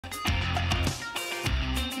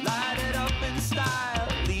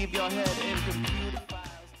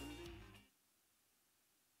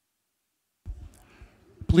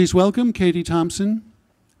Please welcome Katie Thompson,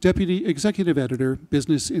 Deputy Executive Editor,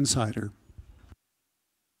 Business Insider.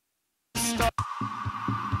 Good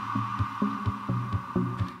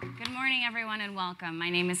morning, everyone, and welcome. My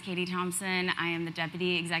name is Katie Thompson. I am the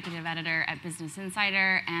Deputy Executive Editor at Business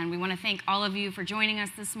Insider, and we want to thank all of you for joining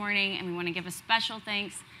us this morning, and we want to give a special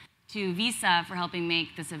thanks to Visa for helping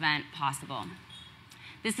make this event possible.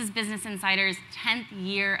 This is Business Insider's 10th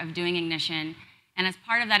year of doing Ignition, and as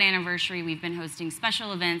part of that anniversary, we've been hosting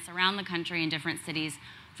special events around the country in different cities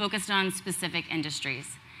focused on specific industries.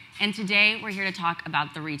 And today, we're here to talk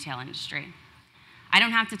about the retail industry. I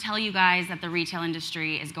don't have to tell you guys that the retail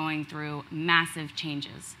industry is going through massive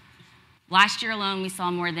changes. Last year alone, we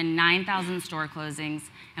saw more than 9,000 store closings,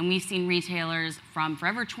 and we've seen retailers from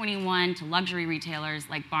Forever 21 to luxury retailers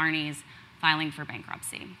like Barney's filing for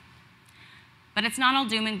bankruptcy. But it's not all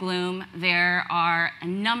doom and gloom. There are a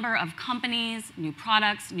number of companies, new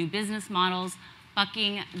products, new business models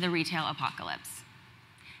bucking the retail apocalypse.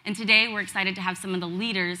 And today, we're excited to have some of the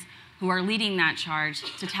leaders who are leading that charge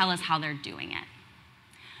to tell us how they're doing it.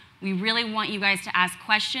 We really want you guys to ask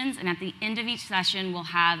questions, and at the end of each session, we'll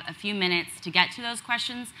have a few minutes to get to those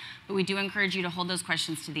questions, but we do encourage you to hold those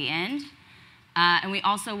questions to the end. And we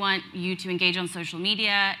also want you to engage on social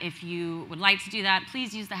media. If you would like to do that,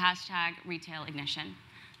 please use the hashtag RetailIgnition.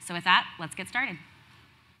 So with that, let's get started.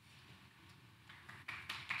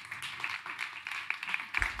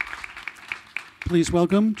 Please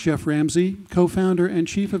welcome Jeff Ramsey, co-founder and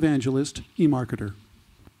chief evangelist, eMarketer.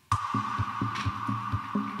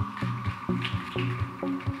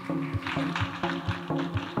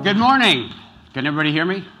 Good morning. Can everybody hear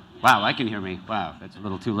me? Wow, I can hear me. Wow, that's a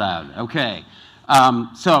little too loud. Okay.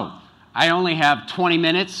 So I only have 20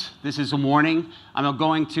 minutes. This is a warning. I'm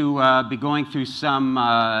going to be going through some,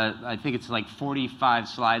 I think it's like 45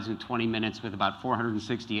 slides in 20 minutes with about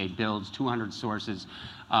 468 builds, 200 sources.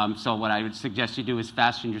 So what I would suggest you do is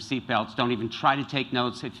fasten your seatbelts. Don't even try to take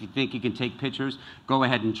notes. If you think you can take pictures, go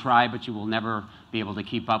ahead and try, but you will never be able to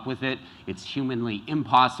keep up with it. It's humanly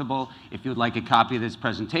impossible. If you would like a copy of this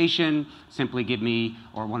presentation, simply give me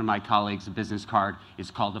or one of my colleagues a business card.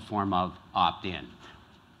 It's called a form of opt-in.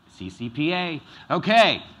 CCPA.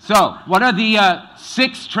 Okay, so what are the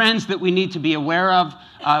 6 trends that we need to be aware of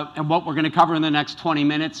and what we're going to cover in the next 20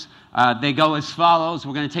 minutes? They go as follows.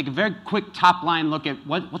 We're going to take a very quick top-line look at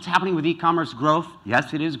what's happening with e-commerce growth.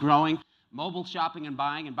 Yes, it is growing. Mobile shopping and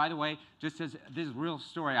buying. And by the way, just as this is a real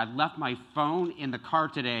story, I left my phone in the car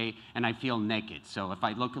today, and I feel naked. So if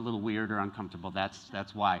I look a little weird or uncomfortable, that's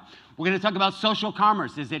why. We're going to talk about social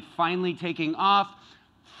commerce. Is it finally taking off?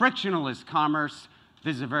 Frictionless commerce.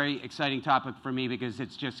 This is a very exciting topic for me because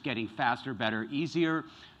it's just getting faster, better, easier.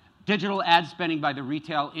 Digital ad spending by the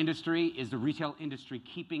retail industry. Is the retail industry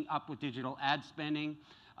keeping up with digital ad spending?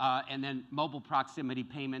 And then mobile proximity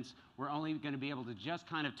payments. We're only going to be able to just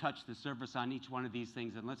kind of touch the surface on each one of these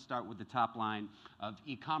things. And let's start with the top line of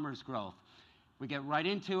e-commerce growth. We get right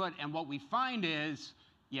into it, and what we find is,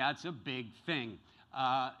 yeah, it's a big thing.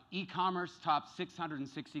 E-commerce tops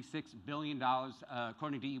 $666 billion,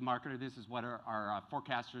 according to eMarketer. This is what our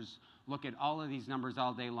forecasters look at all of these numbers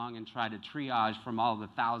all day long and try to triage from all the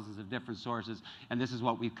thousands of different sources, and this is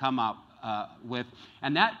what we've come up with.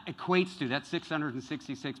 And that equates to, that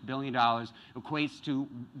 $666 billion equates to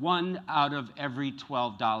 1 out of every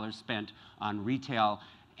 $12 spent on retail.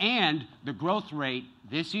 And the growth rate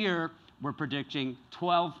this year, we're predicting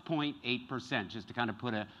 12.8%, just to kind of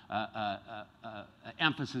put an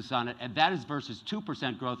emphasis on it. And that is versus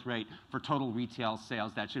 2% growth rate for total retail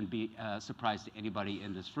sales. That shouldn't be a surprise to anybody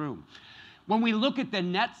in this room. When we look at the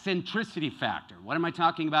net centricity factor, what am I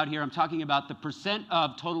talking about here? I'm talking about the percent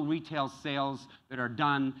of total retail sales that are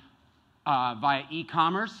done via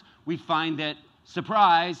e-commerce. We find that,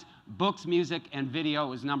 surprise, books, music, and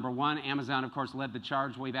video is number 1. Amazon, of course, led the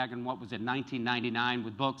charge way back in, what was it, 1999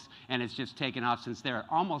 with books, and it's just taken off since there.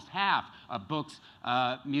 Almost half of books,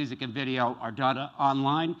 music, and video are done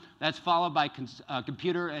online. That's followed by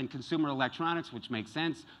computer and consumer electronics, which makes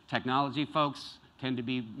sense. Technology folks tend to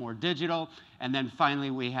be more digital. And then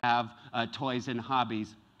finally, we have toys and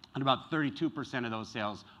hobbies. And about 32% of those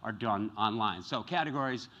sales are done online. So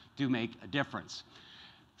categories do make a difference.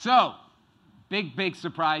 So, big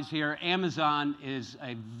surprise here. Amazon is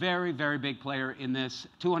a very, very big player in this.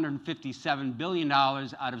 $257 billion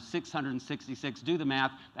out of 666. Do the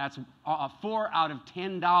math. That's 4 out of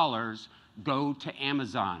 $10 go to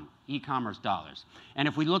Amazon, e-commerce dollars. And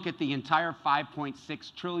if we look at the entire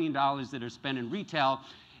 $5.6 trillion that are spent in retail,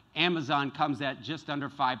 Amazon comes at just under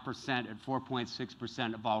 5% at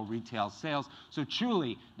 4.6% of all retail sales. So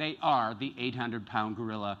truly, they are the 800-pound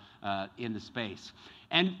gorilla in the space.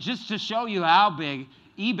 And just to show you how big,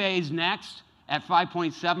 eBay's next at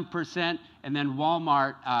 5.7%, and then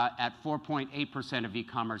Walmart at 4.8% of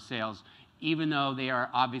e-commerce sales. Even though they are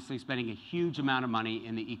obviously spending a huge amount of money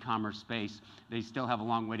in the e-commerce space, they still have a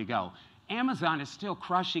long way to go. Amazon is still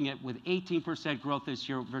crushing it with 18% growth this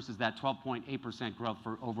year versus that 12.8% growth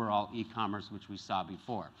for overall e-commerce, which we saw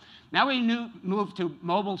before. Now we move to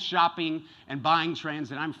mobile shopping and buying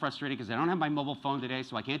trends, and I'm frustrated because I don't have my mobile phone today,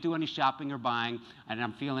 so I can't do any shopping or buying, and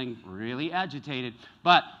I'm feeling really agitated.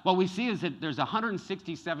 But what we see is that there's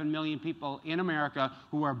 167 million people in America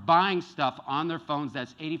who are buying stuff on their phones.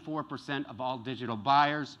 That's 84% of all digital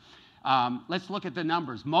buyers. Let's look at the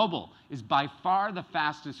numbers. Mobile is by far the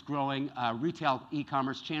fastest growing retail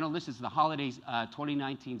e-commerce channel. This is the holidays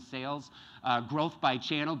 2019 sales growth by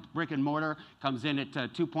channel. Brick and mortar comes in at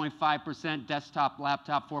 2.5%, desktop,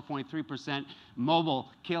 laptop 4.3%, mobile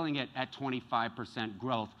killing it at 25%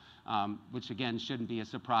 growth, which again shouldn't be a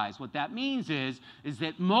surprise. What that means is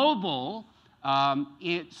that mobile,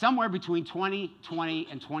 somewhere between 2020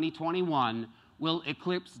 and 2021, will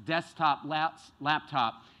eclipse desktop,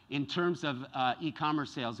 laptop. In terms of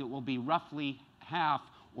e-commerce sales, it will be roughly half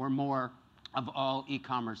or more of all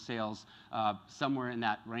e-commerce sales, somewhere in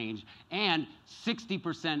that range, and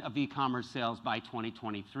 60% of e-commerce sales by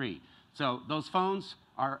 2023. So those phones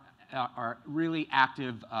are really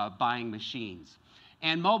active buying machines.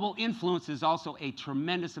 And mobile influences also a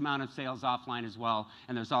tremendous amount of sales offline as well,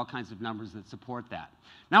 and there's all kinds of numbers that support that.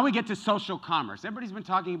 Now we get to social commerce. Everybody's been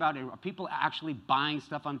talking about it. Are people actually buying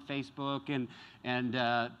stuff on Facebook and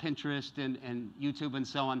Pinterest and YouTube and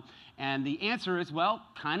so on? And the answer is, well,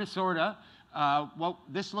 kind of, sort of. Well,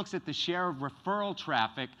 this looks at the share of referral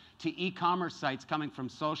traffic to e-commerce sites coming from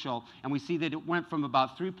social, and we see that it went from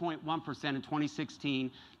about 3.1% in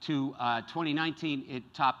 2016 to 2019. It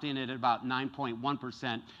topped in at about 9.1%,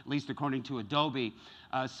 at least according to Adobe.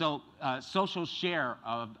 So social share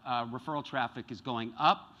of referral traffic is going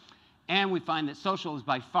up. And we find that social is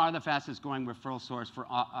by far the fastest growing referral source for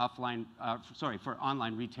for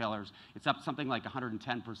online retailers. It's up something like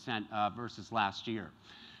 110% versus last year.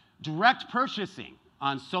 Direct purchasing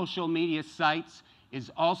on social media sites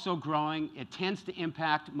is also growing. It tends to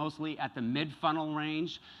impact mostly at the mid-funnel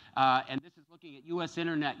range. And this is looking at U.S.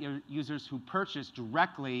 internet users who purchase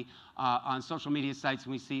directly on social media sites.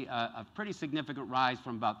 And we see a pretty significant rise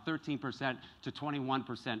from about 13% to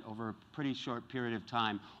 21% over a pretty short period of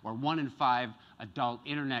time, or 1 in 5 adult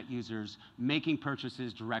internet users making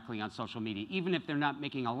purchases directly on social media. Even if they're not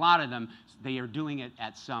making a lot of them, they are doing it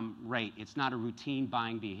at some rate. It's not a routine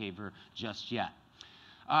buying behavior just yet.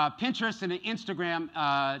 Pinterest and Instagram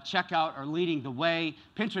checkout are leading the way.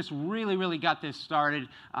 Pinterest really got this started.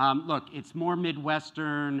 Look, it's more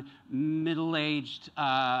Midwestern, middle-aged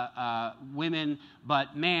women,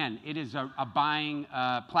 but man, it is a buying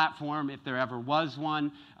platform if there ever was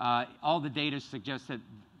one. All the data suggests that,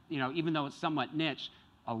 even though it's somewhat niche,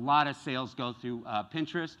 a lot of sales go through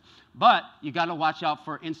Pinterest. But you got to watch out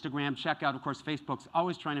for Instagram checkout. Of course, Facebook's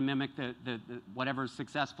always trying to mimic the whatever's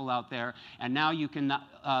successful out there. And now you can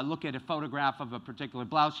look at a photograph of a particular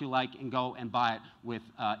blouse you like and go and buy it with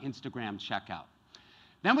Instagram checkout.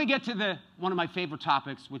 Then we get to one of my favorite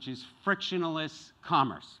topics, which is frictionless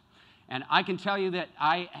commerce. And I can tell you that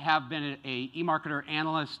I have been an e-marketer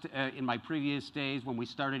analyst in my previous days when we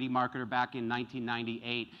started eMarketer back in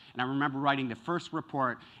 1998. And I remember writing the first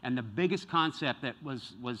report, and the biggest concept that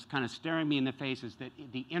was kind of staring me in the face is that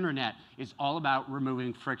the internet is all about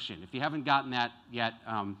removing friction. If you haven't gotten that yet,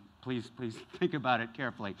 please think about it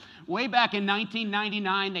carefully. Way back in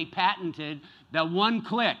 1999, they patented the one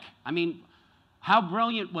click. I mean, how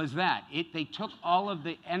brilliant was that? They took all of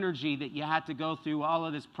the energy that you had to go through, all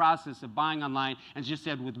of this process of buying online, and just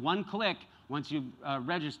said with one click, once you've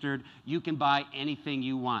registered, you can buy anything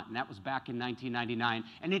you want. And that was back in 1999.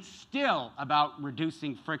 And it's still about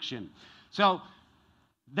reducing friction. So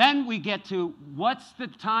then we get to what's the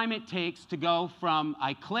time it takes to go from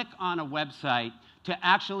I click on a website to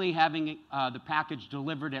actually having the package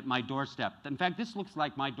delivered at my doorstep. In fact, this looks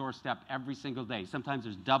like my doorstep every single day. Sometimes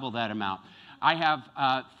there's double that amount. I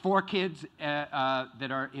have 4 kids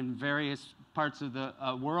that are in various parts of the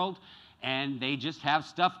world, and they just have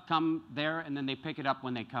stuff come there, and then they pick it up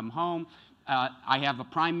when they come home. I have a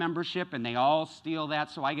Prime membership, and they all steal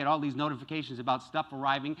that, so I get all these notifications about stuff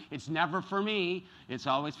arriving. It's never for me. It's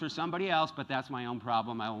always for somebody else, but that's my own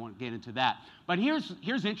problem. I won't get into that. But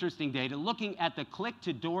here's interesting data. Looking at the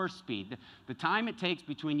click-to-door speed, the time it takes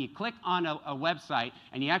between you click on a website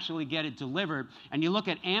and you actually get it delivered, and you look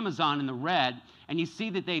at Amazon in the red, and you see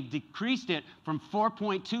that they've decreased it from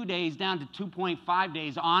 4.2 days down to 2.5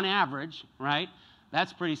 days on average, right?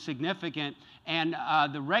 That's pretty significant. And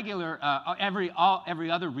the regular, every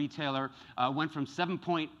other retailer went from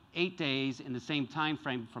 7.8 days in the same time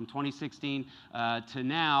frame from 2016 to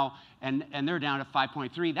now, and they're down to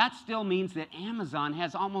 5.3. That still means that Amazon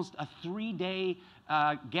has almost a 3-day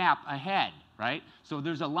gap ahead, right? So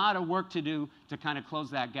there's a lot of work to do to kind of close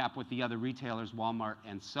that gap with the other retailers, Walmart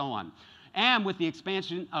and so on. And with the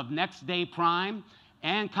expansion of next day Prime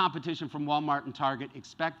and competition from Walmart and Target,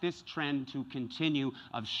 expect this trend to continue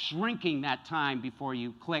of shrinking that time before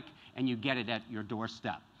you click and you get it at your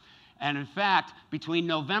doorstep. And in fact, between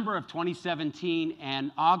November of 2017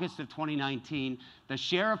 and August of 2019, the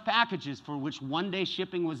share of packages for which one-day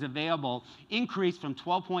shipping was available increased from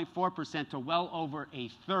 12.4% to well over a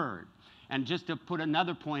third. And just to put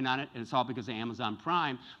another point on it, and it's all because of Amazon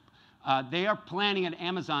Prime, they are planning at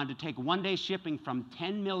Amazon to take one-day shipping from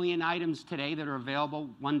 10 million items today that are available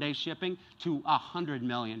one-day shipping to 100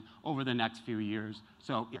 million over the next few years.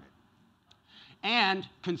 And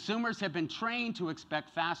consumers have been trained to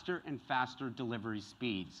expect faster and faster delivery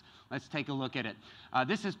speeds. Let's take a look at it.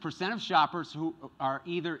 This is percent of shoppers who are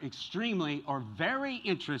either extremely or very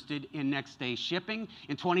interested in next-day shipping.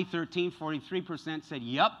 In 2013, 43% said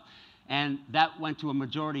yup, and that went to a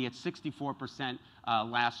majority at 64%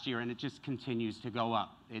 last year, and it just continues to go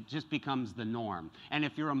up. It just becomes the norm. And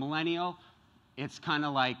if you're a millennial, it's kind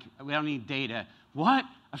of like, we don't need data. What?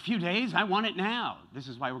 A few days? I want it now. This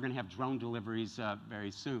is why we're going to have drone deliveries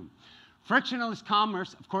very soon. Frictionless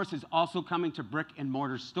commerce, of course, is also coming to brick and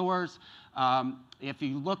mortar stores. If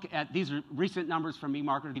you look at, these are recent numbers from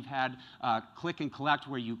eMarketer. We've had click and collect,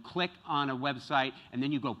 where you click on a website and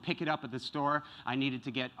then you go pick it up at the store. I needed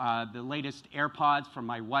to get the latest AirPods from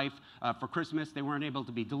my wife for Christmas. They weren't able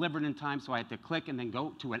to be delivered in time, so I had to click and then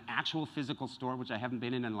go to an actual physical store, which I haven't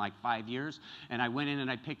been in like 5 years. And I went in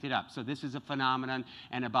and I picked it up. So this is a phenomenon,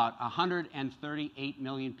 and about 138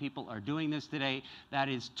 million people are doing this today. That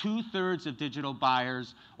is 2/3 of digital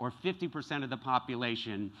buyers, or 50% of the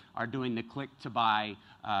population, are doing the click-to-buy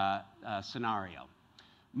scenario.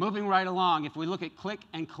 Moving right along, if we look at click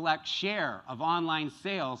and collect share of online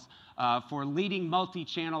sales for leading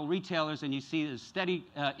multi-channel retailers, and you see a steady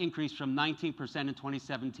increase from 19% in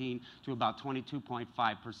 2017 to about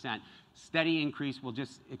 22.5%. Steady increase. We'll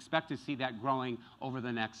just expect to see that growing over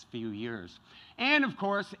the next few years. And of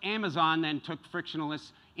course, Amazon then took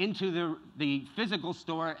frictionless into the physical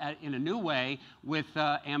store in a new way with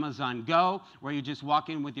Amazon Go, where you just walk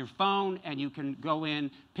in with your phone and you can go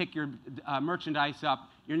in, pick your merchandise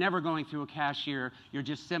up. You're never going through a cashier. You're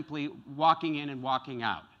just simply walking in and walking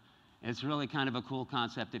out. It's really kind of a cool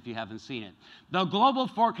concept if you haven't seen it. The global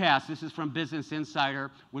forecast, this is from Business Insider,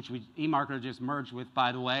 which eMarketer just merged with,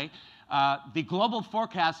 by the way. The global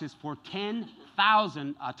forecast is for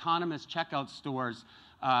 10,000 autonomous checkout stores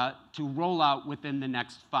to roll out within the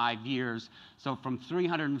next 5 years. So from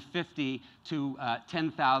 350 to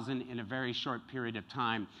 10,000 in a very short period of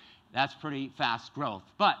time. That's pretty fast growth.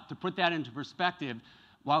 But to put that into perspective,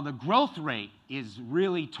 while the growth rate is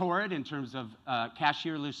really torrid in terms of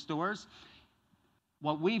cashierless stores,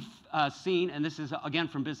 what we've seen, and this is again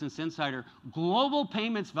from Business Insider, global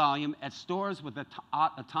payments volume at stores with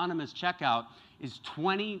autonomous checkout is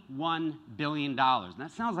 $21 billion. And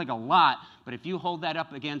that sounds like a lot, but if you hold that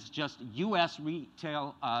up against just US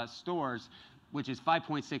retail stores, which is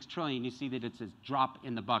 5.6 trillion, you see that it's a drop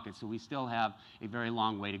in the bucket. So we still have a very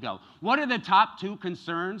long way to go. What are the top 2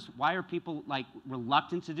 concerns? Why are people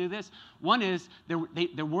reluctant to do this? One is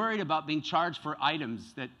they're worried about being charged for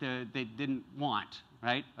items that they didn't want,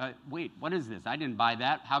 right? Wait, what is this? I didn't buy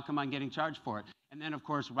that. How come I'm getting charged for it? And then, of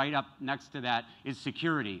course, right up next to that is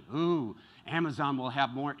security. Ooh, Amazon will have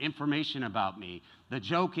more information about me. The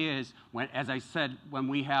joke is, as I said, when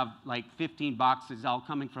we have like 15 boxes all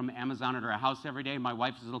coming from Amazon at our house every day, my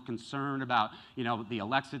wife is a little concerned about, the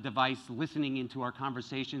Alexa device listening into our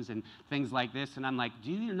conversations and things like this. And I'm like,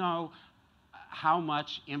 do you know how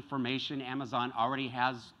much information Amazon already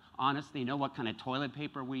has on us? They know what kind of toilet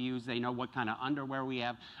paper we use. They know what kind of underwear we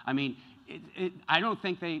have. I mean, I don't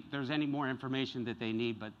think there's any more information that they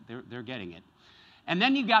need, but they're getting it. And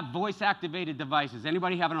then you got voice-activated devices.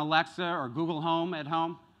 Anybody have an Alexa or Google Home at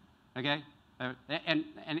home? Okay? And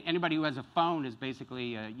anybody who has a phone is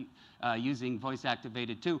basically using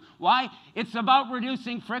voice-activated too. Why? It's about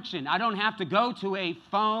reducing friction. I don't have to go to a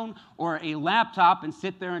phone or a laptop and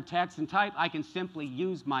sit there and text and type. I can simply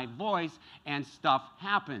use my voice and stuff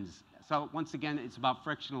happens. So once again, it's about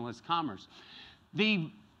frictionless commerce. The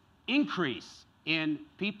increase in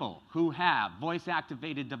people who have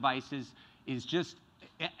voice-activated devices is just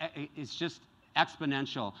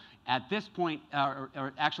exponential. At this point,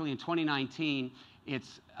 or actually in 2019,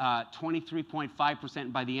 It's 23.5%,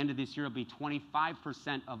 and by the end of this year, it'll be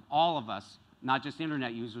 25% of all of us, not just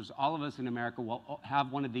internet users, all of us in America will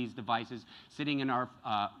have one of these devices sitting in our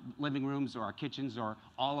living rooms or our kitchens or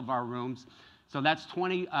all of our rooms. So that's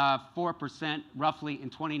 24% roughly in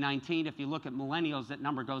 2019. If you look at millennials, that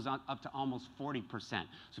number goes up to almost 40%. So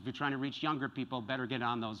if you're trying to reach younger people, better get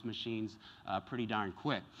on those machines pretty darn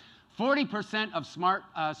quick. 40% of smart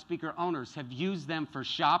speaker owners have used them for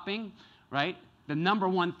shopping, right? The number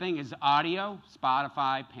one thing is audio,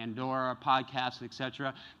 Spotify, Pandora, podcasts,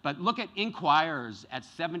 etc. But look at inquirers at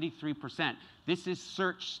 73%. This is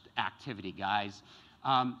search activity, guys.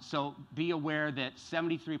 So be aware that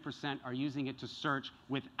 73% are using it to search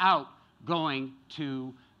without going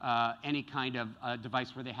to any kind of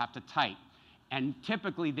device where they have to type. And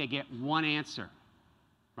typically they get one answer,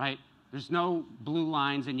 right? There's no blue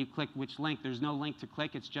lines and you click which link. There's no link to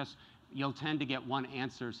click. It's just you'll tend to get one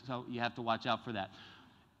answer, so you have to watch out for that.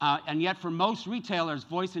 And yet for most retailers,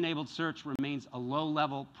 voice-enabled search remains a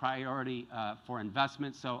low-level priority for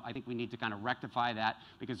investment, so I think we need to kind of rectify that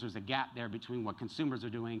because there's a gap there between what consumers are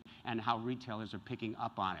doing and how retailers are picking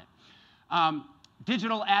up on it.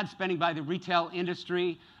 Digital ad spending by the retail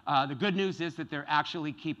industry, the good news is that they're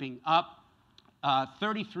actually keeping up.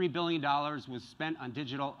 $33 billion was spent on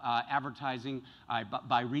digital advertising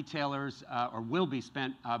by retailers, or will be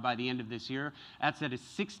spent by the end of this year. That's at a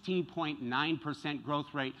 16.9% growth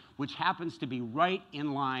rate, which happens to be right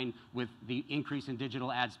in line with the increase in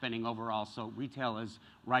digital ad spending overall. So retail is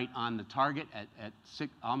right on the target at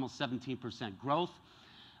almost 17% growth.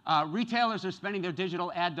 Retailers are spending their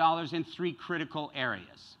digital ad dollars in three critical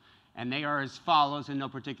areas, and they are as follows in no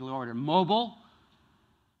particular order: mobile,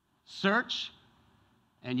 search,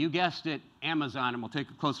 and you guessed it, Amazon, and we'll take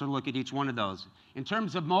a closer look at each one of those. In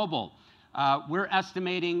terms of mobile, we're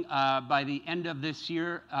estimating by the end of this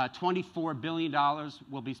year, $24 billion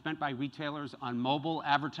will be spent by retailers on mobile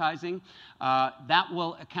advertising. That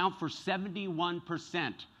will account for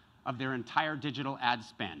 71% of their entire digital ad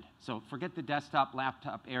spend. So forget the desktop,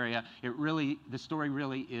 laptop area. The story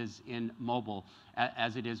really is in mobile,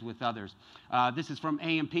 as it is with others. This is from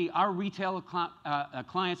A&P. Our retail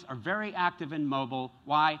clients are very active in mobile.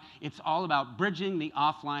 Why? It's all about bridging the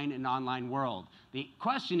offline and online world. The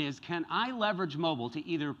question is, can I leverage mobile to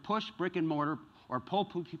either push brick and mortar or pull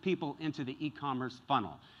people into the e-commerce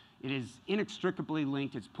funnel? It is inextricably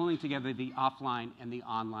linked. It's pulling together the offline and the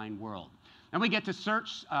online world. Then we get to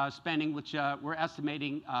search spending, which we're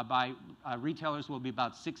estimating by retailers will be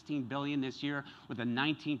about $16 billion this year with a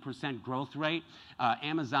 19% growth rate.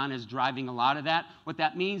 Amazon is driving a lot of that. What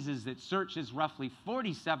that means is that search is roughly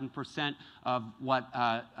 47% of what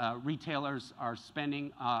retailers are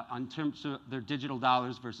spending in terms of their digital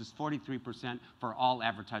dollars versus 43% for all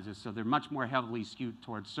advertisers. So they're much more heavily skewed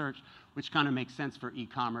towards search, which kind of makes sense for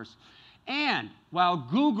e-commerce. And while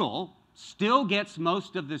Google still gets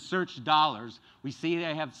most of the search dollars, we see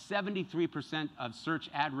they have 73% of search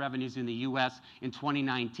ad revenues in the US in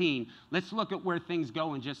 2019. Let's look at where things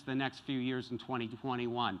go in just the next few years in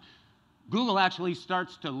 2021. Google actually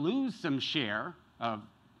starts to lose some share of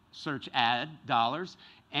search ad dollars,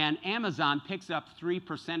 and Amazon picks up 3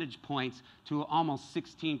 percentage points to almost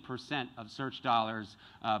 16% of search dollars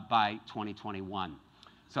by 2021.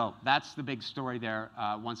 So that's the big story there,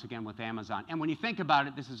 once again, with Amazon. And when you think about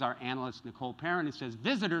it, this is our analyst, Nicole Perrin, who says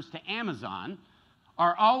visitors to Amazon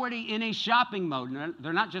are already in a shopping mode.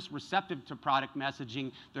 They're not just receptive to product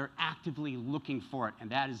messaging, they're actively looking for it, and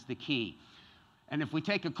that is the key. And if we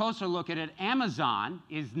take a closer look at it, Amazon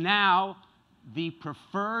is now the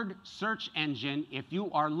preferred search engine if you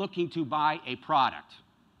are looking to buy a product,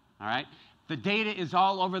 all right? The data is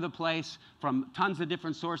all over the place from tons of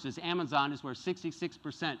different sources. Amazon is where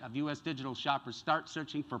 66% of US digital shoppers start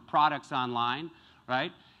searching for products online,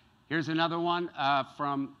 right? Here's another one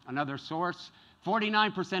from another source.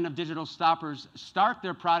 49% of digital shoppers start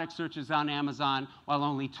their product searches on Amazon, while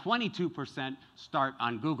only 22% start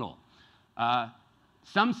on Google.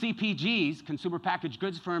 Some CPGs, consumer packaged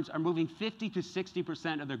goods firms, are moving 50 to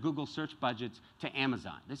 60% of their Google search budgets to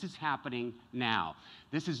Amazon. This is happening now.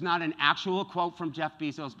 This is not an actual quote from Jeff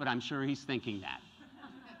Bezos, but I'm sure he's thinking that.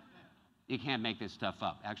 You can't make this stuff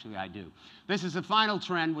up. Actually, I do. This is the final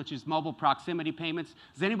trend, which is mobile proximity payments.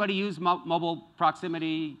 Does anybody use mobile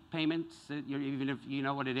proximity payments, even if you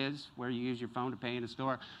know what it is, where you use your phone to pay in a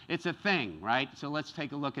store? It's a thing, right? So let's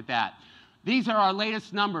take a look at that. These are our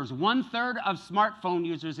latest numbers. 1/3 of smartphone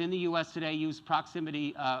users in the US today use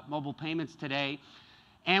proximity mobile payments today.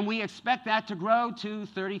 And we expect that to grow to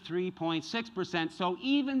 33.6%. So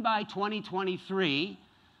even by 2023,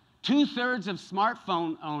 2/3 of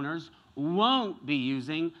smartphone owners won't be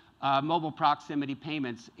using mobile proximity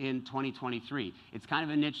payments in 2023. It's kind of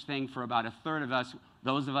a niche thing for about a third of us.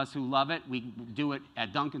 Those of us who love it, we do it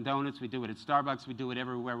at Dunkin' Donuts, we do it at Starbucks, we do it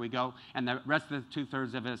everywhere we go, and the rest of the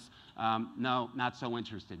two-thirds of us, no, not so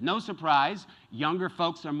interested. No surprise, younger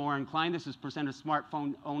folks are more inclined. This is percent of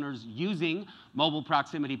smartphone owners using mobile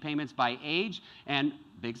proximity payments by age, and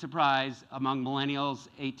big surprise, among millennials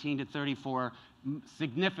 18 to 34,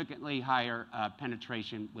 significantly higher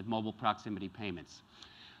penetration with mobile proximity payments.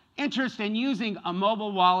 Interest in using a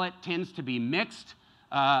mobile wallet tends to be mixed.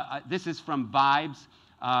 This is from Vibes.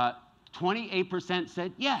 28%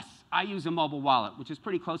 said, yes, I use a mobile wallet, which is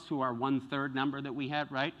pretty close to our 1/3 number that we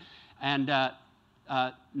had, right? And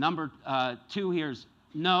number 2 here is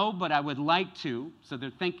no, but I would like to, so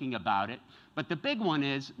they're thinking about it. But the big one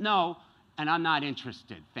is no, and I'm not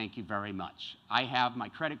interested, thank you very much. I have my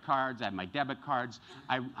credit cards, I have my debit cards.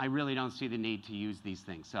 I really don't see the need to use these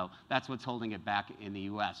things. So that's what's holding it back in the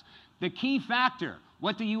US. The key factor,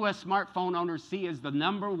 what do US smartphone owners see as the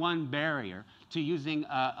 #1 barrier to using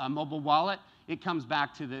a mobile wallet? It comes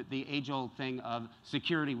back to the age-old thing of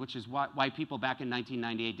security, which is why people back in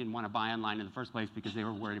 1998 didn't want to buy online in the first place, because they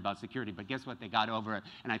were worried about security. But guess what? They got over it,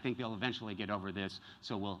 and I think they'll eventually get over this,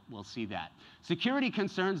 so we'll see that. Security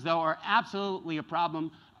concerns, though, are absolutely a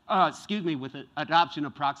problem with the adoption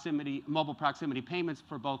of mobile proximity payments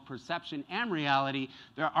for both perception and reality.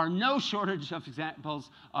 There are no shortage of examples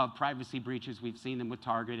of privacy breaches. We've seen them with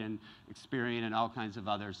Target and Experian and all kinds of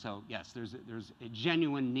others. So yes, there's a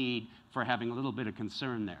genuine need for having a little bit of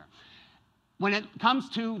concern there. When it comes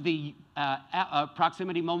to the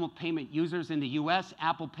proximity mobile payment users in the US,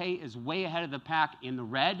 Apple Pay is way ahead of the pack in the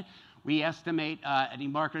red. We estimate at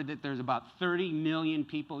eMarketer that there's about 30 million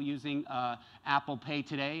people using Apple Pay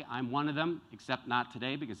today. I'm one of them, except not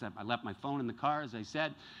today because I left my phone in the car, as I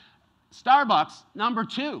said. Starbucks,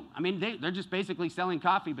 #2. I mean, they're just basically selling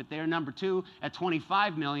coffee, but they're #2 at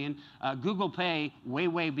 25 million. Google Pay,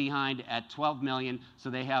 way behind at 12 million, so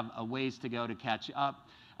they have a ways to go to catch up.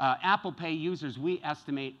 Apple Pay users, we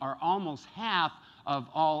estimate, are almost half of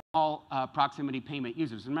all proximity payment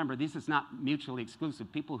users. Remember, this is not mutually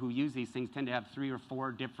exclusive. People who use these things tend to have 3 or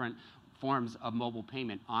 4 different forms of mobile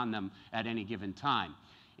payment on them at any given time.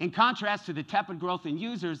 In contrast to the tepid growth in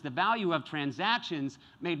users, the value of transactions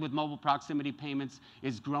made with mobile proximity payments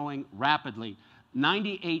is growing rapidly.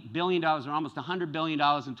 $98 billion, or almost $100 billion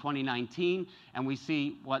in 2019, and we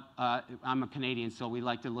see I'm a Canadian, so we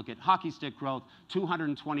like to look at hockey stick growth,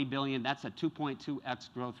 $220 billion. That's a 2.2x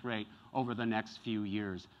growth rate over the next few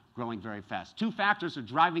years, growing very fast. 2 factors are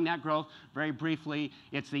driving that growth. Very briefly,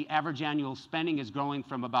 it's the average annual spending is growing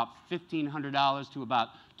from about $1,500 to about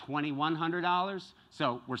 $2,100.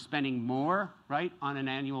 So we're spending more, right, on an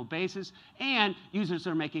annual basis, and users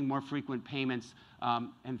are making more frequent payments.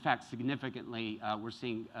 In fact, significantly, we're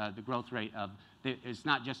seeing the growth rate of, it's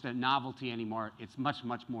not just a novelty anymore, it's much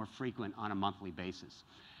more frequent on a monthly basis.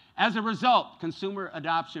 As a result, consumer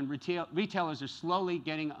adoption, retailers are slowly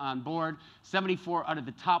getting on board. 74 out of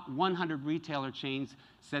the top 100 retailer chains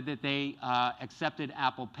said that they accepted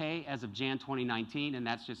Apple Pay as of Jan 2019, and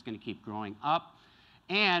that's just going to keep growing up.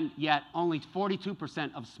 And yet, only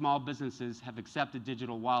 42% of small businesses have accepted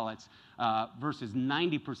digital wallets versus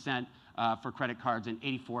 90% for credit cards and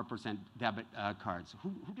 84% debit cards.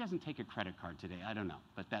 Who doesn't take a credit card today? I don't know,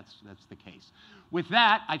 but that's the case. With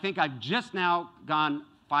that, I think I've just now gone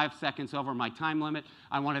 5 seconds over my time limit.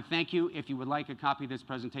 I want to thank you. If you would like a copy of this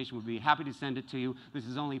presentation, we'd be happy to send it to you. This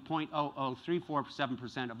is only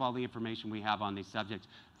 0.0034% of all the information we have on these subjects.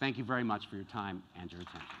 Thank you very much for your time and your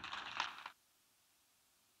attention.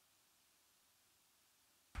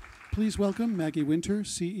 Please welcome Maggie Winter,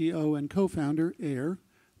 CEO and co-founder, AIR,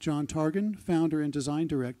 John Targan, founder and design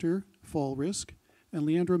director, Fall Risk, and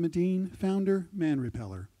Leandra Medine, founder, Man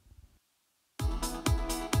Repeller.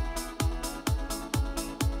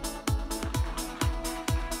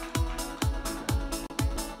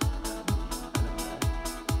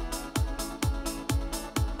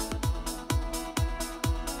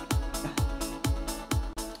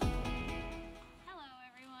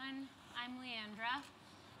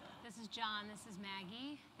 This is John, this is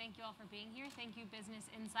Maggie. Thank you all for being here. Thank you, Business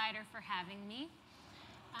Insider, for having me.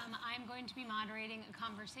 I'm going to be moderating a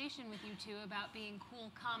conversation with you two about being cool,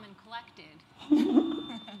 calm, and collected.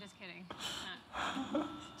 I'm just kidding.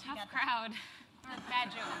 Tough crowd. Or bad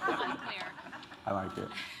joke, unclear. I like it.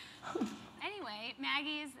 Anyway,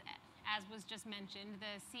 Maggie is, as was just mentioned,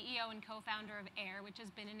 the CEO and co-founder of AIR, which has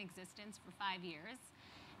been in existence for 5 years.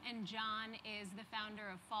 And John is the founder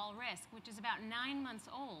of Fall Risk, which is about 9 months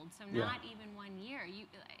old, so not even 1 year.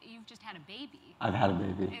 You've just had a baby. I've had a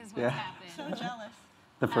baby. Is what's happened. So jealous.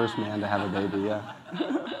 The first man to have a baby, yeah.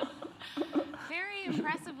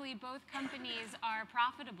 Fortunately, both companies are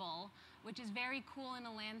profitable, which is very cool in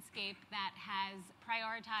a landscape that has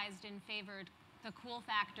prioritized and favored the cool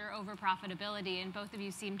factor over profitability, and both of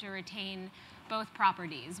you seem to retain both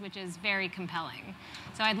properties, which is very compelling.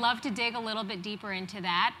 So I'd love to dig a little bit deeper into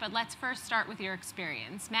that, but let's first start with your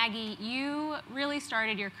experience. Maggie, you really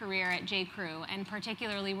started your career at J.Crew, and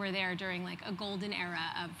particularly were there during like a golden era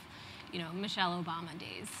of Michelle Obama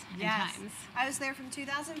days and times. I was there from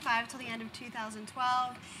 2005 till the end of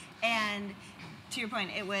 2012, and to your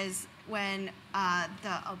point, it was when the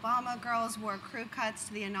Obama girls wore crew cuts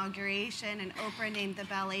to the inauguration, and Oprah named the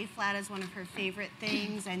ballet flat as one of her favorite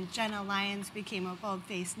things, and Jenna Lyons became a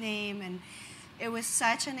bold-faced name, and it was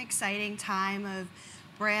such an exciting time of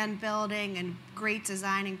brand building and great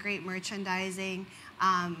design and great merchandising.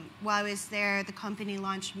 While I was there, the company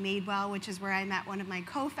launched Madewell, which is where I met one of my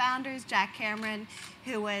co-founders, Jack Cameron,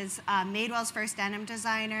 who was Madewell's first denim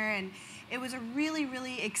designer, and it was a really,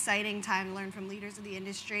 really exciting time to learn from leaders of the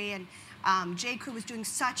industry, and J.Crew was doing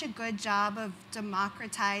such a good job of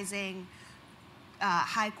democratizing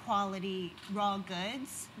high-quality raw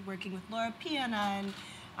goods, working with Laura Piana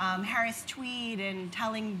and Harris Tweed, and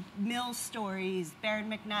telling mill stories, Baron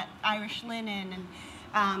McNutt, Irish linen,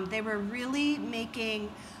 and they were really making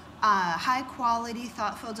high-quality,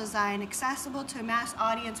 thoughtful design accessible to a mass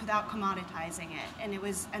audience without commoditizing it. And it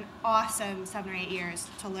was an awesome 7 or 8 years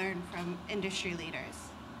to learn from industry leaders.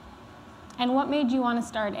 And what made you want to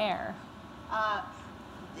start Air?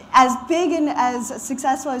 As big and as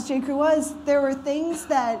successful as J.Crew was, there were things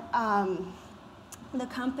that the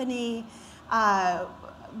company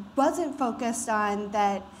wasn't focused on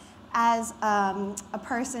that, as a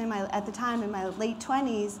person at the time in my late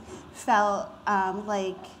 20s, felt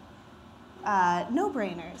like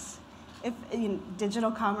no-brainers.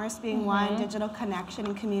 Digital commerce being one, digital connection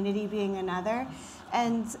and community being another,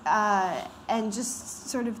 and just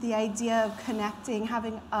sort of the idea of connecting,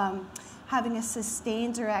 having a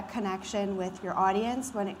sustained direct connection with your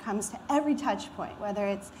audience when it comes to every touch point, whether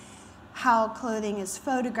it's how clothing is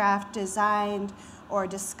photographed, designed, or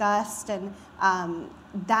discussed, and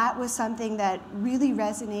that was something that really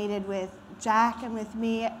resonated with Jack and with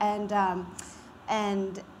me, and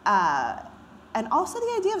also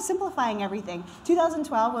the idea of simplifying everything.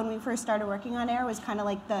 2012, when we first started working on Air, was kind of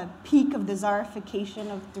like the peak of the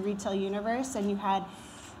Zarification of the retail universe, and you had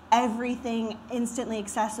everything instantly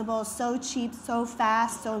accessible, so cheap, so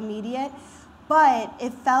fast, so immediate, but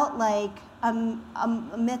it felt like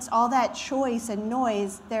amidst all that choice and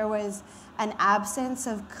noise, there was an absence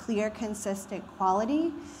of clear, consistent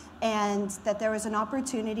quality, and that there was an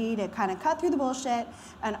opportunity to kind of cut through the bullshit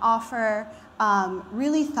and offer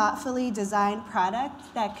really thoughtfully designed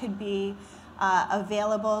product that could be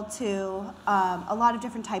available to a lot of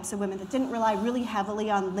different types of women that didn't rely really heavily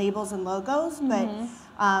on labels and logos, but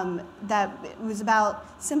that it was about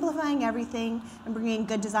simplifying everything and bringing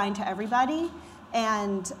good design to everybody,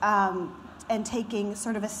 and taking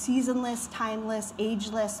sort of a seasonless, timeless,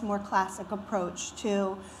 ageless, more classic approach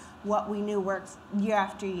to what we knew works year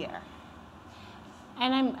after year.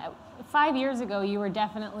 And 5 years ago, you were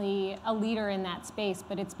definitely a leader in that space,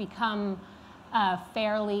 but it's become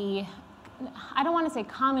fairly, I don't want to say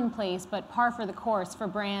commonplace, but par for the course for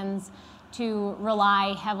brands to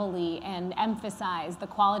rely heavily and emphasize the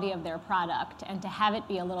quality of their product and to have it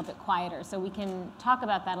be a little bit quieter. So we can talk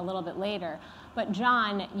about that a little bit later. But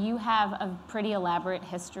John, you have a pretty elaborate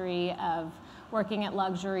history of working at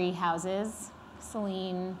luxury houses,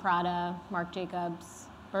 Celine, Prada, Marc Jacobs,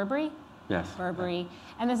 Burberry? Yes. Burberry.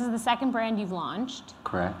 And this is the second brand you've launched.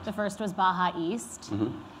 Correct. The first was Baja East.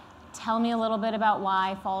 Tell me a little bit about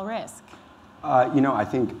why Fall Risk. I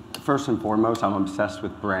think first and foremost, I'm obsessed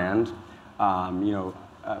with brand.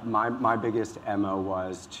 My biggest MO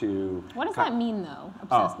was to... What does that mean, though,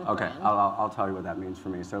 obsessed with okay. brand? I'll tell you what that means for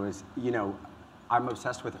me. So it's, I'm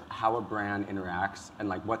obsessed with how a brand interacts and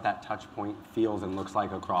like what that touch point feels and looks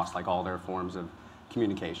like across like all their forms of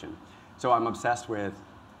communication. So I'm obsessed with,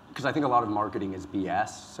 because I think a lot of marketing is BS,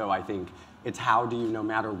 so I think it's how do you, no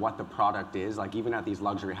matter what the product is, like even at these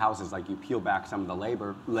luxury houses, like you peel back some of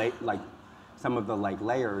the some of the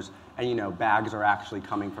layers, and bags are actually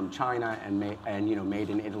coming from China, and made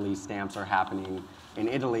in Italy stamps are happening in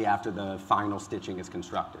Italy after the final stitching is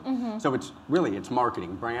constructed. So it's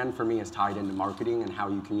marketing. Brand for me is tied into marketing and how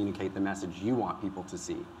you communicate the message you want people to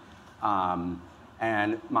see.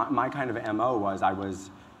 And my kind of MO was I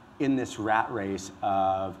was in this rat race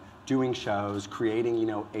of doing shows, creating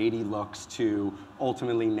 80 looks to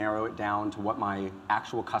ultimately narrow it down to what my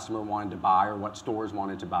actual customer wanted to buy or what stores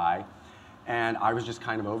wanted to buy. And I was just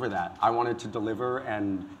kind of over that. I wanted to deliver,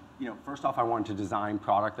 and first off, I wanted to design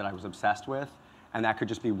product that I was obsessed with, and that could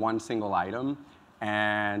just be one single item,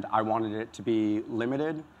 and I wanted it to be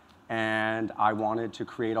limited, and I wanted to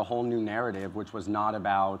create a whole new narrative, which was not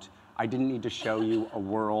about, I didn't need to show you a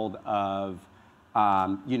world of,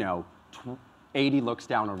 80 looks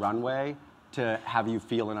down a runway to have you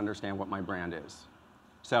feel and understand what my brand is.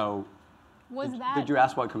 So, did you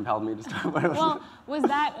ask what compelled me to start? Well, was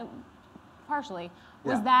that, partially,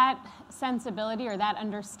 was Yeah. that sensibility or that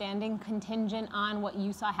understanding contingent on what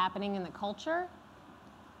you saw happening in the culture?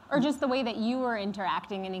 Or just the way that you were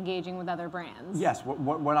interacting and engaging with other brands? Yes,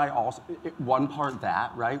 what I also, one part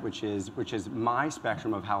that, right, which is my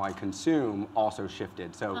spectrum of how I consume also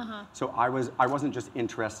shifted. So, so I wasn't just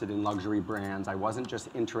interested in luxury brands. I wasn't just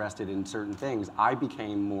interested in certain things. I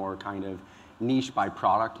became more kind of niche by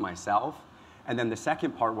product myself. And then the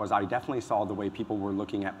second part was I definitely saw the way people were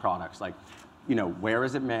looking at products. Like, where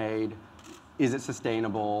is it made? Is it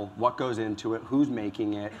sustainable? What goes into it? Who's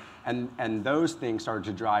making it? And those things started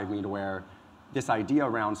to drive me to where this idea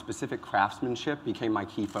around specific craftsmanship became my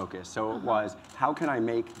key focus. So it was, how can I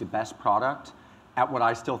make the best product at what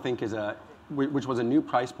I still think is which was a new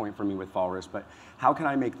price point for me with Fall Risk, but how can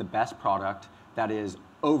I make the best product that is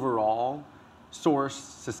overall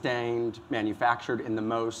sourced, sustained, manufactured in the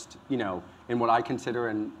most, in what I consider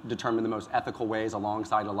and determine the most ethical ways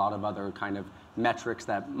alongside a lot of other kind of metrics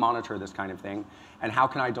that monitor this kind of thing, and how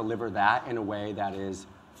can I deliver that in a way that is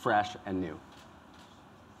fresh and new?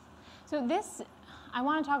 So I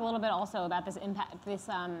want to talk a little bit also about this impact, this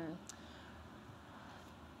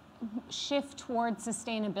shift towards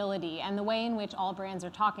sustainability and the way in which all brands are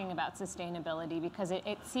talking about sustainability, because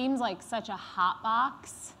it seems like such a hot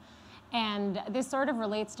box. And this sort of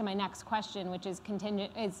relates to my next question, which is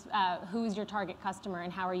who's your target customer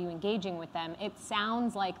and how are you engaging with them? It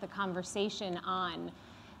sounds like the conversation on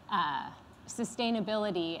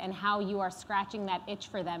sustainability and how you are scratching that itch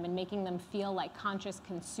for them and making them feel like conscious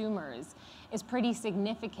consumers is pretty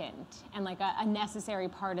significant and like a necessary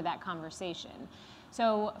part of that conversation.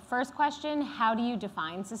 So first question, how do you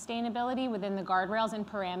define sustainability within the guardrails and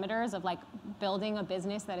parameters of like building a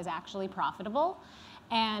business that is actually profitable?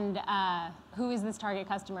 And who is this target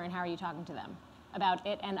customer and how are you talking to them about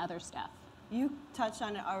it and other stuff? You touched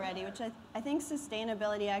on it already, which I think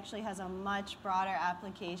sustainability actually has a much broader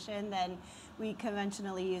application than we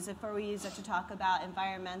conventionally use it for. We use it to talk about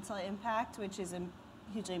environmental impact, which is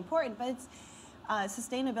hugely important, but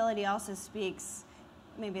sustainability also speaks,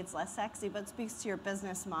 maybe it's less sexy, but speaks to your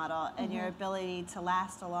business model and your ability to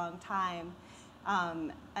last a long time.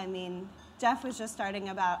 I mean, Jeff was just talking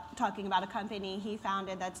about a company he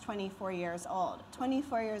founded that's 24 years old.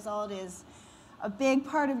 24 years old is a big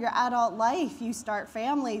part of your adult life. You start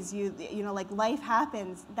families, like life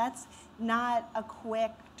happens. That's not a quick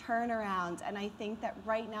turnaround. And I think that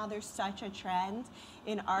right now there's such a trend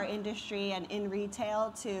in our industry and in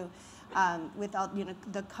retail to, with all,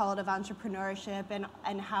 the cult of entrepreneurship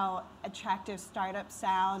and how attractive startups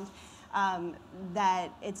sound. That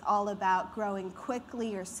it's all about growing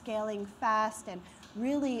quickly or scaling fast, and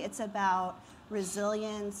really it's about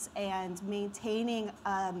resilience and maintaining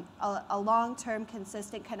a long-term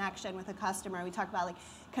consistent connection with a customer. We talk about like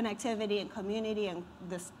connectivity and community and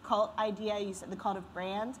this cult idea, you said the cult of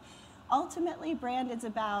brand. Ultimately, brand is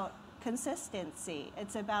about consistency.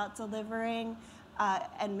 It's about delivering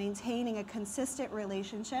and maintaining a consistent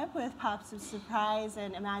relationship with pops of surprise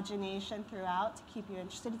and imagination throughout to keep you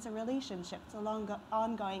interested. It's a relationship. It's a long,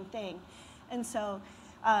 ongoing thing. And so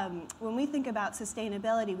when we think about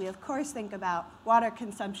sustainability, we of course think about water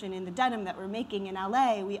consumption in the denim that we're making in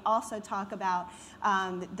LA. We also talk about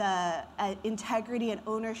the integrity and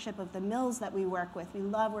ownership of the mills that we work with. We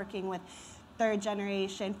love working with third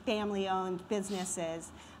generation, family-owned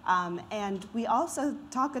businesses. And we also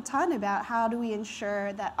talk a ton about how do we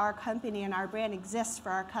ensure that our company and our brand exists for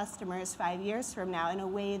our customers 5 years from now in a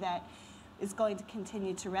way that is going to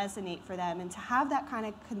continue to resonate for them. And to have that kind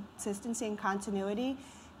of consistency and continuity,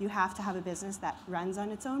 you have to have a business that runs on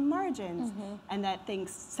its own margins and that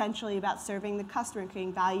thinks centrally about serving the customer and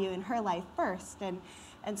creating value in her life first.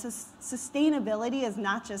 And so sustainability is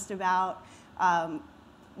not just about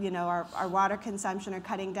our water consumption or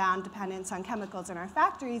cutting down dependence on chemicals in our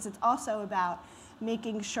factories. It's also about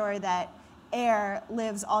making sure that air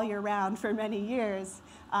lives all year round for many years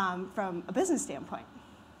from a business standpoint.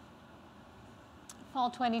 Fall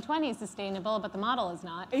 2020 is sustainable, but the model is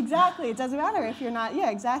not. Exactly. It doesn't matter if you're not,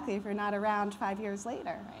 if you're not around 5 years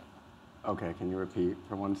later. Right. Okay, can you repeat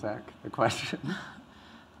for 1 sec the question?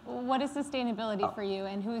 What is sustainability for you,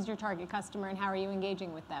 and who is your target customer, and how are you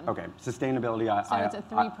engaging with them? Okay, sustainability, So it's a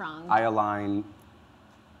three-pronged. I align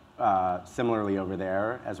similarly over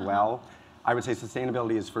there as well. I would say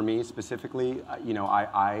sustainability is for me specifically.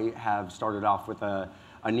 I have started off with a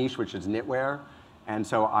niche which is knitwear, and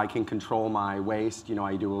so I can control my waste.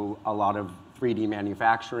 I do a lot of 3D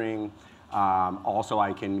manufacturing. Also,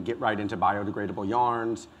 I can get right into biodegradable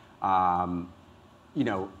yarns.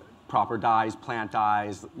 Proper dyes, plant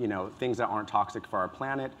dyes, things that aren't toxic for our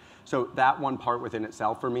planet. So that one part within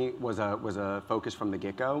itself for me was a focus from the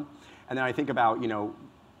get-go. And then I think about,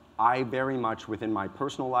 I very much within my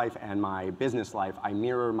personal life and my business life, I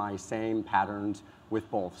mirror my same patterns with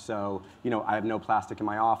both. So, I have no plastic in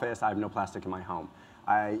my office, I have no plastic in my home.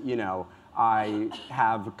 I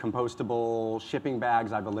have compostable shipping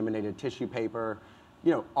bags, I've eliminated tissue paper.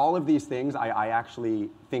 All of these things, I actually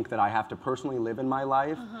think that I have to personally live in my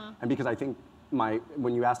life. And because I think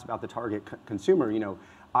when you asked about the target consumer,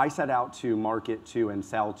 I set out to market to and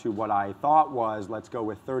sell to what I thought was, let's go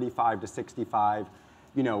with 35 to 65,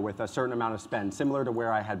 with a certain amount of spend, similar to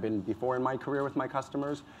where I had been before in my career with my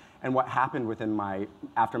customers. And what happened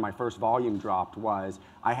after my first volume dropped was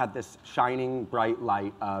I had this shining bright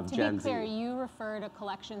light of Gen Z. To be clear, you refer to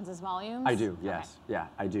collections as volumes? I do, yes. Okay. Yeah,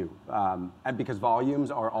 I do. And because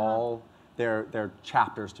volumes are all, they're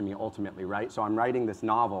chapters to me ultimately, right? So I'm writing this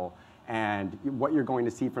novel, and what you're going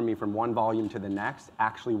to see from me from one volume to the next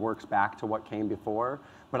actually works back to what came before,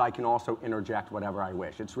 but I can also interject whatever I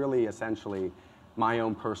wish. It's really essentially my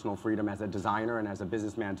own personal freedom as a designer and as a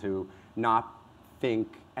businessman to not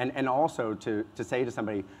think, and also to say to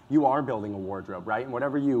somebody, you are building a wardrobe, right? And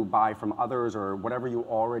whatever you buy from others or whatever you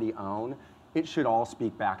already own, it should all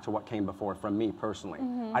speak back to what came before from me personally.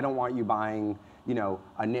 I don't want you buying,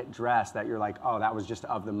 a knit dress that you're like, oh, that was just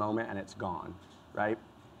of the moment and it's gone, right?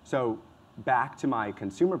 So back to my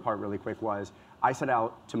consumer part really quick was, I set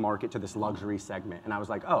out to market to this luxury segment, and I was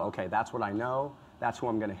like, oh, okay, that's what I know, that's who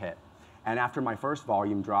I'm gonna hit. And after my first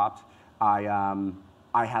volume dropped,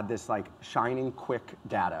 I had this shining quick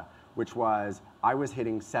data, which was I was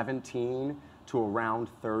hitting 17 to around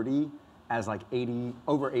 30 as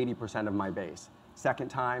over 80% of my base. Second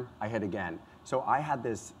time, I hit again. So I had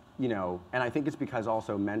this, and I think it's because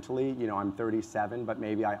also mentally, I'm 37, but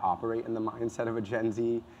maybe I operate in the mindset of a Gen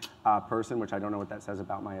Z person, which I don't know what that says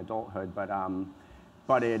about my adulthood,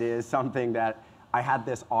 but it is something that I had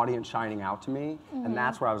this audience shining out to me, and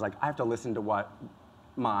that's where I was like, I have to listen to what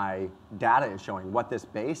my data is showing, what this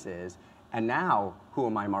base is, and now who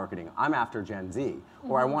am I marketing? I'm after Gen Z,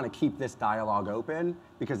 or I want to keep this dialogue open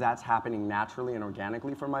because that's happening naturally and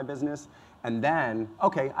organically for my business, and then,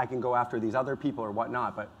 okay, I can go after these other people or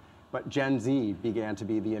whatnot, but Gen Z began to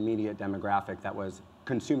be the immediate demographic that was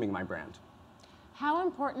consuming my brand. How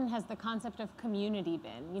important has the concept of community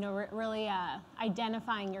been? Really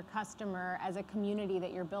identifying your customer as a community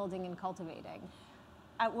that you're building and cultivating.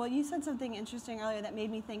 Well, you said something interesting earlier that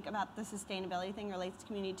made me think about the sustainability thing relates to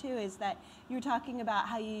community too, is that you were talking about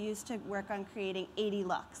how you used to work on creating 80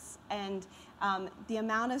 looks. And the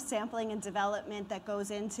amount of sampling and development that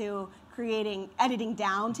goes into editing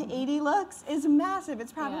down to 80 looks is massive.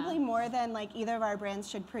 It's probably more than either of our brands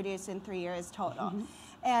should produce in 3 years total.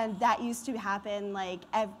 And that used to happen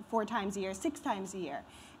 4 times a year, 6 times a year.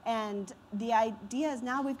 And the idea is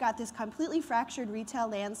now we've got this completely fractured retail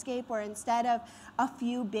landscape where instead of a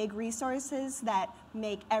few big resources that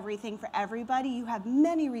make everything for everybody, you have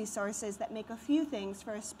many resources that make a few things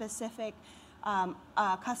for a specific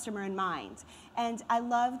customer in mind. And I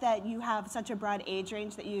love that you have such a broad age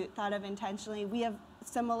range that you thought of intentionally. We have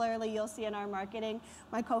similarly, you'll see in our marketing,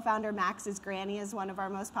 my co-founder Max's granny is one of our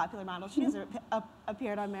most popular models. She has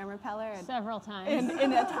appeared on Man Repeller several times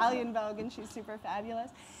in Italian Vogue, and she's super fabulous.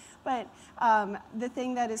 But the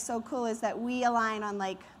thing that is so cool is that we align on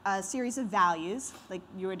a series of values, like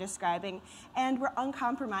you were describing, and we're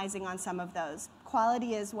uncompromising on some of those.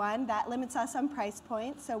 Quality is one. That limits us on price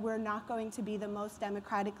points, so we're not going to be the most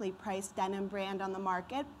democratically priced denim brand on the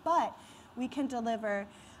market, but we can deliver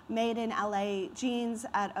made in LA jeans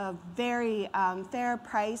at a very fair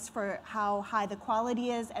price for how high the quality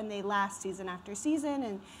is, and they last season after season.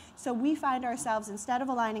 And so we find ourselves, instead of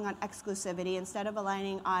aligning on exclusivity, instead of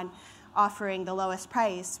aligning on offering the lowest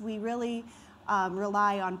price, we really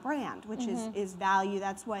rely on brand, which is value.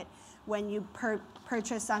 That's what, when you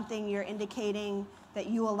purchase something, you're indicating that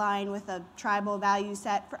you align with a tribal value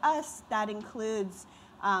set. For us, that includes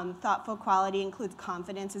thoughtful quality, includes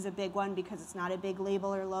confidence is a big one because it's not a big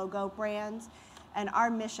label or logo brand. And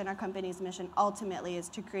our mission, our company's mission, ultimately is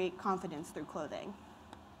to create confidence through clothing.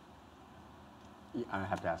 I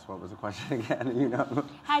have to ask, what was the question again?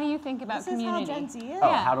 How do you think about community? This is how Gen Z is.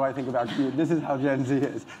 Oh, how do I think about community? This is how Gen Z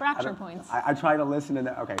is. Fracture points. I try to listen and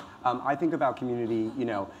okay. I think about community,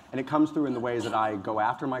 and it comes through in the ways that I go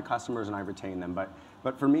after my customers and I retain them. But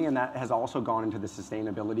But for me, and that has also gone into the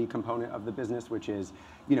sustainability component of the business, which is,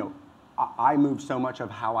 I moved so much of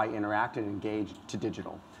how I interact and engage to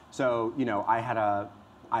digital. So,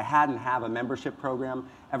 I hadn't have a membership program.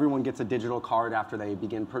 Everyone gets a digital card after they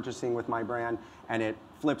begin purchasing with my brand, and it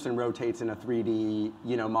flips and rotates in a 3D,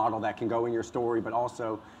 model that can go in your story, but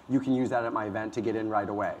also you can use that at my event to get in right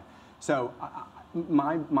away. So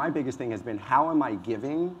my biggest thing has been, how am I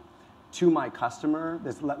giving to my customer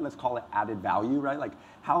this, let's call it added value, right? Like,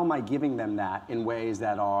 how am I giving them that in ways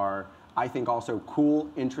that are, I think, also cool,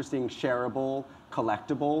 interesting, shareable,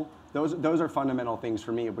 collectible? Those are fundamental things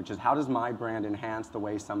for me, which is, how does my brand enhance the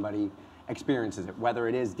way somebody experiences it, whether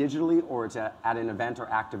it is digitally or it's at an event or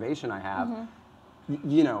activation I have.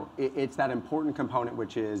 It's that important component,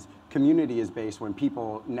 which is community is based when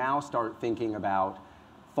people now start thinking about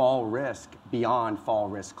fall risk beyond fall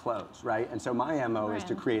risk close, right? And so my MO is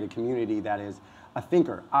to create a community that is a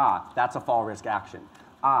thinker. That's a fall risk action.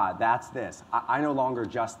 That's this. I no longer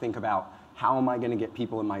just think about how am I going to get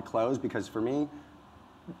people in my clothes, because for me,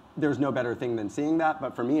 there's no better thing than seeing that,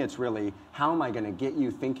 but for me it's really, how am I going to get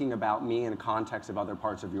you thinking about me in the context of other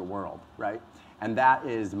parts of your world, right? And that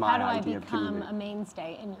is my idea of community. How do I become a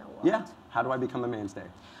mainstay in your world? Yeah, how do I become a mainstay?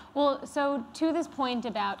 Well, so to this point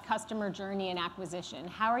about customer journey and acquisition,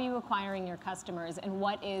 how are you acquiring your customers, and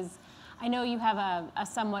what is, I know you have a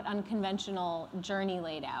somewhat unconventional journey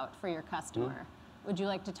laid out for your customer. Would you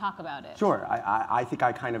like to talk about it? Sure. I think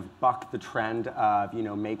I kind of buck the trend of,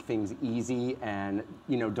 make things easy and,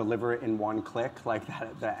 deliver it in one click, like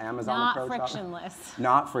the Amazon approach. Not frictionless.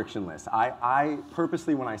 Not frictionless. I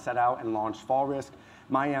purposely, when I set out and launched Fall Risk,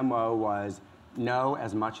 my MO was know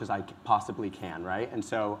as much as I possibly can, right? And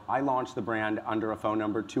so I launched the brand under a phone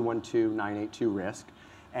number, 212-982-RISK.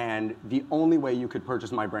 And the only way you could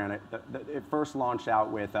purchase my brand, it first launched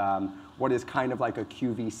out with what is kind of like a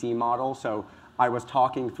QVC model. So I was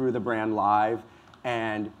talking through the brand live,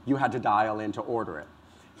 and you had to dial in to order it.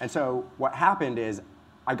 And so what happened is,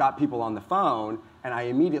 I got people on the phone, and I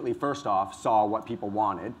immediately, first off, saw what people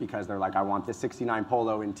wanted, because they're like, I want this 69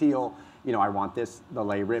 polo in teal, I want this, the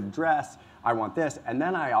lay rib dress, I want this. And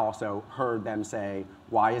then I also heard them say,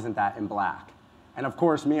 why isn't that in black? And of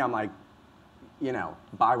course, me, I'm like,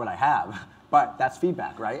 buy what I have. But that's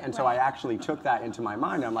feedback, right? And so I actually took that into my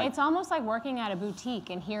mind. I'm like, it's almost like working at a boutique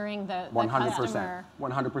and hearing the 100%, customer.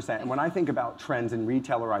 100%. And when I think about trends in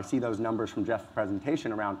retail, or I see those numbers from Jeff's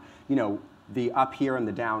presentation around, the up here and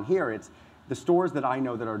the down here, it's the stores that I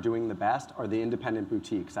know that are doing the best are the independent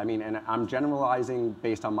boutiques. I mean, and I'm generalizing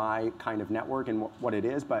based on my kind of network and what it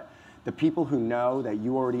is, but the people who know that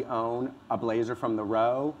you already own a blazer from the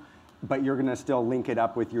Row, but you're going to still link it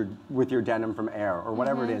up with your denim from Air or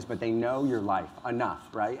whatever it is, but they know your life enough,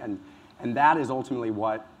 right? And that is ultimately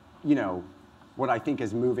what, what I think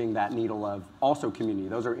is moving that needle of also community.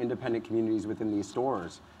 Those are independent communities within these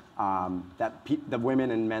stores that the women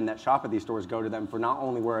and men that shop at these stores go to them for not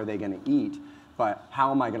only where are they going to eat, but how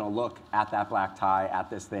am I going to look at that black tie, at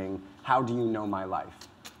this thing? How do you know my life?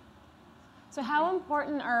 So how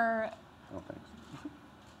important are Oh, thanks.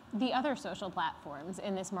 the other social platforms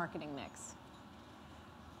in this marketing mix?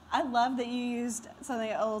 I love that you used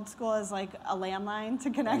something old school as like a landline to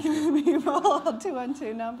connect with people, a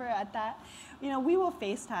 212 number at that. We will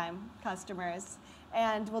FaceTime customers,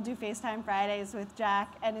 and we'll do FaceTime Fridays with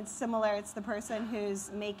Jack, and it's similar. It's the person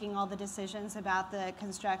who's making all the decisions about the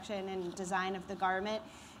construction and design of the garment,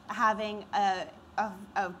 having a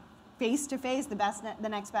face-to-face, the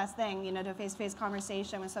next best thing, to a face-to-face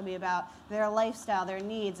conversation with somebody about their lifestyle, their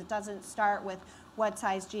needs. It doesn't start with what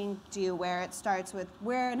size jeans do you wear. It starts with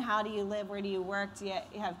where and how do you live, where do you work, do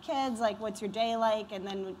you have kids, like what's your day like, and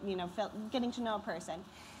then, getting to know a person.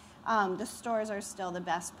 The stores are still the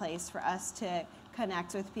best place for us to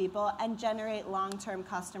connect with people and generate long-term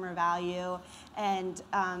customer value and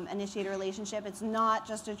initiate a relationship. It's not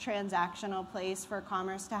just a transactional place for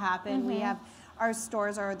commerce to happen. We have our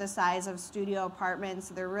stores are the size of studio apartments.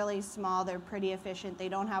 They're really small. They're pretty efficient. They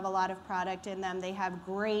don't have a lot of product in them. They have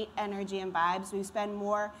great energy and vibes. We spend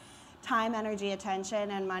more time, energy, attention,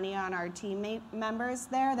 and money on our teammate members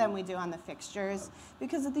there than we do on the fixtures.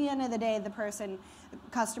 Because at the end of the day, the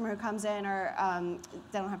customer who comes in, or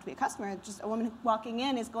they don't have to be a customer, just a woman walking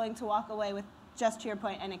in is going to walk away with, just to your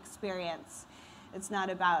point, an experience. It's not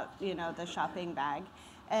about, the shopping bag.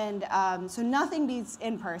 And so nothing beats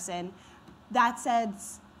in person. That said,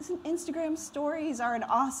 Instagram stories are an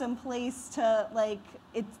awesome place to,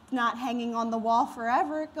 it's not hanging on the wall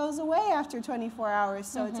forever. It goes away after 24 hours.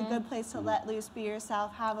 So it's a good place to let loose, be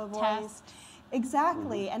yourself, have a voice. Test.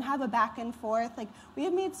 Exactly, and have a back and forth. We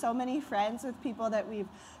have made so many friends with people that we've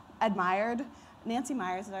admired Nancy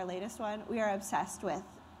Meyers is our latest one. We are obsessed with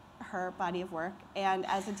her body of work, and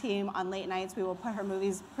as a team on late nights we will put her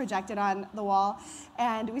movies projected on the wall,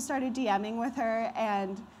 and we started DMing with her,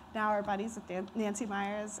 and now our buddies with Nancy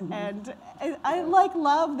Meyers, and I like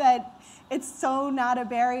love that it's so not a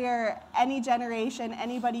barrier. Any generation,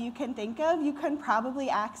 anybody you can think of, you can probably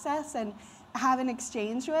access and have an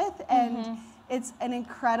exchange with, and it's an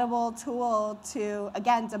incredible tool to,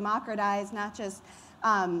 again, democratize not just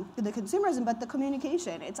the consumerism, but the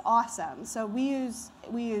communication. It's awesome. So we use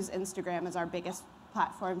Instagram as our biggest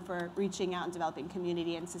platform for reaching out and developing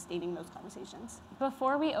community and sustaining those conversations.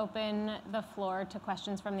 Before we open the floor to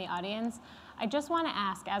questions from the audience, I just want to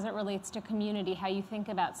ask, as it relates to community, how you think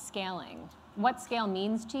about scaling. What scale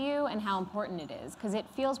means to you and how important it is, because it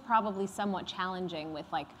feels probably somewhat challenging with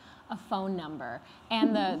like a phone number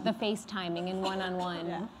and the FaceTiming and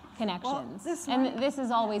one-on-one connections. Well, this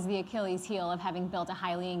is always the Achilles heel of having built a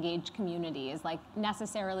highly engaged community, is like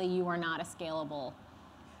necessarily you are not a scalable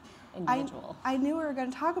individual. I knew we were going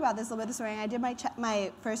to talk about this a little bit this morning. I did my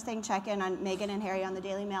first thing check-in on Meghan and Harry on the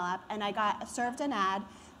Daily Mail app, and I got served an ad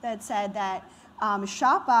that said that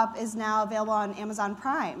Shop Up is now available on Amazon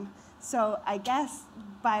Prime. So I guess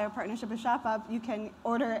by our partnership with Shop Up, you can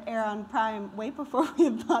order Air on Prime way before we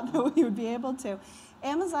had thought that we would be able to.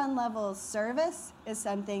 Amazon level service is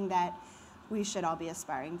something that we should all be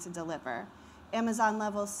aspiring to deliver. Amazon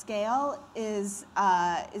level scale is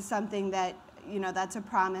something that, you know, that's a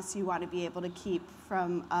promise you want to be able to keep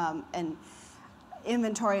from an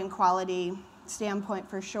inventory and quality standpoint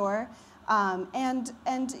for sure. And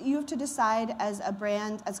you have to decide as a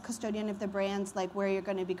brand, as a custodian of the brands, like where you're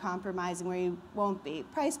going to be compromising, where you won't be.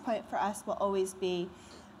 Price point for us will always be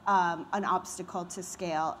an obstacle to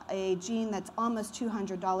scale. A jean that's almost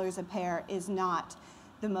 $200 a pair is not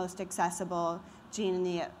the most accessible jean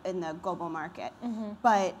in the global market.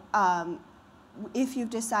 But if you've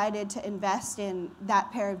decided to invest in that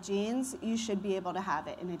pair of jeans, you should be able to have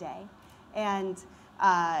it in a day, and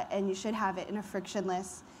you should have it in a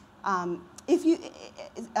frictionless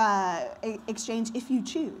exchange if you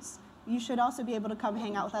choose. You should also be able to come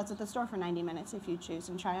hang out with us at the store for 90 minutes if you choose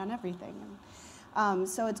and try on everything.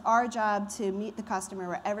 So it's our job to meet the customer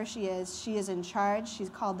wherever she is. She is in charge. She's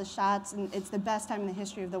called the shots, and it's the best time in the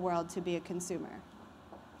history of the world to be a consumer.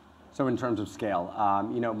 So in terms of scale,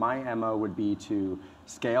 you know, my MO would be to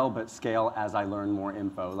scale, but scale as I learn more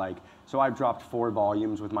info. So I've dropped 4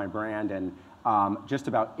 volumes with my brand, and just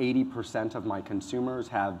about 80% of my consumers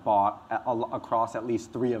have bought across at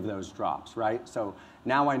least 3 of those drops, right? So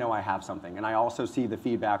now I know I have something, and I also see the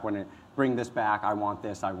feedback when it, bring this back, I want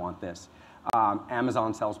this, I want this.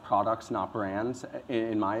 Amazon sells products, not brands,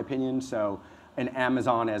 in my opinion, so an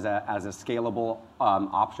Amazon as a scalable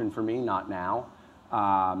option for me, not now.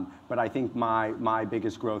 But I think my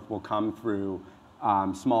biggest growth will come through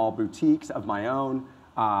small boutiques of my own,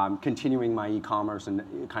 continuing my e-commerce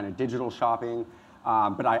and kind of digital shopping.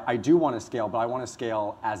 But I do want to scale, but I want to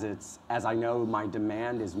scale as I know my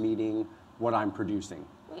demand is meeting what I'm producing.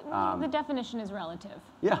 The definition is relative.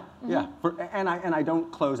 Yeah, yeah. And I don't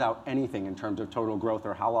close out anything in terms of total growth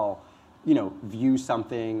or how I'll, you know, view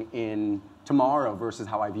something in tomorrow versus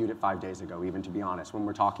how I viewed it 5 days ago, even to be honest. When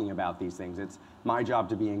we're talking about these things, it's my job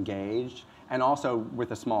to be engaged. And also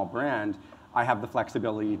with a small brand, I have the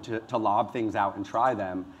flexibility to lob things out and try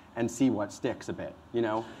them and see what sticks a bit, you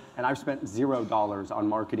know? And I've spent $0 on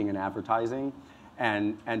marketing and advertising.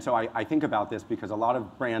 And so I think about this because a lot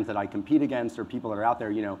of brands that I compete against or people that are out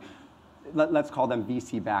there, you know, let's call them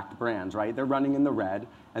VC-backed brands, right? They're running in the red,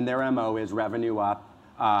 and their MO is revenue up.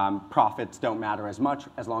 Profits don't matter as much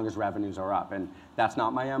as long as revenues are up. And that's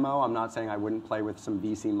not my MO. I'm not saying I wouldn't play with some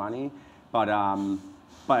VC money, but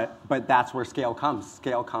that's where scale comes.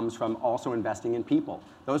 Scale comes from also investing in people.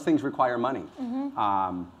 Those things require money.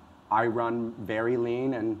 I run very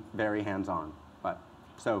lean and very hands-on,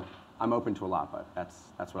 so I'm open to a lot, but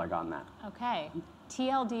that's what I got in that. Okay.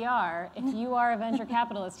 TLDR, if you are a venture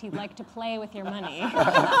capitalist, he'd like to play with your money.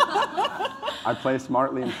 I play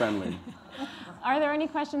smartly and friendly. Are there any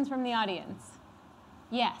questions from the audience?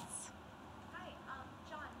 Yes. Hi,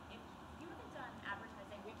 John, if you haven't done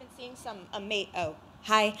advertising, we've been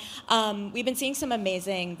seeing some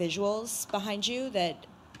amazing visuals behind you that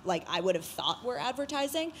I would have thought were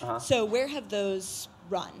advertising. So where have those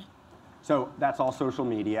run? So that's all social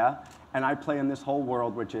media. And I play in this whole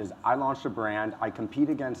world, which is I launched a brand, I compete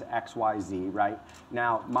against XYZ, right?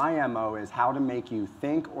 Now, my MO is how to make you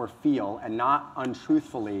think or feel, and not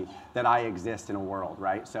untruthfully, that I exist in a world,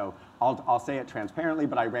 right? So I'll say it transparently,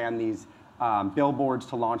 but I ran these billboards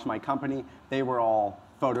to launch my company. They were all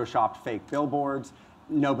photoshopped fake billboards.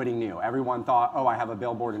 nobody knew. Everyone thought, oh, I have a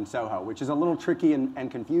billboard in Soho, which is a little tricky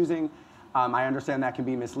and confusing. I understand that can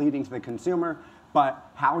be misleading to the consumer,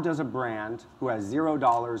 but how does a brand who has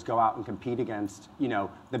 $0 go out and compete against,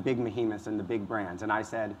 the big behemoths and the big brands? And I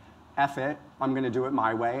said, F it, I'm gonna do it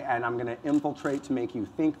my way, and I'm gonna infiltrate to make you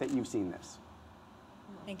think that you've seen this.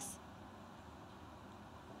 Thanks.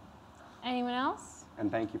 Anyone else? And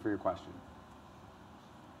thank you for your question.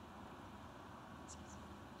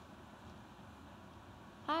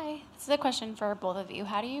 Hi, this is a question for both of you.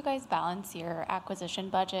 How do you guys balance your acquisition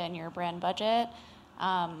budget and your brand budget?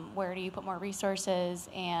 Where do you put more resources,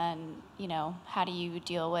 and how do you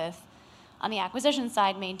deal with, on the acquisition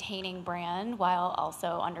side, maintaining brand while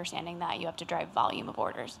also understanding that you have to drive volume of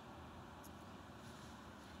orders?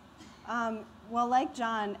 Well, like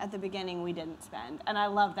John, at the beginning, we didn't spend, and I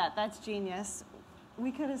love that. That's genius. We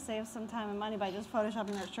could have saved some time and money by just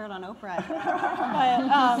photoshopping that shirt on Oprah.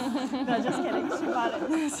 But, no, just kidding. She bought it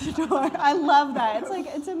in the store. I love that.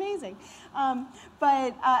 It's amazing.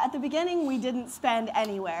 But at the beginning, we didn't spend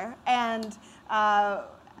anywhere, and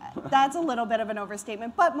that's a little bit of an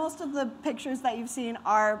overstatement. But most of the pictures that you've seen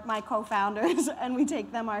are my co-founders, and we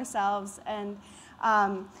take them ourselves.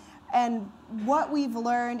 And what we've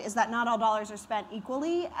learned is that not all dollars are spent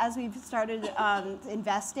equally as we've started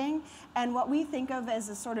investing. And what we think of as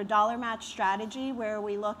a sort of dollar match strategy, where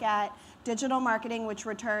we look at digital marketing, which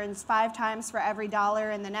returns 5 times for every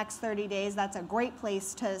dollar in the next 30 days. That's a great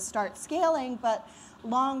place to start scaling. But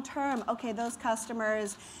long term, okay, those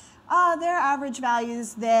customers, their average value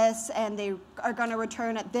is this, and they are going to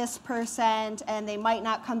return at this %, and they might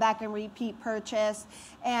not come back and repeat purchase.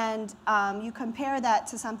 And you compare that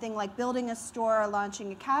to something like building a store or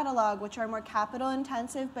launching a catalog, which are more capital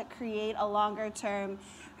intensive but create a longer term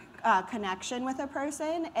connection with a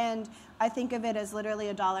person. And I think of it as literally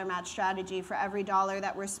a dollar match strategy. For every dollar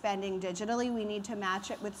that we're spending digitally, we need to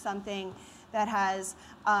match it with something that has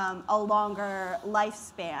a longer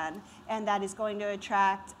lifespan, and that is going to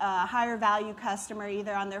attract a higher value customer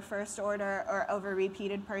either on their first order or over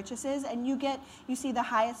repeated purchases. And you see the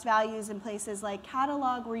highest values in places like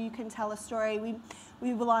catalog, where you can tell a story.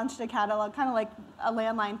 We launched a catalog, kind of like a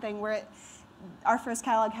landline thing, where our first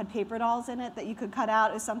catalog had paper dolls in it that you could cut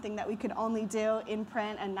out. It was something that we could only do in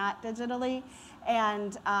print and not digitally.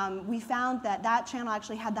 And we found that that channel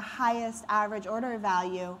actually had the highest average order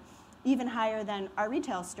value, even higher than our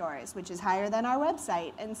retail stores, which is higher than our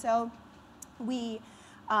website. And so we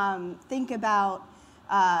think about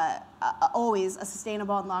always a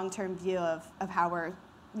sustainable and long-term view of how we're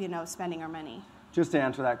spending our money. Just to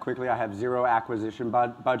answer that quickly, I have 0 acquisition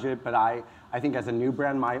budget, but I think as a new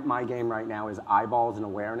brand, my game right now is eyeballs and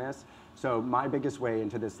awareness. So my biggest way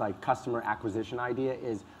into this customer acquisition idea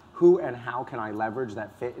is who and how can I leverage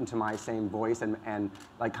that fit into my same voice and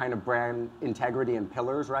kind of brand integrity and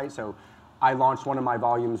pillars, right? So I launched one of my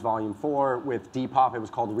volumes, Volume 4, with Depop. It was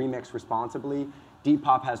called Remix Responsibly.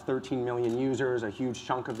 Depop has 13 million users. A huge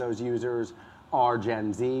chunk of those users are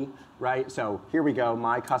Gen Z, right? So here we go,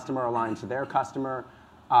 my customer aligned to their customer.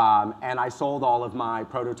 And I sold all of my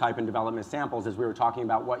prototype and development samples, as we were talking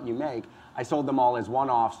about what you make. I sold them all as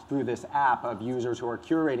one-offs through this app of users who are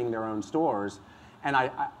curating their own stores.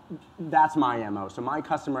 And that's my MO. So my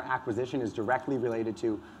customer acquisition is directly related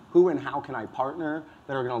to who and how can I partner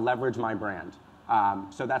that are going to leverage my brand.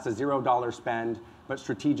 So that's a $0 spend, but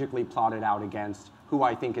strategically plotted out against who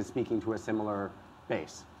I think is speaking to a similar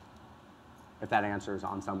base, if that answers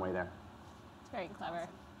on some way there. It's very clever.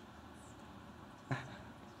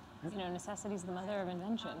 Necessity is the mother of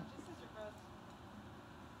invention.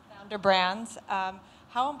 Founder brands.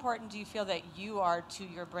 How important do you feel that you are to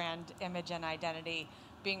your brand image and identity,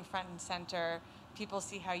 being front and center? People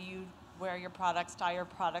see how you wear your product, style your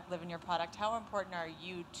product, live in your product. How important are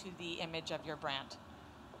you to the image of your brand?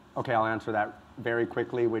 Okay, I'll answer that very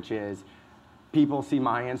quickly, which is people see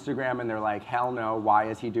my Instagram and they're like, hell no, why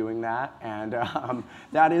is he doing that? And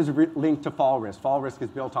that is linked to fall risk. Fall risk is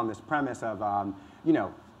built on this premise of,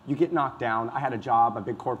 you get knocked down. I had a job, a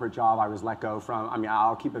big corporate job I was let go from.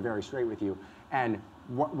 I'll keep it very straight with you. And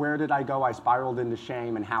where did I go? I spiraled into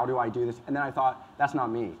shame, and how do I do this? And then I thought, that's not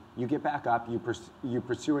me. You get back up, you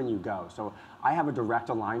pursue, and you go. So I have a direct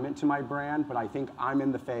alignment to my brand, but I think I'm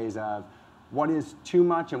in the phase of what is too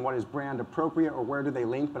much and what is brand appropriate, or where do they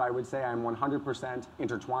link? But I would say I'm 100%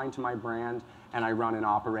 intertwined to my brand, and I run and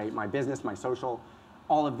operate my business, my social,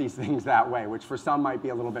 all of these things that way, which for some might be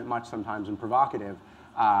a little bit much sometimes and provocative.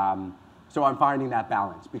 So I'm finding that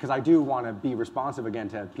balance, because I do want to be responsive again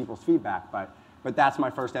to people's feedback, but that's my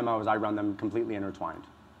first MO, is I run them completely intertwined.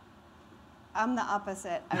 I'm the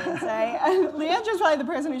opposite, I would say. Leandra's probably the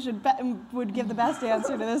person who would give the best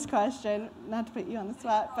answer to this question. Not to put you on the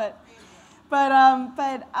spot, but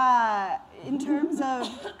in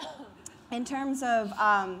terms of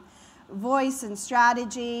voice and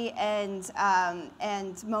strategy and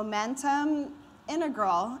momentum,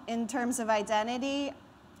 integral in terms of identity,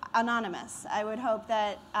 anonymous. I would hope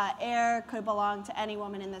that AIR could belong to any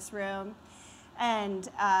woman in this room. And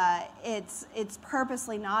it's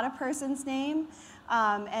purposely not a person's name,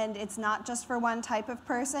 and it's not just for one type of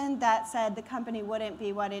person. That said, the company wouldn't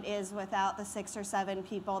be what it is without the 6 or 7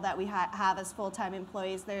 people that we have as full-time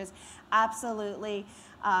employees. There's absolutely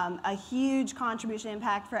a huge contribution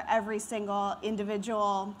impact for every single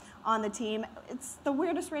individual on the team. It's the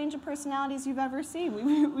weirdest range of personalities you've ever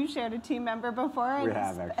seen. We've shared a team member before,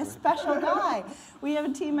 and a special guy. We have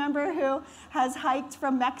a team member who has hiked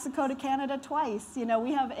from Mexico to Canada twice. You know,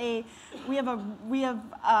 we have a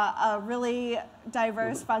really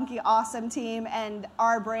diverse, funky, awesome team, and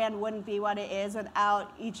our brand wouldn't be what it is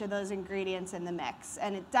without each of those ingredients in the mix.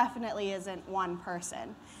 And it definitely isn't one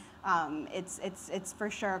person. It's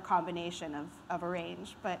for sure a combination of a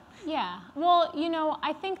range, but yeah. Well, you know,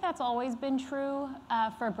 I think that's always been true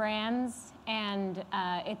for brands, and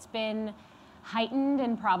it's been heightened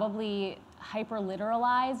and probably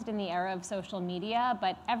hyper-literalized in the era of social media.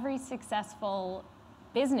 But every successful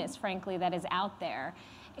business, frankly, that is out there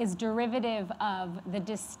is derivative of the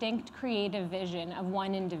distinct creative vision of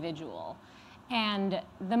one individual, and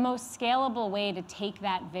the most scalable way to take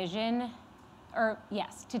that vision.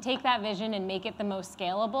 To take that vision and make it the most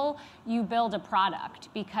scalable, you build a product,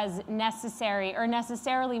 because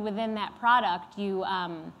necessarily within that product, you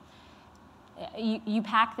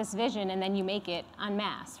pack this vision and then you make it en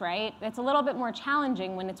masse, right? It's a little bit more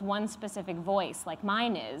challenging when it's one specific voice, like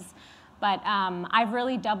mine is. But I've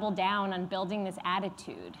really doubled down on building this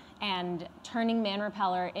attitude and turning Man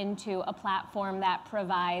Repeller into a platform that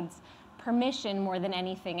provides permission more than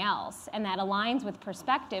anything else, and that aligns with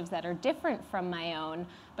perspectives that are different from my own,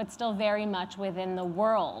 but still very much within the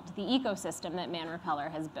world, the ecosystem that Man Repeller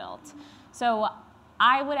has built. So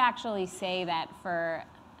I would actually say that for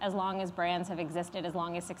as long as brands have existed, as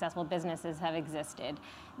long as successful businesses have existed,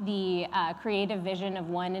 the creative vision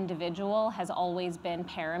of one individual has always been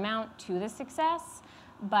paramount to the success.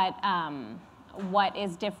 But what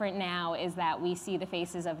is different now is that we see the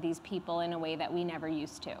faces of these people in a way that we never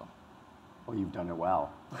used to. Well, you've done it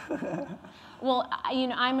well. Well, you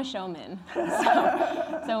know, I'm a showman,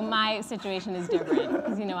 so my situation is different,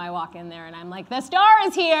 because, you know, I walk in there and I'm like, the star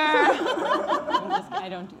is here. I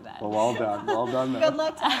don't do that. Well done. Good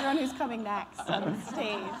luck to everyone who's coming next on the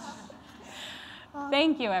stage.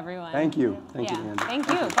 Thank you, everyone. Thank you. Thank you, Andy. Thank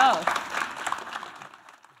you, both.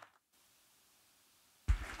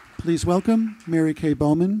 Please welcome Mary Kay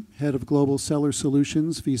Bowman, Head of Global Seller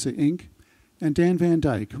Solutions, Visa Inc., and Dan Van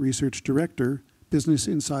Dyke, Research Director, Business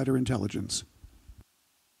Insider Intelligence.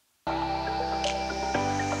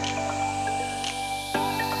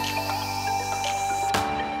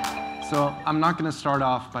 So I'm not going to start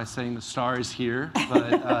off by saying the star is here,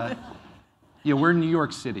 but we're in New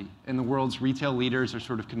York City, and the world's retail leaders are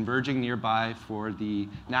sort of converging nearby for the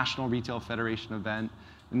National Retail Federation event.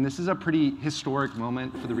 And this is a pretty historic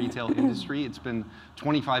moment for the retail industry. It's been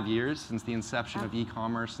 25 years since the inception of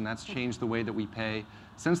e-commerce, and that's changed the way that we pay.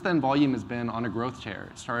 Since then, volume has been on a growth tear.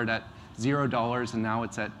 It started at $0, and now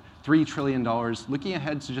it's at $3 trillion. Looking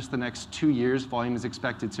ahead to just the next 2 years, volume is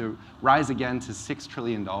expected to rise again to $6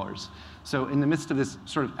 trillion. So in the midst of this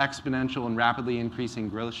sort of exponential and rapidly increasing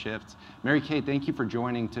growth shift, Mary Kay, thank you for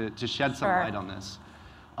joining to shed some light on this.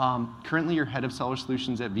 Currently, you're head of seller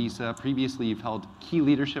solutions at Visa. Previously, you've held key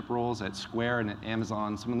leadership roles at Square and at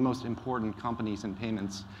Amazon, some of the most important companies in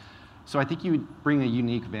payments. So I think you would bring a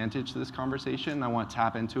unique vantage to this conversation. I want to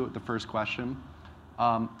tap into it with the first question,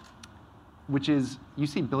 which is, you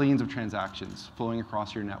see billions of transactions flowing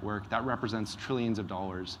across your network. That represents trillions of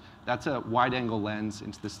dollars. That's a wide-angle lens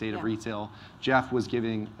into the state of retail. Jeff was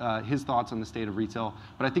giving his thoughts on the state of retail,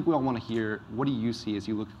 but I think we all want to hear, what do you see as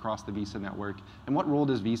you look across the Visa network, and what role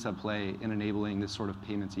does Visa play in enabling this sort of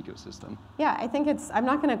payments ecosystem? Yeah, I think I'm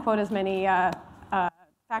not going to quote as many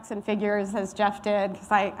facts and figures as Jeff did,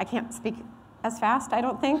 because I can't speak as fast, I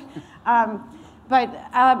don't think. But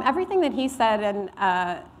everything that he said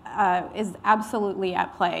is absolutely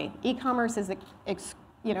at play. E-commerce is, it's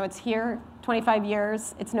here, 25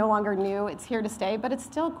 years. It's no longer new. It's here to stay, but it's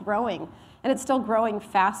still growing, and it's still growing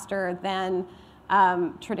faster than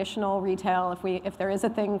traditional retail, if there is a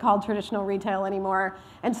thing called traditional retail anymore.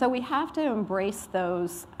 And so we have to embrace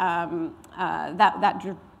those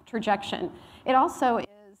that trajectory. It also is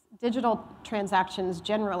digital transactions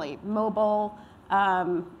generally, mobile,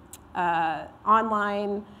 online.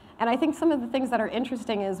 And I think some of the things that are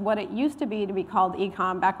interesting is what it used to be called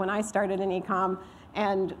e-com back when I started in e-com,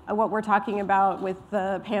 and what we're talking about with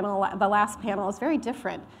the panel, the last panel, is very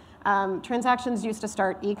different. Transactions used to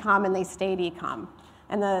start e-com and they stayed e-com.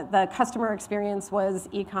 And the customer experience was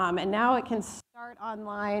e-com. And now it can start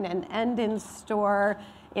online and end in store.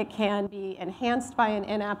 It can be enhanced by an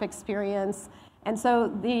in-app experience. And so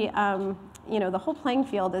the whole playing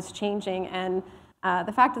field is changing. And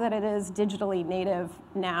the fact that it is digitally native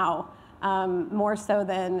now, more so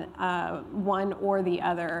than one or the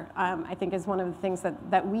other, I think is one of the things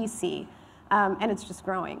that we see. And it's just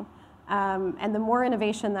growing. And the more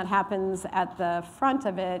innovation that happens at the front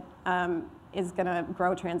of it is going to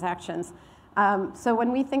grow transactions. So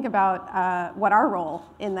when we think about what our role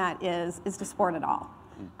in that is to support it all.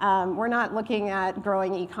 We're not looking at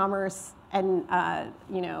growing e-commerce and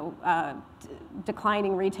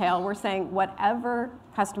declining retail. We're saying whatever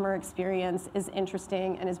customer experience is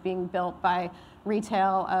interesting and is being built by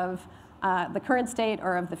retail of the current state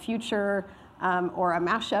or of the future, or a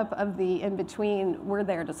mashup of the in-between, we're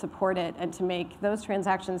there to support it and to make those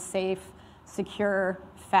transactions safe, secure,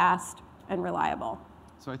 fast, and reliable.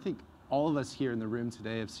 So I think all of us here in the room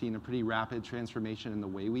today have seen a pretty rapid transformation in the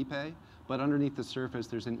way we pay, but underneath the surface,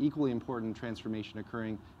 there's an equally important transformation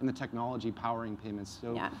occurring in the technology powering payments.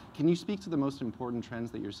 So can you speak to the most important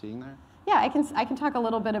trends that you're seeing there? Yeah, I can talk a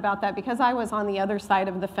little bit about that because I was on the other side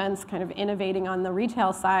of the fence, kind of innovating on the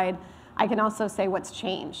retail side. I can also say what's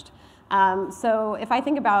changed. So if I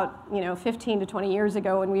think about 15 to 20 years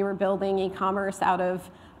ago when we were building e-commerce out of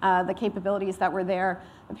the capabilities that were there,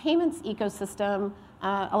 the payments ecosystem,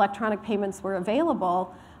 electronic payments were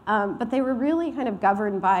available, but they were really kind of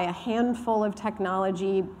governed by a handful of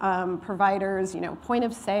technology providers, point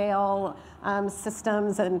of sale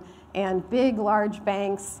systems and big, large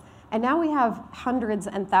banks. And now we have hundreds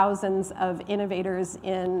and thousands of innovators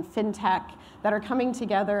in fintech that are coming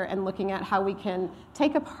together and looking at how we can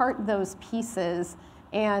take apart those pieces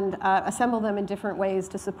and assemble them in different ways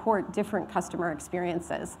to support different customer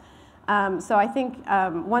experiences. So I think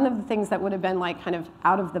one of the things that would have been like kind of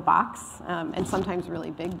out of the box, and sometimes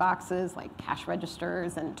really big boxes like cash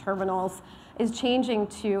registers and terminals, is changing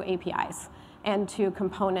to APIs and to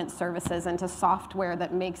component services and to software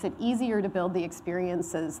that makes it easier to build the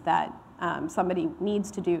experiences that somebody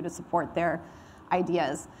needs to do to support their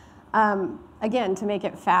ideas. Again, to make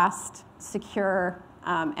it fast, secure,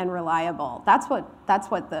 and reliable. That's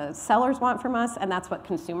what the sellers want from us, and that's what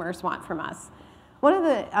consumers want from us. One of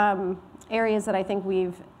the areas that I think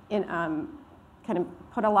we've kind of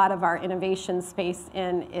put a lot of our innovation space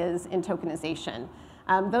in is in tokenization.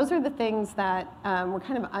 Those are the things that were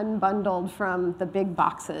kind of unbundled from the big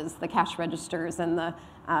boxes, the cash registers, and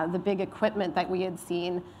the big equipment that we had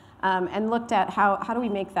seen, and looked at how do we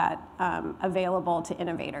make that available to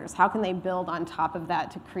innovators? How can they build on top of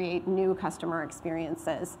that to create new customer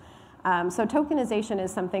experiences? So tokenization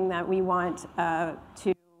is something that we want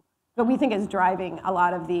but we think is driving a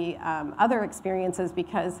lot of the other experiences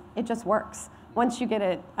because it just works. Once you get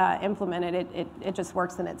it implemented, it just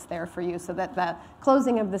works and it's there for you so that the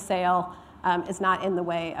closing of the sale is not in the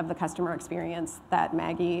way of the customer experience that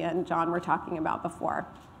Maggie and John were talking about before.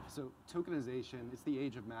 So tokenization, it's the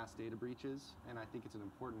age of mass data breaches, and I think it's an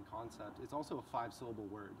important concept. It's also a 5-syllable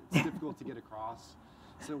word. It's difficult to get across.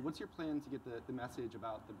 So what's your plan to get the message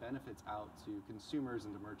about the benefits out to consumers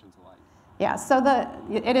and to merchants alike? Yeah, so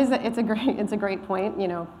it's a great point,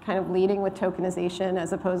 kind of leading with tokenization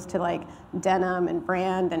as opposed to like denim and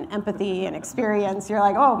brand and empathy and experience. You're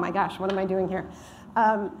like, oh my gosh, what am I doing here?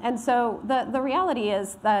 And so the reality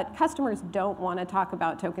is that customers don't want to talk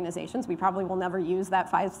about tokenizations. We probably will never use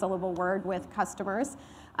that 5-syllable word with customers.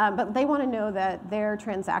 But they want to know that their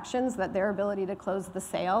transactions, that their ability to close the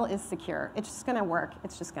sale is secure. It's just going to work.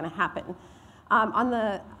 It's just going to happen. On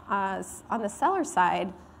the seller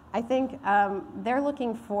side, I think they're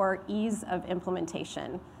looking for ease of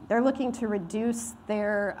implementation. They're looking to reduce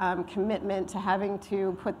their commitment to having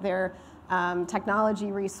to put their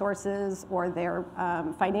technology resources or their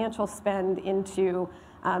financial spend into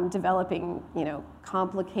developing,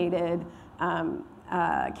 complicated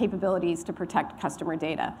capabilities to protect customer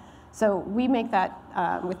data. So we make that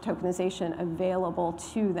with tokenization available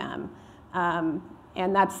to them,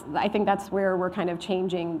 and I think that's where we're kind of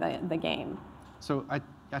changing the game. So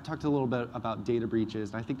I talked a little bit about data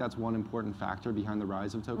breaches, and I think that's one important factor behind the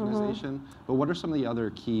rise of tokenization. But what are some of the other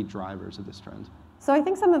key drivers of this trend? So I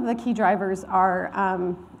think some of the key drivers are,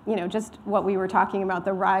 just what we were talking about,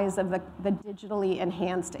 the rise of the digitally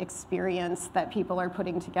enhanced experience that people are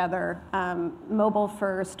putting together, mobile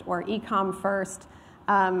first or e-com first,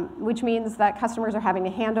 which means that customers are having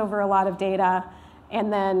to hand over a lot of data,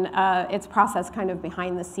 and then it's processed kind of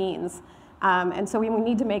behind the scenes. And so we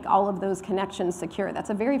need to make all of those connections secure.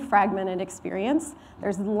 That's a very fragmented experience.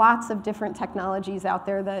 There's lots of different technologies out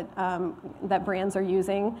there that brands are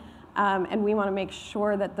using, and we want to make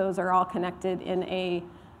sure that those are all connected in a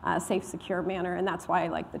safe, secure manner. And that's why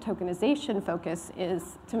the tokenization focus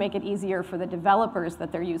is to make it easier for the developers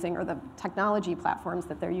that they're using or the technology platforms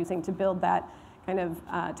that they're using to build that kind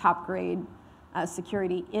of top grade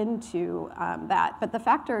security into that. But the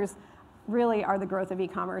factors really are the growth of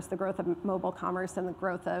e-commerce, the growth of mobile commerce, and the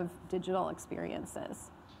growth of digital experiences.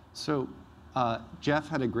 So Jeff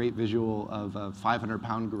had a great visual of a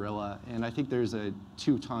 500-pound gorilla, and I think there's a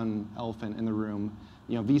 2-ton elephant in the room.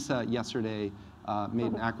 Visa yesterday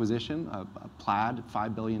made an acquisition, a Plaid,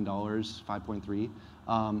 $5 billion,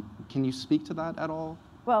 5.3. Can you speak to that at all?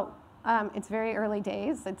 Well, it's very early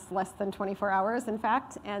days. It's less than 24 hours, in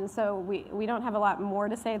fact, and so we don't have a lot more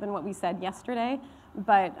to say than what we said yesterday,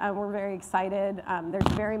 but we're very excited. There's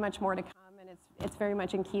very much more to come, and it's very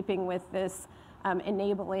much in keeping with this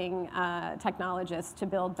enabling technologists to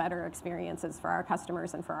build better experiences for our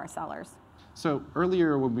customers and for our sellers. So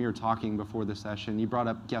earlier when we were talking before the session, you brought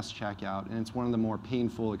up guest checkout, and it's one of the more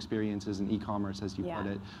painful experiences in e-commerce, as you put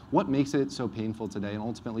it. What makes it so painful today, and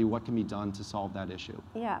ultimately what can be done to solve that issue?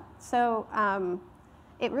 Yeah, so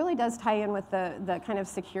it really does tie in with the kind of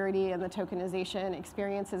security and the tokenization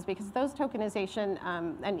experiences, because those tokenization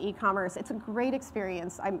and e-commerce, it's a great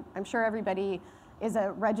experience. I'm sure everybody is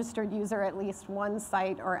a registered user at least one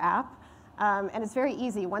site or app. And it's very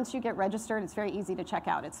easy. Once you get registered, it's very easy to check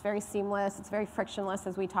out. It's very seamless. It's very frictionless,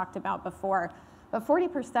 as we talked about before. But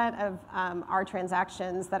 40% of our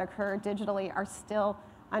transactions that occur digitally are still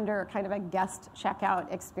under kind of a guest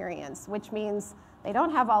checkout experience, which means they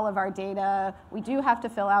don't have all of our data. We do have to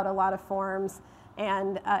fill out a lot of forms,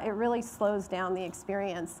 and it really slows down the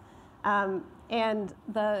experience. And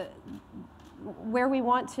where we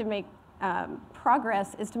want to make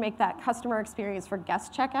progress is to make that customer experience for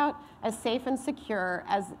guest checkout as safe and secure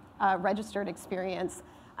as a registered experience,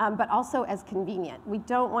 but also as convenient. We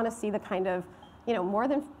don't want to see the kind of, more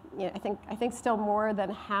than, I think still more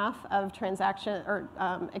than half of transaction or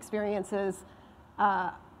experiences,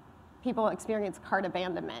 people experience cart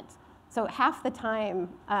abandonment. So half the time,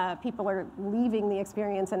 people are leaving the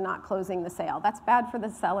experience and not closing the sale. That's bad for the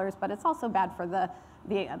sellers, but it's also bad for the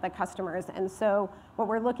customers. And so what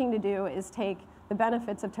we're looking to do is take the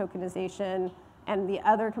benefits of tokenization and the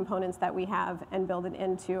other components that we have and build it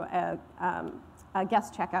into a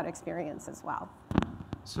guest checkout experience as well.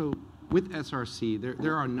 So with SRC,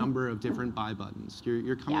 there are a number of different buy buttons.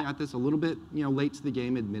 You're coming at this a little bit late to the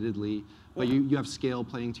game, admittedly, but you have scale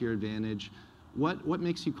playing to your advantage. What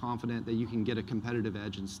makes you confident that you can get a competitive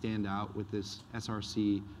edge and stand out with this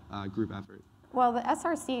SRC group effort? Well, the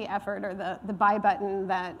SRC effort, or the buy button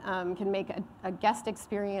that can make a guest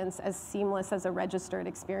experience as seamless as a registered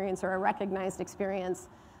experience or a recognized experience,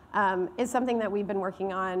 is something that we've been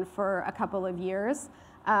working on for a couple of years.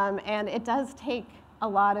 And it does take a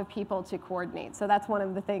lot of people to coordinate. So that's one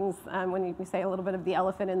of the things when you say a little bit of the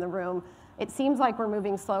elephant in the room. It seems like we're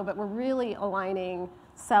moving slow, but we're really aligning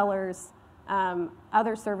sellers,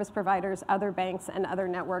 other service providers, other banks, and other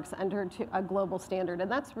networks under a global standard.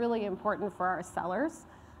 And that's really important for our sellers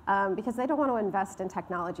because they don't want to invest in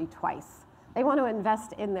technology twice. They want to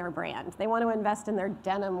invest in their brand. They want to invest in their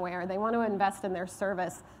denim wear. They want to invest in their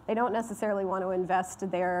service. They don't necessarily want to invest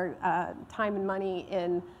their time and money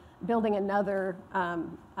in building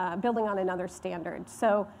on another standard.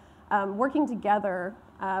 So working together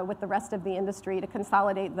with the rest of the industry to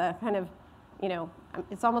consolidate the kind of,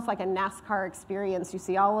 it's almost like a NASCAR experience. You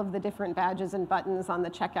see all of the different badges and buttons on the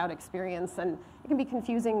checkout experience, and it can be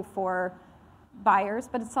confusing for buyers,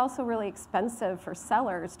 but it's also really expensive for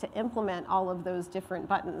sellers to implement all of those different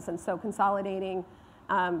buttons. And so consolidating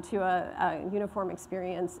to a uniform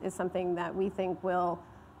experience is something that we think will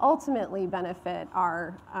ultimately benefit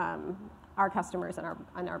our customers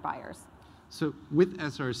and our buyers. So with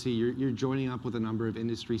SRC, you're joining up with a number of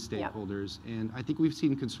industry stakeholders, and I think we've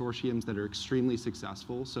seen consortiums that are extremely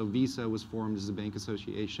successful. So Visa was formed as a bank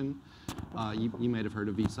association. You might have heard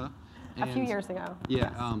of Visa. A few years ago.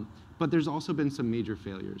 Yeah, but there's also been some major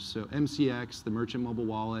failures. So MCX, the merchant mobile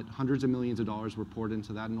wallet, hundreds of millions of dollars were poured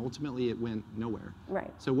into that, and ultimately it went nowhere.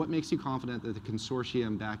 Right. So what makes you confident that the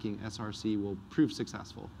consortium backing SRC will prove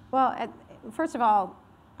successful? Well, first of all,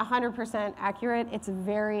 100% accurate. It's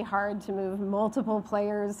very hard to move multiple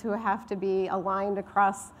players who have to be aligned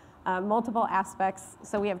across multiple aspects.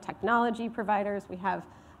 So we have technology providers, we have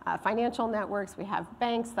financial networks, we have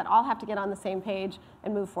banks that all have to get on the same page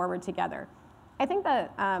and move forward together. I think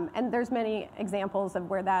that, and there's many examples of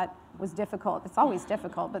where that was difficult. It's always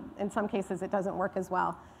difficult, but in some cases it doesn't work as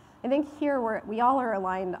well. I think here we all are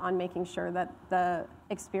aligned on making sure that the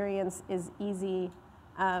experience is easy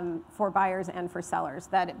for buyers and for sellers,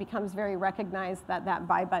 that it becomes very recognized that that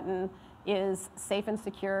buy button is safe and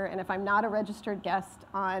secure, and if I'm not a registered guest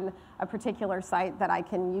on a particular site, that I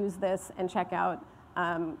can use this and check out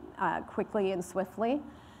quickly and swiftly.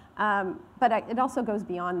 But it also goes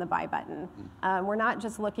beyond the buy button. We're not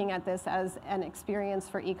just looking at this as an experience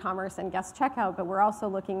for e-commerce and guest checkout, but we're also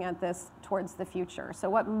looking at this towards the future. So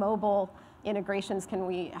what mobile integrations can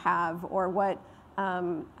we have, or what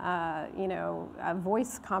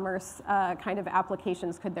voice commerce kind of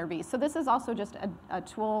applications could there be? So this is also just a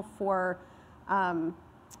tool for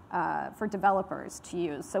developers to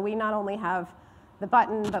use. So we not only have the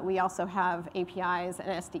button, but we also have APIs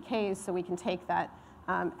and SDKs, so we can take that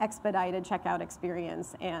expedited checkout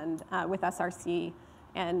experience and with SRC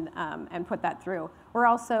and put that through. We're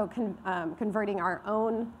also converting our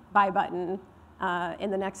own buy button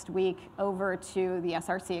in the next week over to the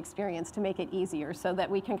SRC experience to make it easier so that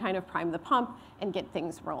we can kind of prime the pump and get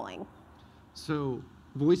things rolling. So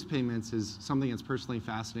voice payments is something that's personally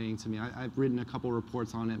fascinating to me. I've written a couple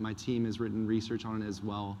reports on it. My team has written research on it as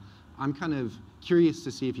well. I'm kind of curious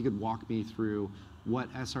to see if you could walk me through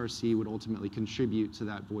what SRC would ultimately contribute to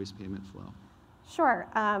that voice payment flow. Sure.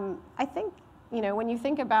 I think, when you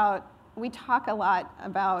think about, we talk a lot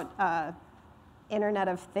about Internet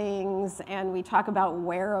of Things, and we talk about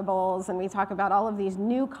wearables, and we talk about all of these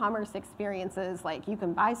new commerce experiences, like you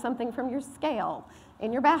can buy something from your scale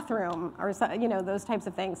in your bathroom, or those types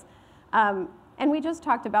of things. And we just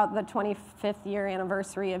talked about the 25th year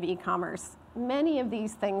anniversary of e-commerce. Many of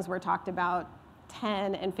these things were talked about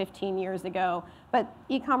 10 and 15 years ago, but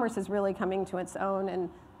e-commerce is really coming to its own and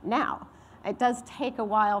now. It does take a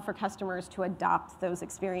while for customers to adopt those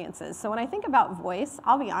experiences. So when I think about voice,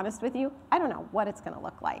 I'll be honest with you, I don't know what it's going to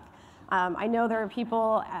look like. I know there are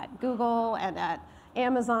people at Google and at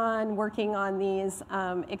Amazon working on these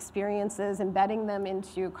experiences, embedding them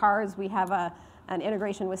into cars. We have an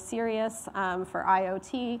integration with Sirius for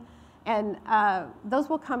IoT, and those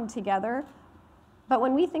will come together. But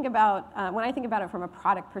when I think about it from a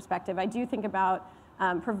product perspective, I do think about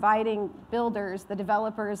providing builders, the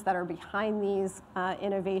developers that are behind these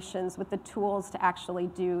innovations, with the tools to actually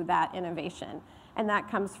do that innovation. And that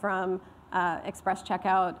comes from Express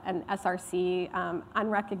Checkout and SRC,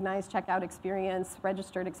 unrecognized checkout experience,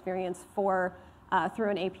 registered experience through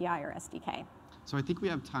an API or SDK. So I think we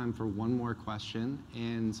have time for one more question.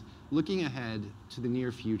 And looking ahead to the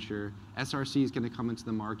near future, SRC is going to come into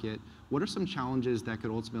the market. What are some challenges that could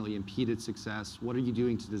ultimately impede its success? What are you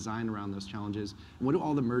doing to design around those challenges? And what do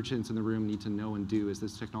all the merchants in the room need to know and do as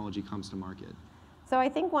this technology comes to market? So I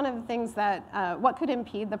think one of the things that, what could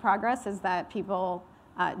impede the progress is that people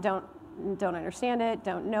don't understand it,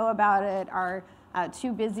 don't know about it, are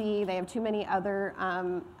too busy, they have too many other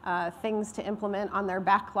things to implement on their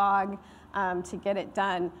backlog to get it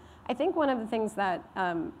done. I think one of the things that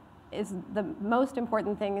is the most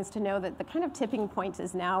important thing is to know that the kind of tipping point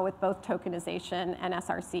is now with both tokenization and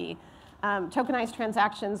SRC. Tokenized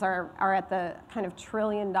transactions are at the kind of $1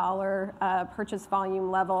 trillion purchase volume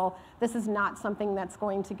level. This is not something that's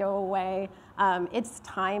going to go away. It's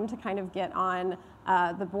time to kind of get on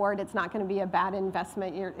the board. It's not going to be a bad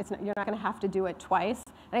investment. You're not going to have to do it twice.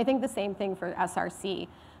 And I think the same thing for SRC,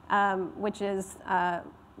 which is,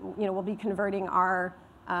 we'll be converting our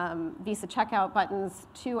Visa checkout buttons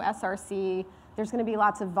to SRC. There's going to be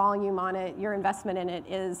lots of volume on it. Your investment in it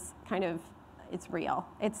is it's real.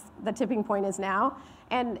 The tipping point is now.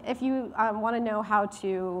 And if you want to know how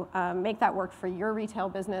to make that work for your retail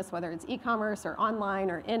business, whether it's e-commerce or online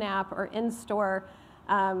or in-app or in-store,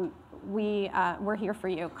 we're here for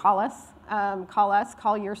you. Call us,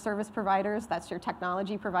 call your service providers. That's your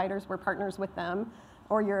technology providers. We're partners with them,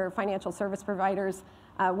 or your financial service providers.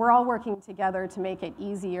 We're all working together to make it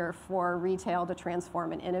easier for retail to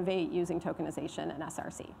transform and innovate using tokenization and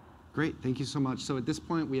SRC. Great, thank you so much. So at this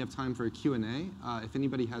point, we have time for a Q&A. If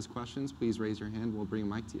anybody has questions, please raise your hand. We'll bring a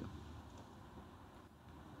mic to you.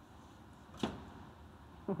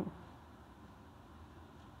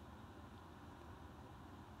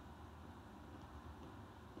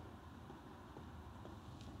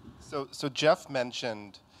 So Jeff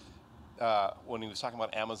mentioned when he was talking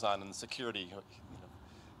about Amazon and the security,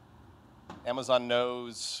 Amazon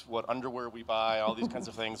knows what underwear we buy, all these kinds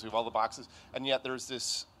of things. We have all the boxes. And yet there's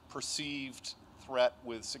this perceived threat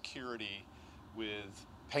with security, with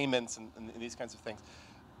payments and these kinds of things.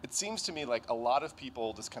 It seems to me like a lot of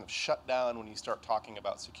people just kind of shut down when you start talking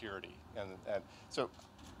about security. And so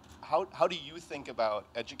how do you think about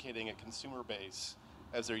educating a consumer base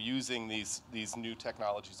as they're using these new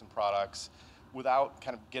technologies and products without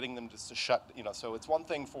kind of getting them just to shut, so it's one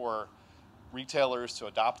thing for retailers to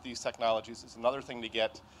adopt these technologies. It's another thing to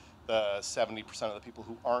get the 70% of the people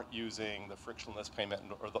who aren't using the frictionless payment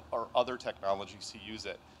or other technologies to use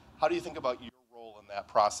it. How do you think about your role in that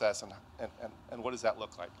process, and what does that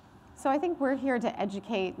look like? So I think we're here to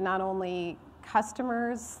educate not only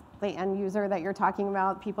customers, the end user that you're talking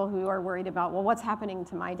about, people who are worried about, well, what's happening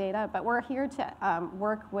to my data? But we're here to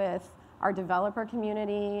work with our developer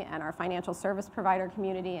community and our financial service provider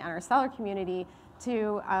community and our seller community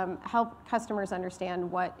to help customers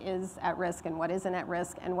understand what is at risk and what isn't at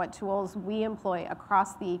risk, and what tools we employ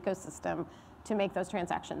across the ecosystem to make those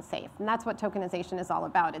transactions safe. And that's what tokenization is all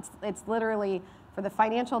about. It's literally for the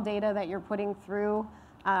financial data that you're putting through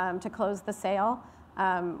to close the sale.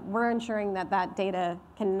 We're ensuring that that data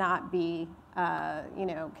cannot be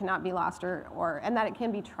cannot be lost and that it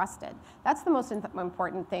can be trusted. That's the most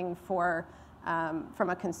important thing for from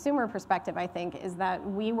a consumer perspective, I think, is that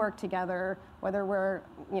we work together, whether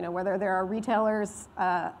there are retailers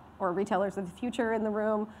or retailers of the future in the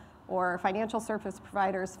room, or financial service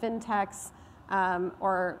providers, fintechs,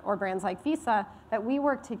 or brands like Visa, that we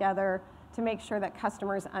work together to make sure that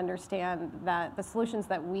customers understand that the solutions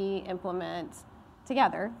that we implement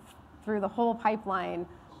together through the whole pipeline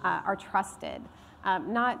are trusted.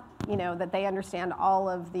 Not that they understand all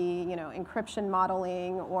of the encryption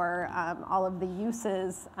modeling or all of the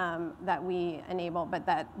uses that we enable, but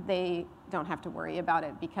that they don't have to worry about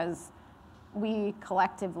it because we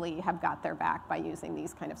collectively have got their back by using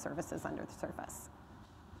these kind of services under the surface.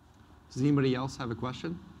 Does anybody else have a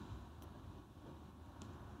question?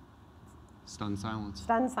 Stunned silence.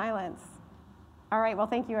 Stunned silence. All right, well,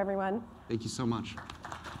 thank you, everyone. Thank you so much.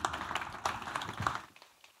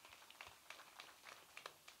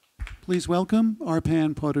 Please welcome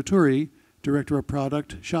Arpan Podaturi, Director of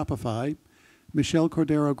Product, Shopify, Michelle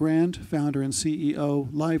Cordero-Grant, Founder and CEO,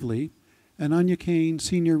 Lively, and Anya Kane,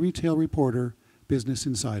 Senior Retail Reporter, Business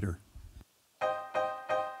Insider.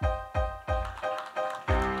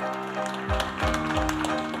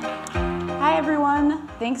 Hi, everyone.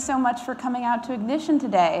 Thanks so much for coming out to Ignition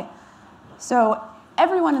today. So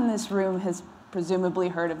everyone in this room has presumably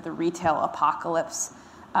heard of the retail apocalypse,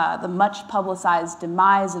 the much publicized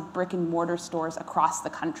demise of brick and mortar stores across the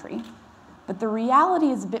country. But the reality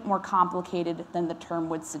is a bit more complicated than the term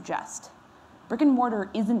would suggest. Brick and mortar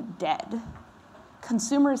isn't dead.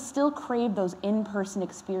 Consumers still crave those in-person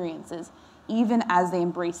experiences, even as they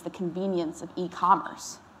embrace the convenience of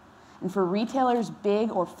e-commerce. And for retailers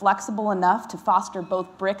big or flexible enough to foster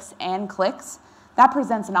both bricks and clicks, that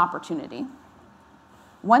presents an opportunity.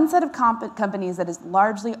 One set of companies that has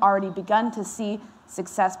largely already begun to see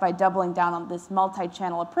success by doubling down on this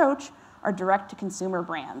multi-channel approach are direct-to-consumer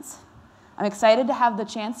brands. I'm excited to have the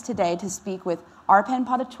chance today to speak with Arpan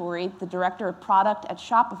Podaturi, the Director of Product at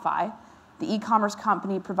Shopify, the e-commerce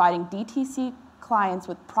company providing DTC clients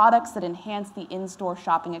with products that enhance the in-store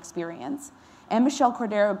shopping experience, and Michelle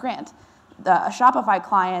Cordero-Grant, a Shopify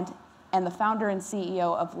client and the founder and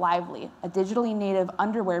CEO of Lively, a digitally native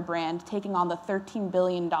underwear brand taking on the $13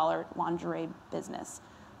 billion lingerie business.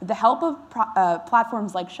 With the help of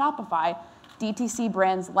platforms like Shopify, DTC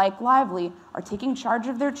brands like Lively are taking charge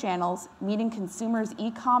of their channels, meeting consumers'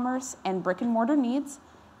 e-commerce and brick-and-mortar needs,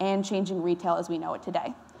 and changing retail as we know it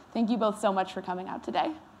today. Thank you both so much for coming out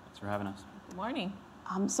today. Thanks for having us. Good morning.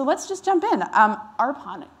 So let's just jump in.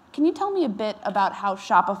 Arpan, can you tell me a bit about how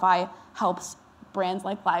Shopify helps brands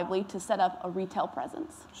like Lively to set up a retail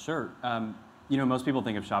presence? Sure. Most people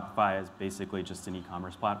think of Shopify as basically just an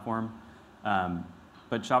e-commerce platform,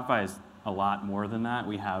 but Shopify is a lot more than that.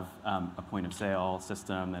 We have a point-of-sale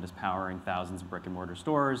system that is powering thousands of brick-and-mortar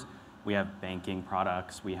stores. We have banking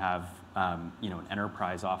products. We have an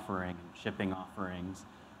enterprise offering, shipping offerings.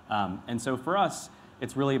 And so for us,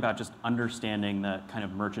 it's really about just understanding the kind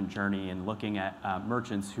of merchant journey and looking at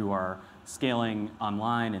merchants who are scaling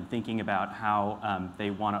online and thinking about how they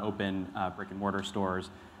want to open brick-and-mortar stores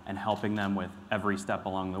and helping them with every step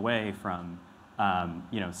along the way from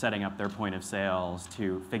setting up their point of sales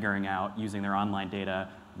to figuring out, using their online data,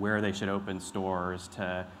 where they should open stores,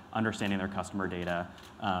 to understanding their customer data.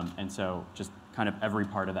 And so just kind of every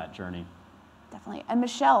part of that journey. Definitely. And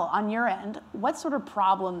Michelle, on your end, what sort of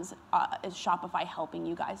problems is Shopify helping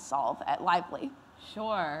you guys solve at Lively?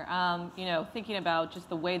 Sure. Thinking about just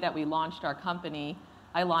the way that we launched our company,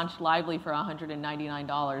 I launched Lively for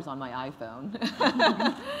 $199 on my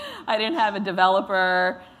iPhone. I didn't have a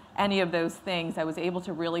developer, any of those things. I was able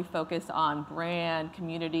to really focus on brand,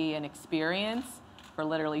 community, and experience for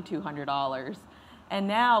literally $200. And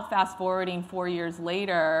now, fast forwarding 4 years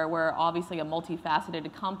later, we're obviously a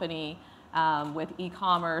multifaceted company with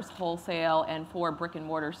e-commerce, wholesale, and 4 brick and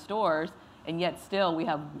mortar stores, and yet still we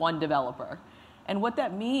have 1 developer. And what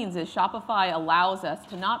that means is Shopify allows us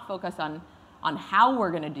to not focus on how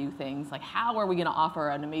we're going to do things, like how are we going to offer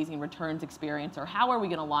an amazing returns experience, or how are we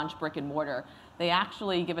going to launch brick and mortar. They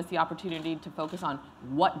actually give us the opportunity to focus on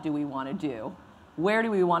what do we want to do, where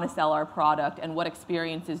do we want to sell our product, and what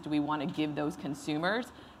experiences do we want to give those consumers.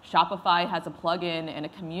 Shopify has a plugin and a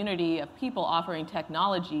community of people offering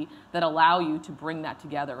technology that allow you to bring that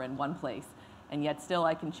together in one place. And yet still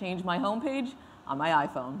I can change my homepage on my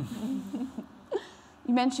iPhone.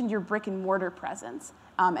 You mentioned your brick and mortar presence,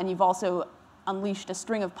 and you've also unleashed a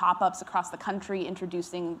string of pop-ups across the country,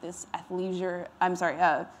 introducing this lingerie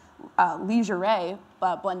blend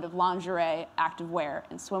of lingerie, activewear,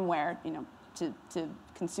 and swimwear, to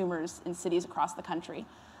consumers in cities across the country.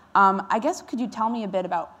 I guess could you tell me a bit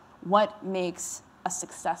about what makes a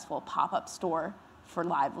successful pop-up store for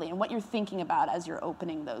Lively and what you're thinking about as you're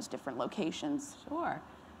opening those different locations? Sure.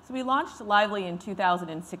 So we launched Lively in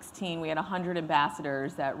 2016. We had 100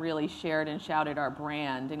 ambassadors that really shared and shouted our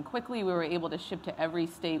brand. And quickly we were able to ship to every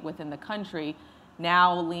state within the country,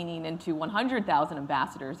 now leaning into 100,000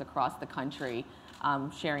 ambassadors across the country,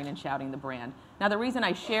 sharing and shouting the brand. Now the reason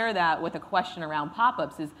I share that with a question around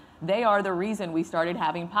pop-ups is they are the reason we started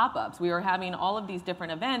having pop-ups. We were having all of these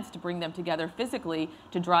different events to bring them together physically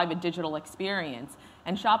to drive a digital experience.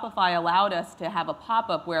 And Shopify allowed us to have a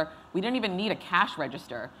pop-up where we didn't even need a cash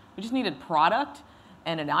register. We just needed product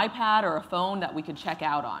and an iPad or a phone that we could check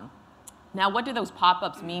out on. Now, what do those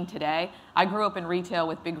pop-ups mean today? I grew up in retail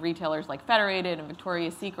with big retailers like Federated and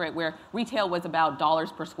Victoria's Secret, where retail was about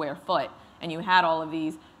dollars per square foot. And you had all of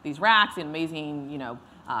these racks and amazing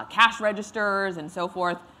cash registers and so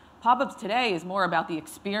forth. Pop-ups today is more about the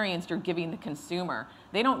experience you're giving the consumer.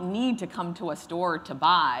 They don't need to come to a store to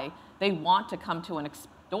buy. They want to come to a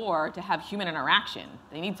store to have human interaction.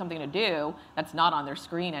 They need something to do that's not on their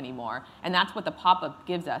screen anymore. And that's what the pop-up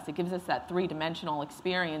gives us. It gives us that 3-dimensional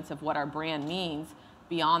experience of what our brand means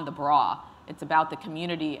beyond the bra. It's about the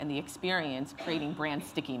community and the experience creating brand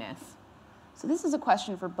stickiness. So this is a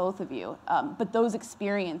question for both of you, but those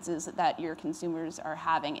experiences that your consumers are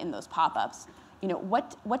having in those pop-ups,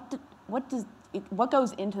 what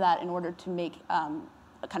goes into that in order to make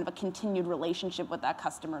a kind of a continued relationship with that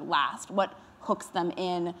customer last? What hooks them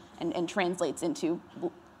in and translates into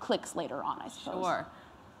clicks later on, I suppose? Sure.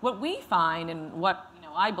 What we find and what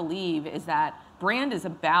I believe is that brand is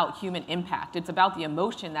about human impact. It's about the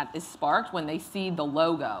emotion that is sparked when they see the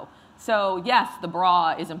logo. So yes, the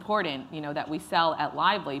bra is important, that we sell at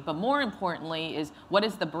Lively, but more importantly is what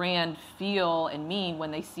does the brand feel and mean when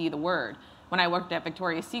they see the word? When I worked at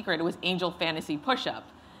Victoria's Secret, it was Angel Fantasy Push-Up.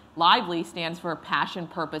 Lively stands for passion,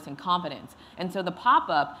 purpose, and confidence. And so the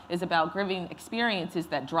pop-up is about giving experiences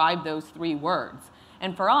that drive those 3 words.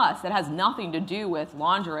 And for us, it has nothing to do with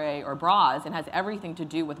lingerie or bras. It has everything to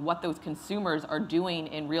do with what those consumers are doing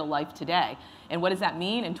in real life today. And what does that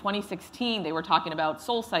mean? In 2016, they were talking about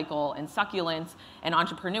SoulCycle and succulents and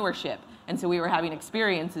entrepreneurship. And so we were having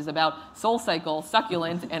experiences about SoulCycle,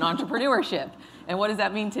 succulents, and entrepreneurship. And what does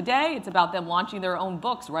that mean today? It's about them launching their own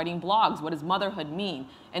books, writing blogs. What does motherhood mean?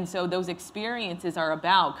 And so those experiences are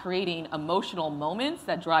about creating emotional moments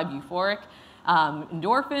that drive euphoric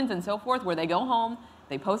endorphins and so forth, where they go home,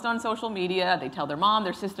 they post on social media, they tell their mom,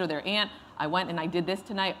 their sister, their aunt, I went and I did this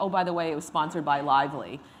tonight. Oh, by the way, it was sponsored by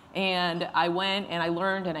Lively. And I went and I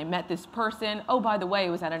learned and I met this person. Oh, by the way, it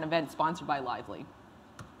was at an event sponsored by Lively.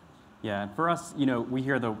 Yeah, for us, we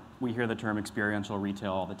hear the term experiential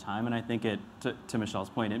retail all the time, and I think to Michelle's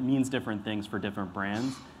point, it means different things for different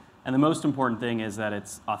brands. And the most important thing is that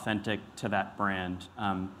it's authentic to that brand.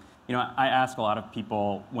 I ask a lot of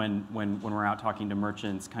people when we're out talking to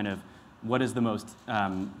merchants, kind of, what is the most,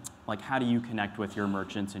 how do you connect with your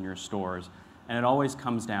merchants in your stores? And it always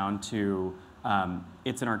comes down to,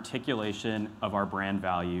 it's an articulation of our brand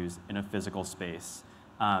values in a physical space.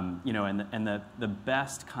 And the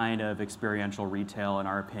best kind of experiential retail, in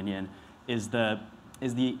our opinion,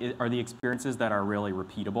 are the experiences that are really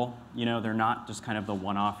repeatable. They're not just kind of the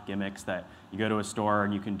one-off gimmicks that you go to a store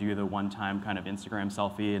and you can do the one-time kind of Instagram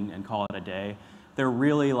selfie and call it a day. They're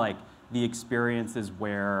really like the experiences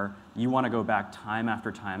where you want to go back time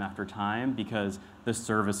after time after time because the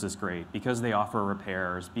service is great, because they offer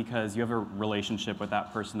repairs, because you have a relationship with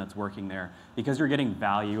that person that's working there, because you're getting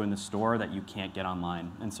value in the store that you can't get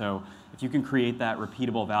online. And so if you can create that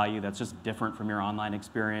repeatable value that's just different from your online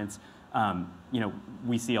experience,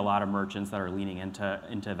 we see a lot of merchants that are leaning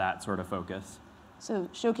into that sort of focus. So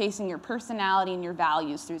showcasing your personality and your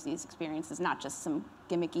values through these experiences, not just some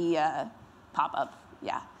gimmicky pop-up.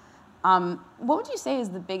 Yeah. What would you say is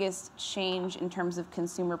the biggest change in terms of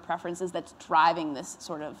consumer preferences that's driving this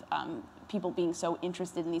sort of people being so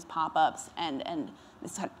interested in these pop-ups and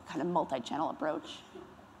this kind of multi-channel approach?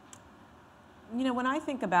 When I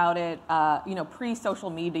think about it, pre-social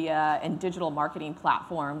media and digital marketing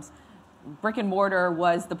platforms, brick and mortar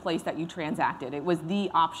was the place that you transacted. It was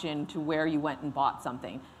the option to where you went and bought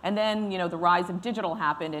something. And then, the rise of digital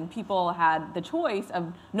happened and people had the choice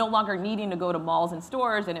of no longer needing to go to malls and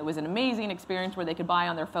stores, and it was an amazing experience where they could buy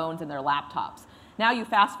on their phones and their laptops. Now you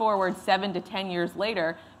fast forward 7 to 10 years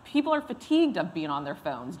later, people are fatigued of being on their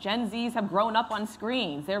phones. Gen Zs have grown up on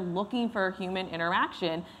screens. They're looking for human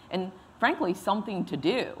interaction and, frankly, something to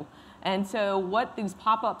do. And so what these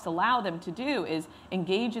pop-ups allow them to do is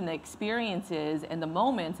engage in the experiences and the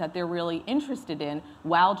moments that they're really interested in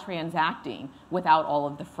while transacting without all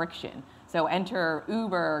of the friction. So enter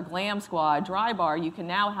Uber, Glam Squad, Drybar. You can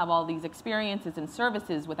now have all these experiences and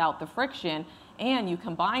services without the friction, and you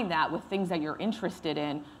combine that with things that you're interested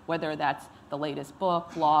in, whether that's the latest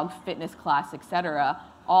book, blog, fitness class, etc.,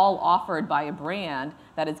 all offered by a brand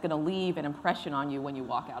that is going to leave an impression on you when you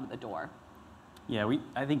walk out of the door. Yeah,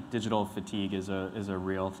 I think digital fatigue is a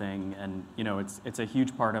real thing, and it's a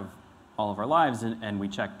huge part of all of our lives, and we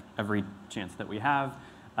check every chance that we have.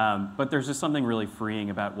 But there's just something really freeing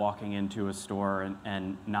about walking into a store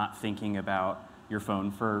and not thinking about your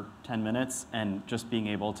phone for 10 minutes and just being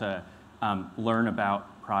able to learn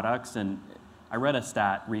about products. And I read a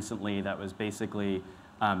stat recently that was basically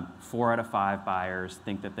 4 out of 5 buyers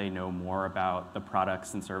think that they know more about the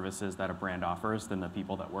products and services that a brand offers than the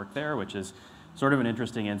people that work there, which is sort of an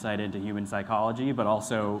interesting insight into human psychology, but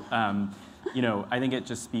also, I think it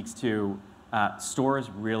just speaks to stores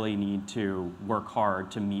really need to work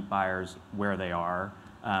hard to meet buyers where they are,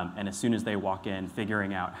 and as soon as they walk in,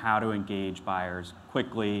 figuring out how to engage buyers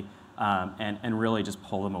quickly and really just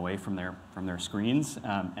pull them away from their screens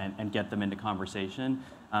and get them into conversation.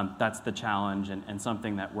 That's the challenge and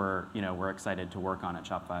something that we're excited to work on at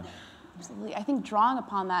Shopify. Absolutely. I think drawing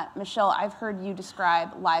upon that, Michelle, I've heard you describe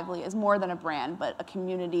Lively as more than a brand, but a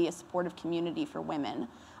community, a supportive community for women.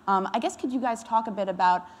 I guess could you guys talk a bit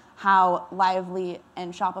about how Lively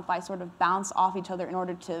and Shopify sort of bounce off each other in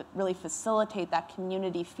order to really facilitate that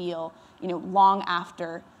community feel, long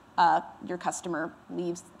after your customer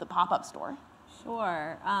leaves the pop-up store?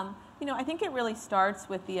 Sure. I think it really starts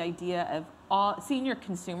with the idea of seeing your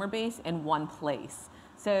consumer base in one place.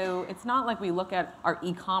 So it's not like we look at our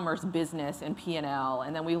e-commerce business and P&L,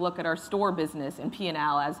 and then we look at our store business and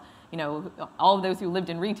P&L as, all of those who lived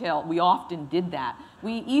in retail, we often did that.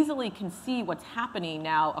 We easily can see what's happening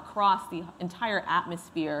now across the entire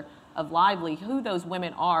atmosphere of Lively, who those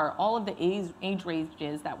women are, all of the age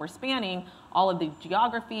ranges that we're spanning, all of the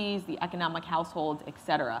geographies, the economic households, et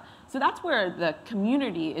cetera. So that's where the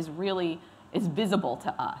community is visible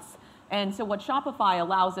to us. And so what Shopify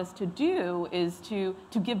allows us to do is to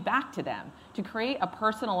give back to them, to create a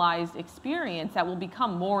personalized experience that will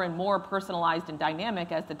become more and more personalized and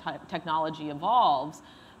dynamic as the technology evolves.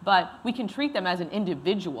 But we can treat them as an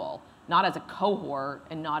individual, not as a cohort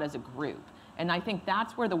and not as a group. And I think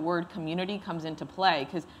that's where the word community comes into play,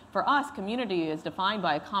 because for us, community is defined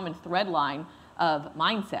by a common thread line of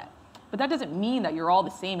mindset. But that doesn't mean that you're all the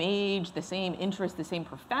same age, the same interest, the same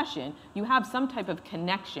profession. You have some type of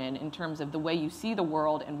connection in terms of the way you see the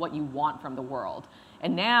world and what you want from the world.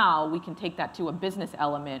 And now we can take that to a business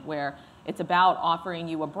element where it's about offering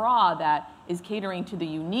you a bra that is catering to the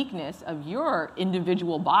uniqueness of your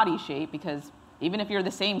individual body shape, because even if you're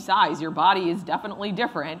the same size, your body is definitely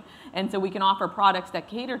different. And so we can offer products that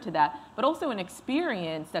cater to that, but also an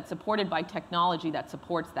experience that's supported by technology that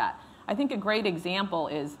supports that. I think a great example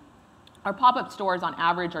is our pop-up stores on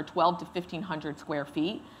average are 12 to 1,500 square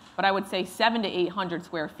feet, but I would say 700 to 800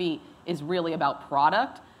 square feet is really about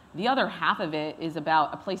product. The other half of it is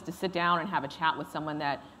about a place to sit down and have a chat with someone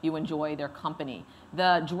that you enjoy their company.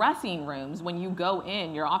 The dressing rooms, when you go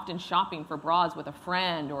in, you're often shopping for bras with a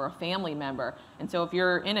friend or a family member. And so if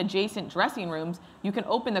you're in adjacent dressing rooms, you can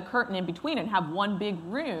open the curtain in between and have one big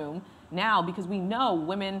room now, because we know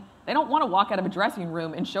women, they don't want to walk out of a dressing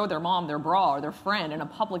room and show their mom their bra or their friend in a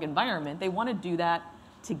public environment. They want to do that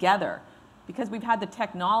together, because we've had the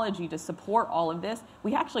technology to support all of this,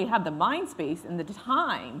 we actually have the mind space and the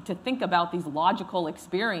time to think about these logical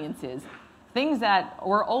experiences, things that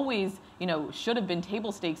were always, should have been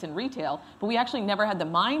table stakes in retail, but we actually never had the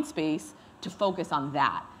mind space to focus on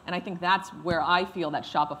that. And I think that's where I feel that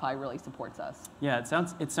Shopify really supports us. Yeah,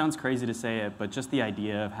 it sounds crazy to say it, but just the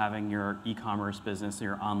idea of having your e-commerce business,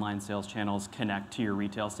 your online sales channels connect to your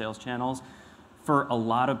retail sales channels, for a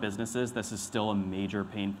lot of businesses, this is still a major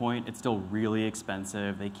pain point. It's still really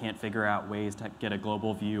expensive. They can't figure out ways to get a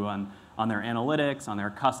global view on their analytics, on their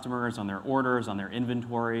customers, on their orders, on their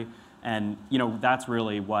inventory. And that's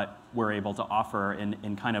really what we're able to offer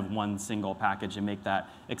in kind of one single package and make that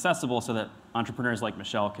accessible so that entrepreneurs like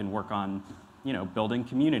Michelle can work on building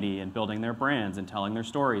community and building their brands and telling their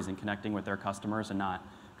stories and connecting with their customers and not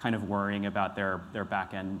kind of worrying about their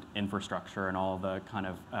back-end infrastructure and all the kind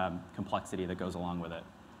of complexity that goes along with it.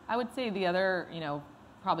 I would say the other,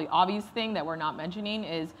 probably obvious thing that we're not mentioning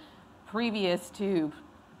is previous to,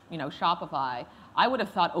 Shopify, I would have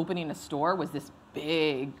thought opening a store was this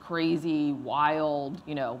big, crazy, wild,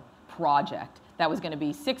 project that was going to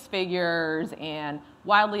be 6 figures and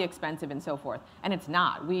wildly expensive and so forth. And it's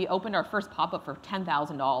not. We opened our first pop-up for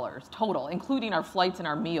 $10,000 total, including our flights and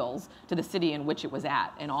our meals to the city in which it was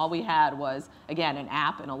at. And all we had was, again, an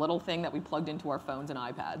app and a little thing that we plugged into our phones and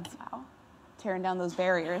iPads. Wow. Tearing down those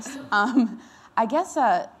barriers. I guess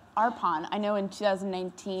Arpan, I know in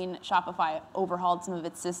 2019, Shopify overhauled some of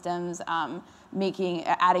its systems,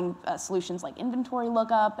 adding solutions like inventory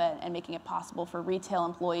lookup and making it possible for retail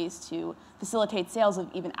employees to facilitate sales of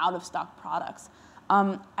even out-of-stock products.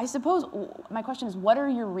 I suppose my question is, what are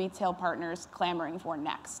your retail partners clamoring for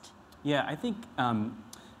next? Yeah, I think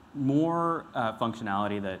more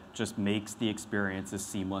functionality that just makes the experiences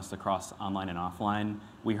seamless across online and offline.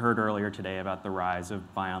 We heard earlier today about the rise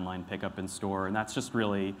of buy online, pick up in store, and that's just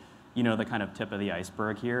really, the kind of tip of the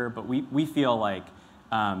iceberg here. But we feel like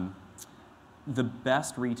the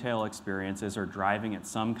best retail experiences are driving at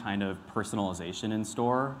some kind of personalization in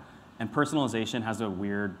store. And personalization has a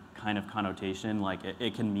weird kind of connotation, like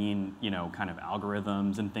it can mean, kind of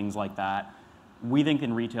algorithms and things like that. We think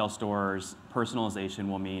in retail stores, personalization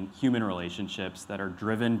will mean human relationships that are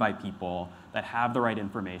driven by people that have the right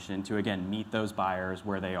information to, again, meet those buyers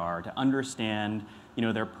where they are, to understand,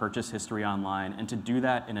 their purchase history online, and to do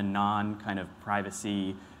that in a non-kind of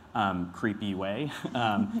privacy creepy way.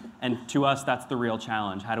 And to us, that's the real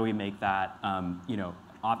challenge. How do we make that,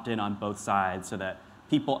 opt-in on both sides so that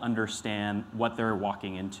people understand what they're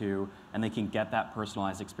walking into and they can get that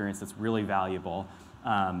personalized experience that's really valuable.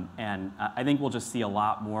 And I think we'll just see a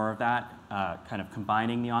lot more of that, kind of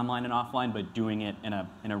combining the online and offline, but doing it in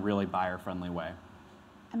a really buyer-friendly way.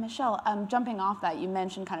 And Michelle, jumping off that, you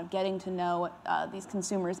mentioned kind of getting to know these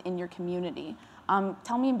consumers in your community.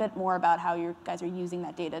 Tell me a bit more about how you guys are using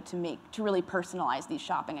that data to really personalize these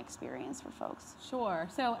shopping experience for folks. Sure.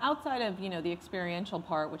 So outside of the experiential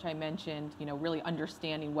part, which I mentioned, really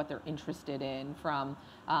understanding what they're interested in from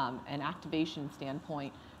an activation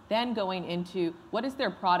standpoint, then going into what is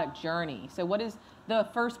their product journey. So what is the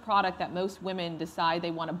first product that most women decide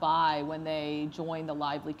they want to buy when they join the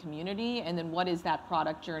Lively community, and then what is that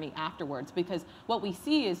product journey afterwards? Because what we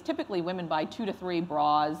see is typically women buy 2 to 3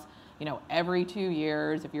 bras every 2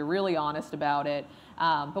 years, if you're really honest about it.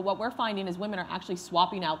 But what we're finding is women are actually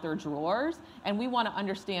swapping out their drawers, and we want to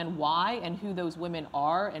understand why and who those women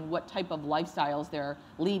are and what type of lifestyles they're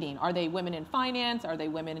leading. Are they women in finance? Are they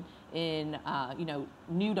women in,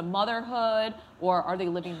 new to motherhood? Or are they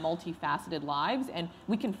living multifaceted lives? And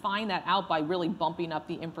we can find that out by really bumping up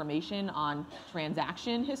the information on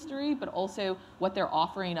transaction history, but also what they're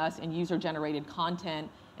offering us in user-generated content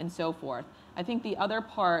and so forth. I think the other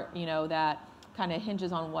part, that kind of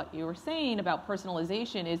hinges on what you were saying about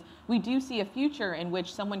personalization is we do see a future in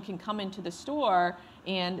which someone can come into the store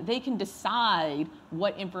and they can decide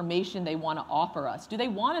what information they want to offer us. Do they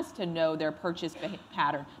want us to know their purchase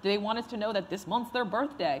pattern? Do they want us to know that this month's their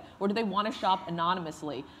birthday? Or do they want to shop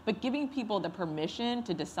anonymously? But giving people the permission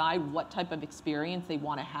to decide what type of experience they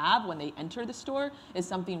want to have when they enter the store is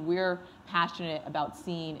something we're passionate about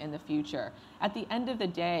seeing in the future. At the end of the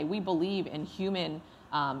day, we believe in human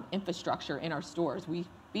infrastructure in our stores. We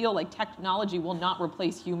feel like technology will not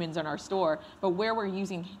replace humans in our store, but where we're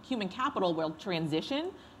using human capital will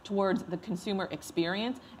transition towards the consumer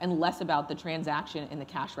experience and less about the transaction in the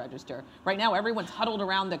cash register. Right now, everyone's huddled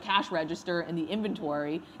around the cash register and the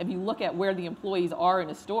inventory. If you look at where the employees are in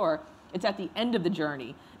a store, it's at the end of the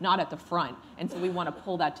journey, not at the front. And so we want to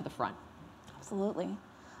pull that to the front. Absolutely.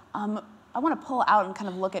 I want to pull out and kind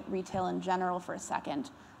of look at retail in general for a second.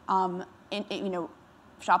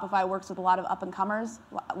 Shopify works with a lot of up-and-comers.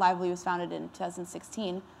 Lively was founded in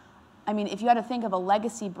 2016. I mean, if you had to think of a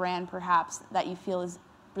legacy brand, perhaps, that you feel is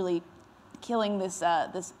really killing this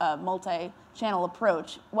multi-channel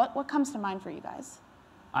approach, what comes to mind for you guys?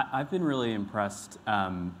 I've been really impressed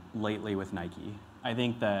lately with Nike. I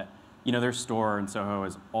think that their store in Soho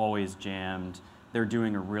is always jammed. They're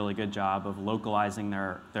doing a really good job of localizing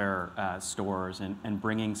their stores and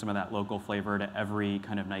bringing some of that local flavor to every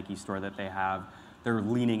kind of Nike store that they have. They're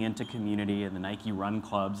leaning into community and the Nike Run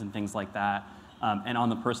Clubs and things like that. And on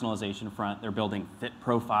the personalization front, they're building fit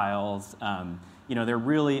profiles. They're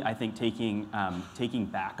really, I think, taking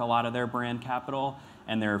back a lot of their brand capital,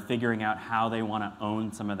 and they're figuring out how they want to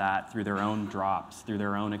own some of that through their own drops, through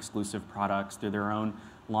their own exclusive products, through their own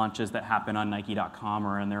launches that happen on Nike.com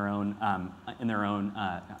or in their own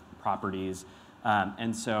properties.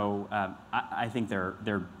 And so I think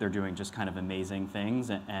they're doing just kind of amazing things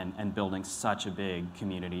and building such a big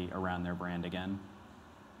community around their brand again.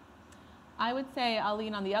 I would say I'll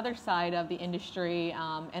lean on the other side of the industry,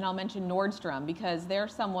 and I'll mention Nordstrom, because they're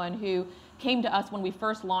someone who came to us when we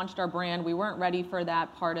first launched our brand. We weren't ready for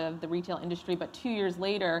that part of the retail industry, but 2 years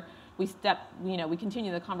later, we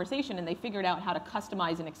continued the conversation, and they figured out how to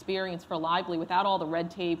customize an experience for Lively without all the red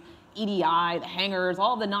tape, EDI, the hangers,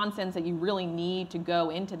 all the nonsense that you really need to go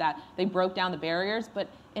into that. They broke down the barriers, but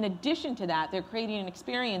in addition to that, they're creating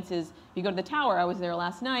experiences. If you go to the tower, I was there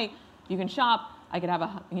last night, you can shop. I could have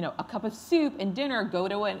a cup of soup and dinner, go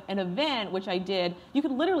to an event, which I did. You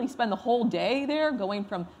could literally spend the whole day there going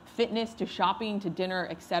from fitness to shopping to dinner,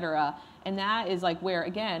 etc. And that is like where,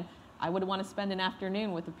 again, I would want to spend an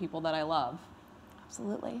afternoon with the people that I love.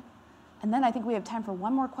 Absolutely. And then I think we have time for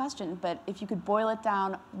one more question, but if you could boil it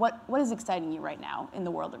down, what is exciting you right now in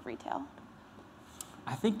the world of retail?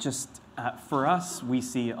 I think just for us, we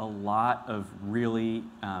see a lot of really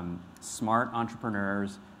smart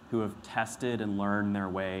entrepreneurs who have tested and learned their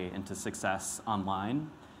way into success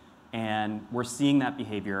online. And we're seeing that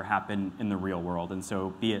behavior happen in the real world. And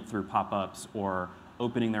so be it through pop-ups or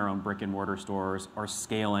opening their own brick and mortar stores or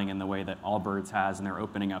scaling in the way that Allbirds has, and they're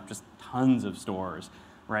opening up just tons of stores,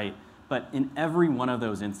 right? But in every one of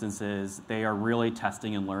those instances, they are really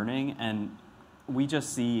testing and learning. And we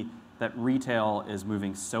just see that retail is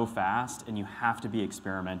moving so fast, and you have to be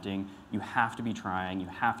experimenting, you have to be trying, you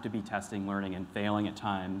have to be testing, learning, and failing at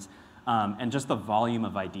times. And just the volume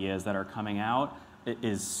of ideas that are coming out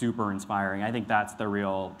is super inspiring. I think that's the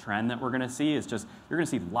real trend that we're gonna see, is just, you're gonna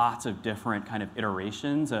see lots of different kind of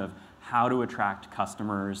iterations of how to attract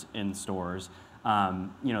customers in stores.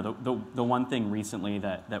 The one thing recently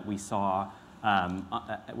that we saw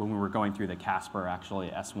when we were going through the Casper, actually,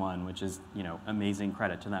 S1, which is, amazing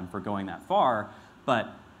credit to them for going that far,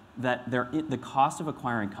 but that the cost of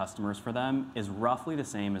acquiring customers for them is roughly the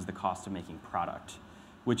same as the cost of making product,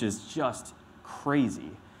 which is just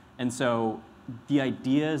crazy. And so the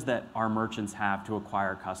ideas that our merchants have to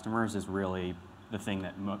acquire customers is really the thing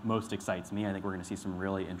that most excites me. I think we're going to see some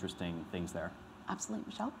really interesting things there. Absolutely.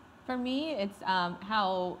 Michelle? For me, it's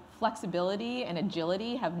how flexibility and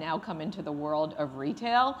agility have now come into the world of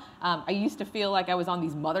retail. I used to feel like I was on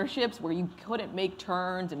these motherships where you couldn't make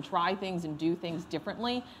turns and try things and do things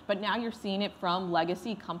differently, but now you're seeing it from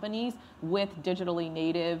legacy companies with digitally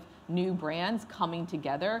native new brands coming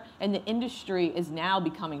together, and the industry is now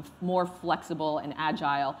becoming more flexible and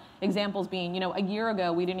agile. Examples being, a year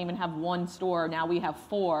ago we didn't even have one store, now we have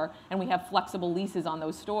 4, and we have flexible leases on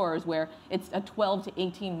those stores where it's a 12 to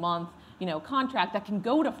 18 month contract that can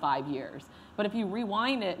go to 5 years. But if you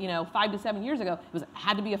rewind it, 5 to 7 years ago, it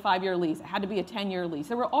had to be a 5-year lease, it had to be a 10-year lease.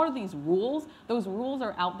 There were all these rules. Those rules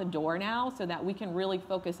are out the door now, so that we can really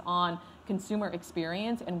focus on consumer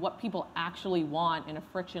experience and what people actually want in a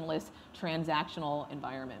frictionless transactional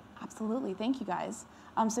environment. Absolutely. Thank you, guys.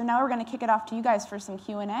 So now we're going to kick it off to you guys for some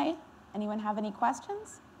Q&A. Anyone have any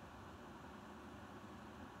questions?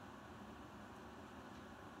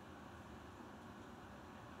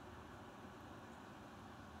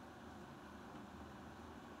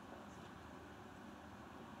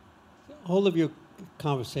 All of your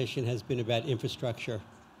conversation has been about infrastructure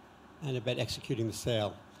and about executing the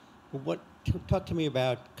sale. Talk to me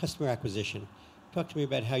about customer acquisition. Talk to me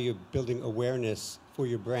about how you're building awareness for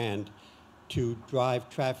your brand to drive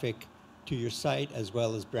traffic to your site as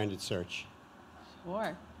well as branded search.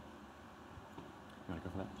 Sure. You want to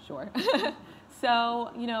go for that? Sure.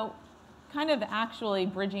 So, kind of actually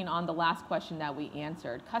bridging on the last question that we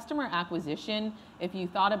answered. Customer acquisition, if you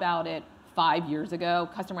thought about it 5 years ago,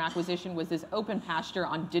 customer acquisition was this open pasture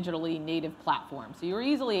on digitally native platforms. So you were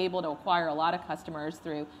easily able to acquire a lot of customers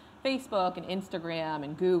through Facebook and Instagram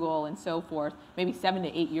and Google and so forth, maybe 7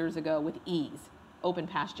 to 8 years ago with ease. open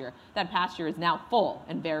pasture. That pasture is now full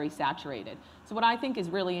and very saturated. So what I think is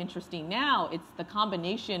really interesting now, it's the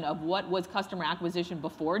combination of what was customer acquisition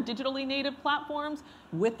before digitally native platforms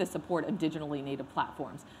with the support of digitally native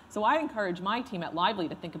platforms. So I encourage my team at Lively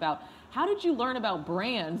to think about, how did you learn about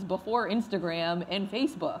brands before Instagram and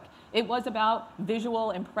Facebook? It was about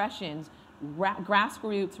visual impressions,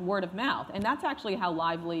 grassroots word of mouth. And that's actually how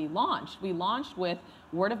Lively launched. We launched with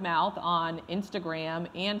word of mouth on Instagram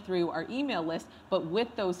and through our email list, but with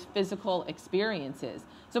those physical experiences.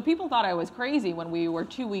 So people thought I was crazy when we were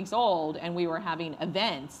 2 weeks old and we were having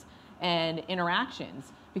events and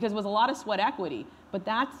interactions, because it was a lot of sweat equity. But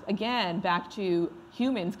that's, again, back to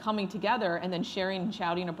humans coming together and then sharing and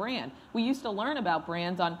shouting a brand. We used to learn about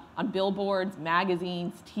brands on billboards,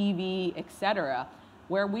 magazines, TV, etc.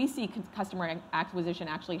 Where we see customer acquisition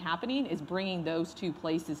actually happening is bringing those two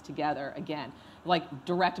places together again. Like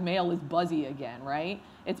direct mail is buzzy again, right?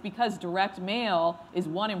 It's because direct mail is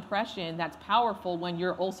one impression that's powerful when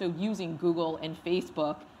you're also using Google and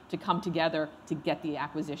Facebook to come together to get the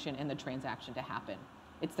acquisition and the transaction to happen.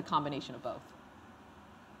 It's the combination of both.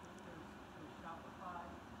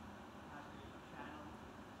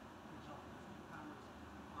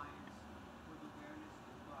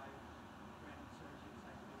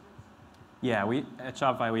 Yeah, at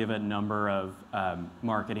Shopify, we have a number of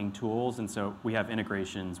marketing tools, and so we have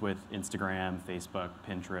integrations with Instagram, Facebook,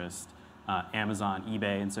 Pinterest, Amazon,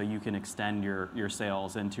 eBay, and so you can extend your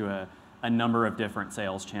sales into a number of different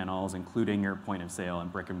sales channels, including your point of sale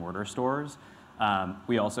and brick and mortar stores.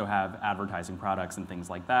 We also have advertising products and things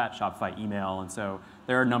like that, Shopify email, and so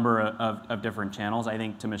there are a number of different channels. I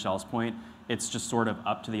think, to Michelle's point, it's just sort of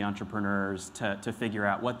up to the entrepreneurs to figure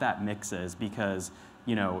out what that mix is, because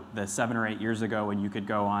the 7 or 8 years ago when you could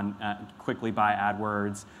go on, quickly buy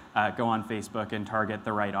AdWords, go on Facebook and target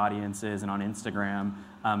the right audiences, and on Instagram,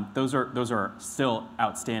 those are still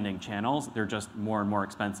outstanding channels. They're just more and more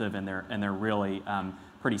expensive, and they're really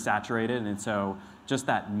pretty saturated. And so just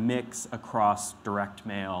that mix across direct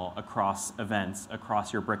mail, across events,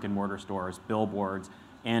 across your brick and mortar stores, billboards,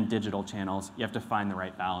 and digital channels, you have to find the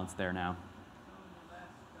right balance there now.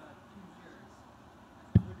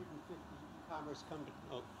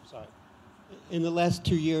 In the last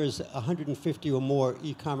 2 years, 150 or more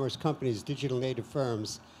e-commerce companies, digital native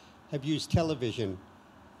firms, have used television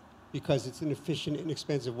because it's an efficient,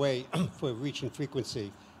 inexpensive way for reach and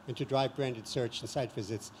frequency and to drive branded search and site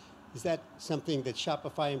visits. Is that something that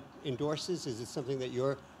Shopify endorses? Is it something that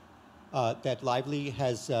that Lively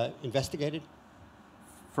has investigated?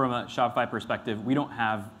 From a Shopify perspective, we don't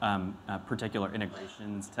have particular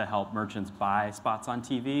integrations to help merchants buy spots on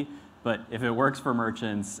TV. But if it works for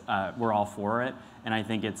merchants, we're all for it. And I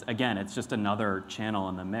think it's just another channel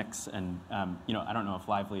in the mix. And I don't know if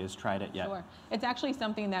Lively has tried it yet. Sure. It's actually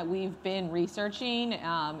something that we've been researching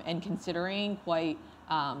and considering quite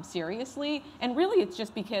seriously. And really, it's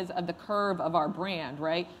just because of the curve of our brand,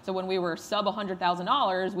 right? So when we were sub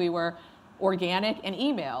 $100,000, we were organic and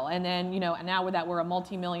email. And then, now that we're a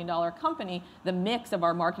multi-million-dollar company, the mix of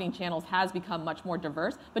our marketing channels has become much more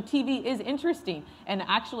diverse. But TV is interesting. And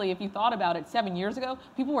actually, if you thought about it, 7 years ago,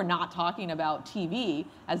 people were not talking about TV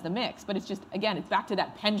as the mix. But it's just, again, it's back to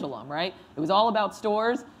that pendulum, right? It was all about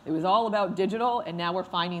stores. It was all about digital. And now we're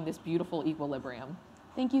finding this beautiful equilibrium.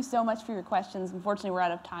 Thank you so much for your questions. Unfortunately, we're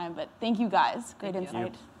out of time, but thank you guys. Great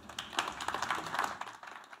insight.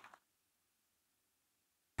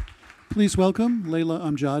 Please welcome Leila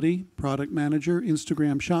Amjadi, Product Manager,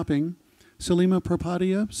 Instagram Shopping, Salima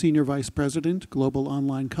Propadia, Senior Vice President, Global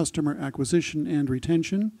Online Customer Acquisition and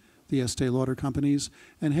Retention, the Estee Lauder Companies,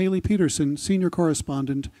 and Haley Peterson, Senior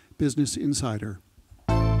Correspondent, Business Insider.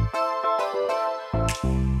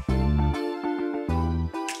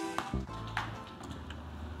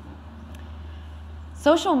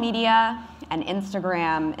 Social media and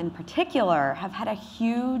Instagram in particular have had a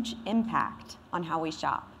huge impact on how we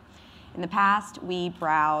shop. In the past, we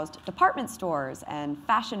browsed department stores and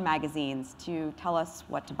fashion magazines to tell us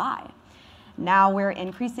what to buy. Now we're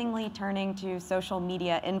increasingly turning to social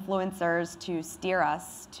media influencers to steer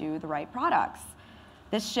us to the right products.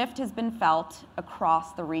 This shift has been felt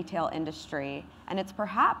across the retail industry, and it's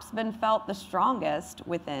perhaps been felt the strongest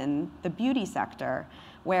within the beauty sector,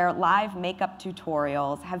 where live makeup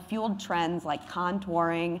tutorials have fueled trends like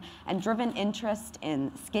contouring and driven interest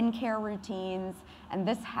in skincare routines, and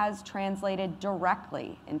this has translated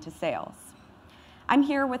directly into sales. I'm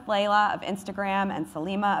here with Leila of Instagram and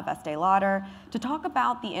Salima of Estee Lauder to talk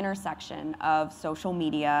about the intersection of social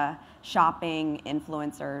media, shopping,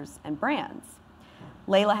 influencers, and brands.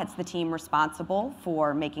 Layla heads the team responsible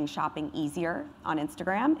for making shopping easier on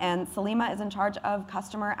Instagram, and Salima is in charge of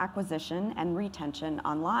customer acquisition and retention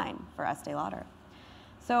online for Estee Lauder.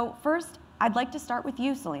 So first, I'd like to start with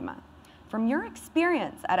you, Salima. From your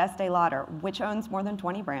experience at Estee Lauder, which owns more than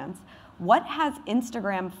 20 brands, what has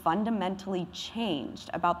Instagram fundamentally changed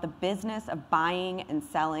about the business of buying and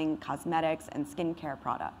selling cosmetics and skincare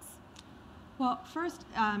products? Well, first,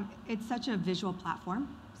 it's such a visual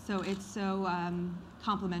platform, so it's so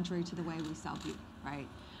complementary to the way we sell beauty, right?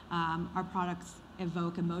 Our products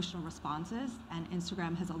evoke emotional responses, and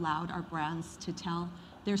Instagram has allowed our brands to tell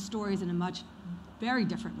their stories in a very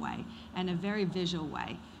different way and a very visual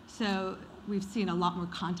way. So we've seen a lot more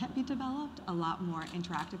content be developed, a lot more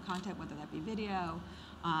interactive content, whether that be video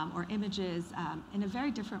or images, in a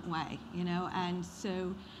very different way, you know? And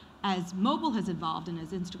so as mobile has evolved and as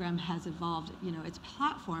Instagram has evolved, you know, its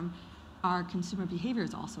platform, our consumer behavior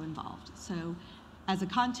is also involved. So as a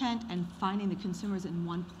content and finding the consumers in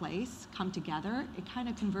one place come together, it kind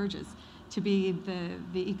of converges to be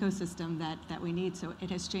the ecosystem that we need. So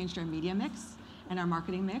it has changed our media mix and our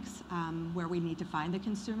marketing mix, where we need to find the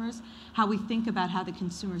consumers, how we think about how the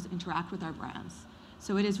consumers interact with our brands.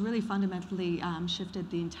 So it has really fundamentally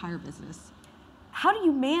shifted the entire business. How do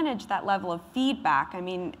you manage that level of feedback? I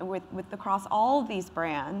mean, with across all of these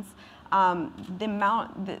brands, the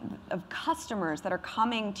amount of customers that are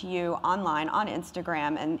coming to you online on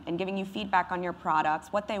Instagram and giving you feedback on your products,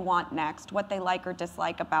 what they want next, what they like or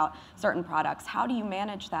dislike about certain products. How do you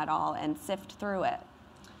manage that all and sift through it?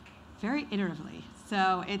 Very iteratively.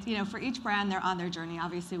 So it's, you know, for each brand, they're on their journey.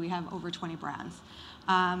 Obviously, we have over 20 brands.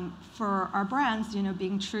 For our brands, you know,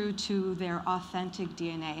 being true to their authentic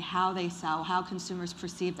DNA, how they sell, how consumers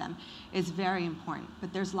perceive them is very important.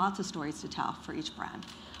 But there's lots of stories to tell for each brand.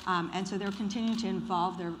 And so they're continuing to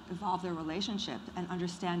evolve their relationship and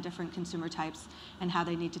understand different consumer types and how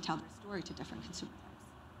they need to tell their story to different consumer types.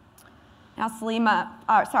 Now,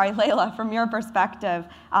 Layla, from your perspective,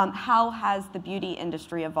 how has the beauty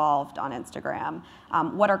industry evolved on Instagram?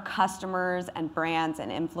 What are customers and brands and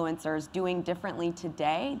influencers doing differently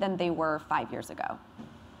today than they were 5 years ago?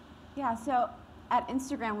 Yeah, so at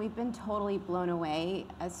Instagram, we've been totally blown away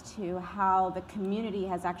as to how the community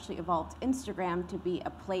has actually evolved Instagram to be a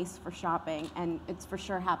place for shopping, and it's for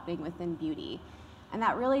sure happening within beauty. And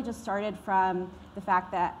that really just started from the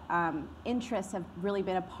fact that interests have really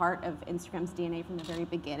been a part of Instagram's DNA from the very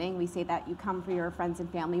beginning. We say that you come for your friends and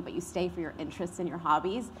family, but you stay for your interests and your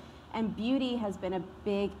hobbies. And beauty has been a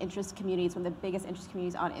big interest community. It's one of the biggest interest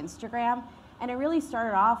communities on Instagram. And it really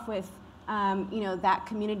started off with you know, that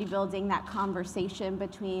community building, that conversation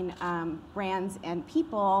between brands and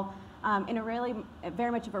people in a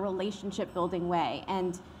very much of a relationship building way.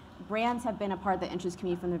 And brands have been a part of the interest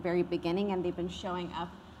community from the very beginning, and they've been showing up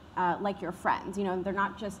like your friends. You know, they're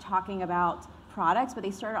not just talking about products, but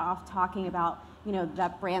they started off talking about, you know,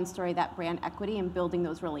 that brand story, that brand equity, and building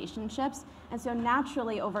those relationships. And so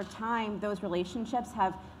naturally, over time, those relationships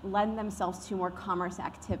have lent themselves to more commerce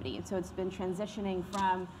activity. And so it's been transitioning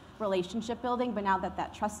from relationship building, but now that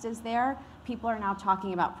that trust is there, people are now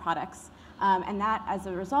talking about products. And that, as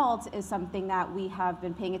a result, is something that we have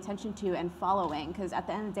been paying attention to and following, because at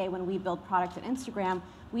the end of the day, when we build product on Instagram,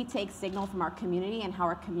 we take signal from our community and how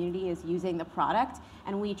our community is using the product,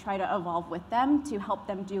 and we try to evolve with them to help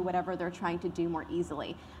them do whatever they're trying to do more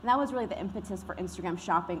easily. And that was really the impetus for Instagram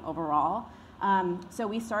shopping overall. So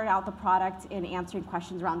we started out the product in answering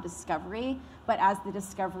questions around discovery, but as the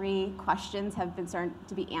discovery questions have been starting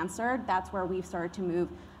to be answered, that's where we've started to move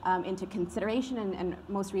into consideration and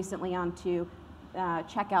most recently onto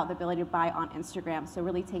checkout, the ability to buy on Instagram. So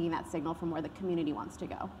really taking that signal from where the community wants to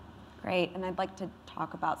go. Great, and I'd like to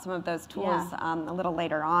talk about some of those tools a little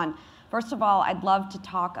later on. First of all, I'd love to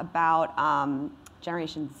talk about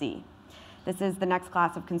Generation Z. This is the next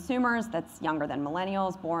class of consumers that's younger than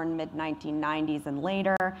millennials, born mid-1990s and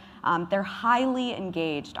later. They're highly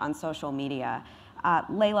engaged on social media.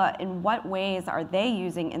 Layla, in what ways are they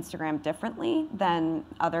using Instagram differently than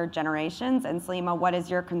other generations? And Salima, what is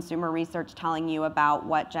your consumer research telling you about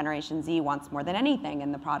what Generation Z wants more than anything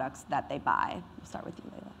in the products that they buy? We'll start with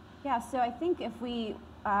you, Layla. Yeah, so I think if we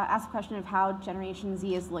ask the question of how Generation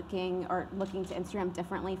Z is looking to Instagram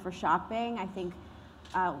differently for shopping, I think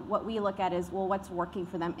what we look at is, well, what's working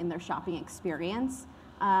for them in their shopping experience?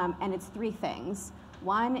 And it's three things.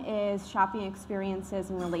 One is shopping experiences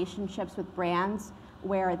and relationships with brands,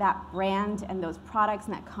 where that brand and those products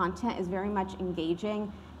and that content is very much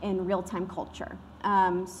engaging in real-time culture.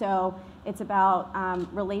 So it's about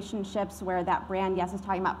relationships where that brand, yes, is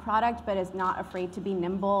talking about product, but is not afraid to be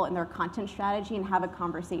nimble in their content strategy and have a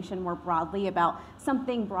conversation more broadly about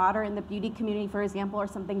something broader in the beauty community, for example, or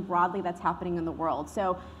something broadly that's happening in the world.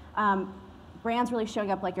 So brands really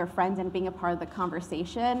showing up like your friends and being a part of the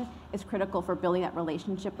conversation is critical for building that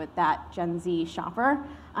relationship with that Gen Z shopper.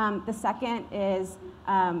 The second is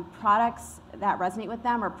products that resonate with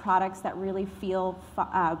them, or products that really feel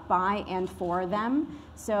by and for them.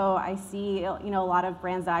 So I see, a lot of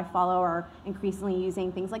brands that I follow are increasingly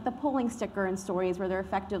using things like the polling sticker in stories, where they're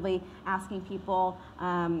effectively asking people,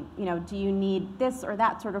 do you need this or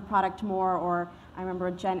that sort of product more? Or I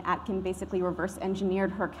remember Jen Atkin basically reverse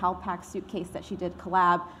engineered her CalPac suitcase that she did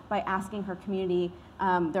collab by asking her community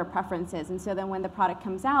their preferences. And so then when the product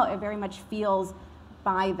comes out, it very much feels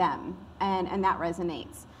by them, and that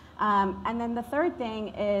resonates. And then the third thing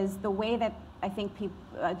is the way that I think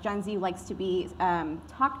Gen Z likes to be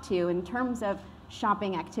talked to in terms of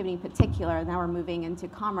shopping activity in particular. Now we're moving into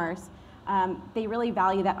commerce. They really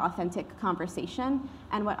value that authentic conversation.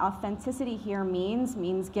 And what authenticity here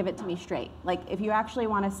means give it to me straight. Like, if you actually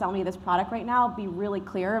want to sell me this product right now, be really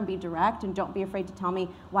clear and be direct, and don't be afraid to tell me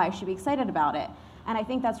why I should be excited about it. And I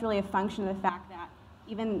think that's really a function of the fact that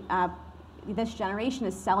even this generation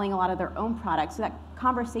is selling a lot of their own products. So that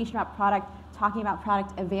conversation about product, talking about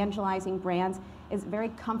product, evangelizing brands is very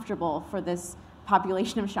comfortable for this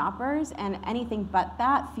population of shoppers, and anything but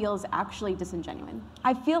that feels actually disingenuous.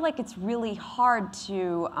 I feel like it's really hard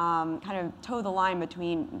to kind of toe the line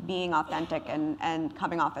between being authentic and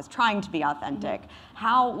coming off as trying to be authentic.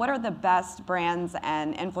 What are the best brands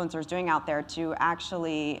and influencers doing out there to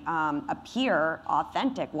actually appear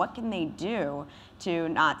authentic? What can they do to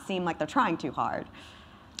not seem like they're trying too hard?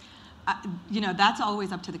 That's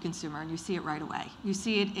always up to the consumer, and you see it right away. You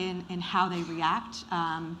see it in how they react,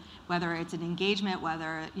 whether it's an engagement,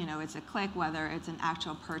 whether it's a click, whether it's an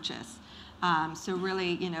actual purchase. So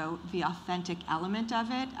really, the authentic element of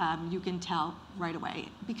it, you can tell right away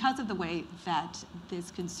because of the way that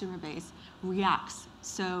this consumer base reacts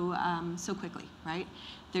so quickly, right?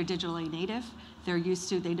 They're digitally native. They're used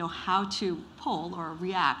to, they know how to pull or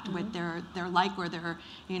react with their like or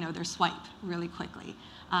their swipe really quickly.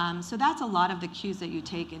 So that's a lot of the cues that you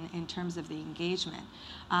take in terms of the engagement.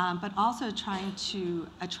 But also trying to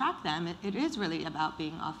attract them, it is really about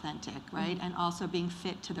being authentic, right? And also being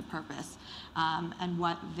fit to the purpose and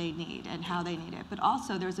what they need and how they need it. But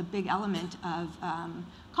also there's a big element of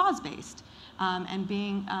cause-based and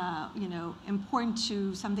being important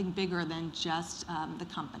to something bigger than just the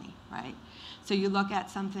company, right? So you look at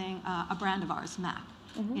something, a brand of ours, MAC.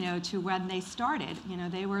 To when they started,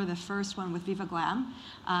 they were the first one with Viva Glam,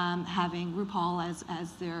 having RuPaul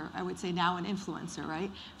as their, I would say now, an influencer,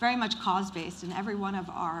 right? Very much cause-based, and every one of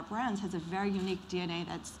our brands has a very unique DNA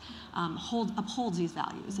that's upholds these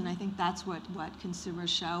values, and I think that's what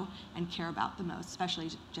consumers show and care about the most,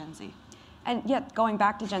 especially Gen Z. And yet, going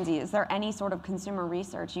back to Gen Z, is there any sort of consumer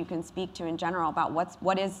research you can speak to in general about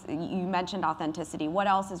what is, you mentioned authenticity, what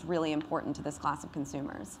else is really important to this class of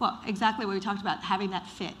consumers? Well, exactly what we talked about, having that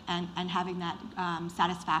fit and having that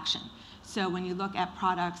satisfaction. So when you look at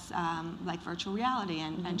products like virtual reality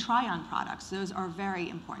and try-on products, those are very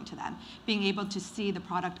important to them. Being able to see the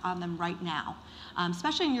product on them right now,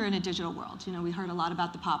 especially when you're in a digital world. We heard a lot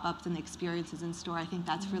about the pop-ups and the experiences in store. I think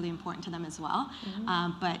that's really important to them as well.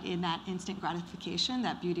 But in that instant gratification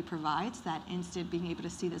that beauty provides, that instant being able to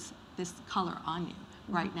see this color on you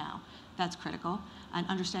right now, that's critical. And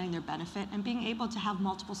understanding their benefit and being able to have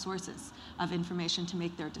multiple sources of information to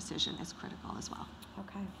make their decision is critical as well.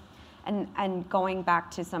 Okay. And going back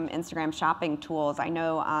to some Instagram shopping tools, I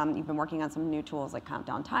know you've been working on some new tools like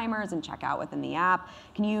countdown timers and checkout within the app.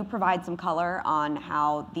 Can you provide some color on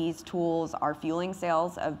how these tools are fueling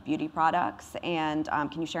sales of beauty products? And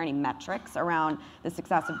can you share any metrics around the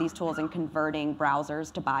success of these tools in converting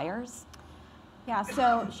browsers to buyers? Yeah,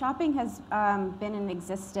 so shopping has been in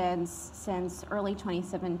existence since early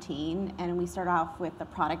 2017, and we started off with the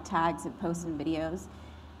product tags and posts and videos.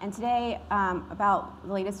 And today, about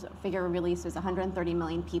the latest figure released is 130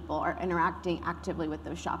 million people are interacting actively with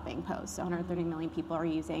those shopping posts. So 130 million people are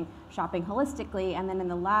using shopping holistically. And then in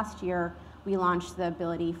the last year, we launched the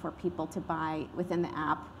ability for people to buy within the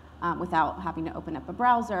app without having to open up a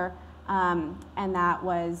browser. And that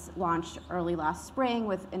was launched early last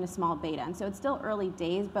spring in a small beta. And so it's still early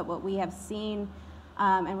days, but what we have seen,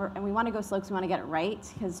 and we want to go slow because we want to get it right,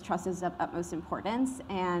 because trust is of utmost importance.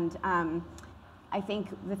 And I think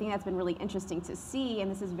the thing that's been really interesting to see,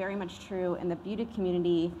 and this is very much true in the beauty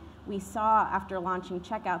community, we saw after launching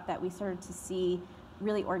checkout that we started to see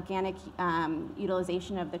really organic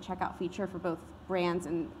utilization of the checkout feature for both brands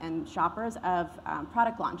and shoppers of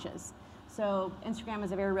product launches. So Instagram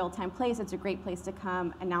is a very real-time place. It's a great place to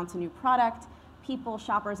come announce a new product. People,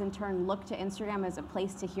 shoppers in turn, look to Instagram as a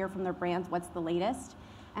place to hear from their brands what's the latest.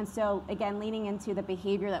 And so again, leaning into the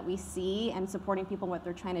behavior that we see and supporting people what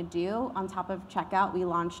they're trying to do, on top of checkout, we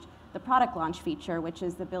launched the product launch feature, which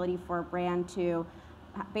is the ability for a brand to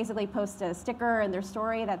basically post a sticker in their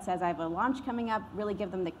story that says, I have a launch coming up, really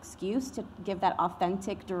give them the excuse to give that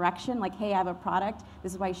authentic direction, like, hey, I have a product,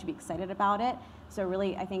 this is why you should be excited about it. So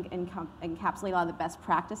really, I think, encapsulate a lot of the best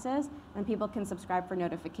practices, and people can subscribe for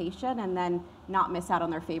notification and then not miss out on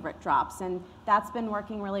their favorite drops. And that's been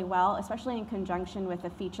working really well, especially in conjunction with a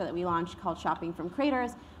feature that we launched called Shopping from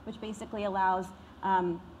Creators, which basically allows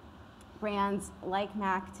brands like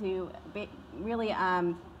MAC to really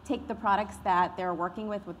take the products that they're working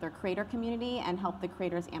with their creator community and help the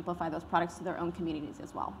creators amplify those products to their own communities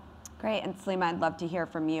as well. Great, and Salima, I'd love to hear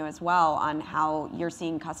from you as well on how you're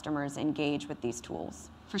seeing customers engage with these tools.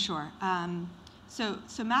 For sure.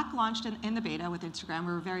 So MAC launched in the beta with Instagram.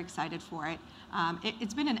 We were very excited for it.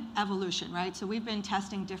 It's been an evolution, right? So we've been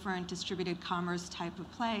testing different distributed commerce type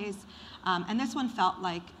of plays, and this one felt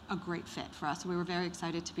like a great fit for us. So we were very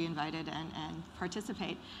excited to be invited and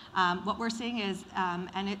participate. What we're seeing is,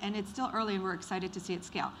 and it's still early and we're excited to see it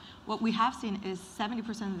scale. What we have seen is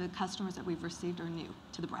 70% of the customers that we've received are new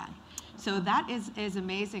to the brand. So that is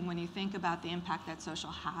amazing when you think about the impact that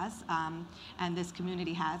social has, and this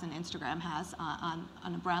community has, and Instagram has on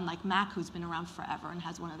a brand like MAC, who's been around forever and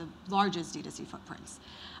has one of the largest D2C footprints.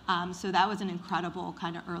 So that was an incredible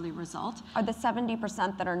kind of early result. Are the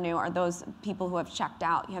 70% that are new, are those people who have checked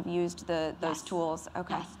out, have used those tools?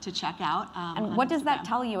 Okay. Yes, to check out. And what does that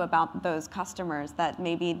tell you about those customers that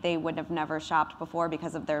maybe they would have never shopped before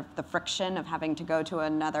because of the friction of having to go to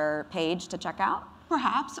another page to check out?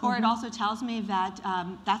 Perhaps, or it also tells me that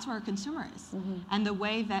that's where a consumer is, and the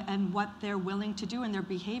way that and what they're willing to do and their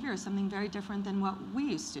behavior is something very different than what we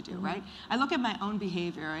used to do, right? I look at my own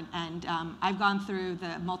behavior, and I've gone through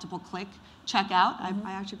the multiple click checkout.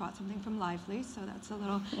 I actually bought something from Lively, so that's a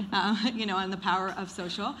little, on the power of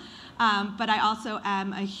social. But I also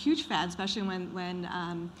am a huge fan, especially when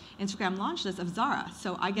Instagram launched this, of Zara.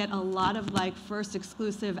 So I get a lot of first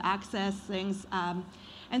exclusive access things.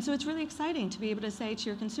 And so it's really exciting to be able to say to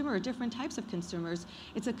your consumer, or different types of consumers,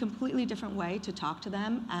 it's a completely different way to talk to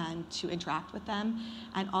them and to interact with them,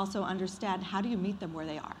 and also understand how do you meet them where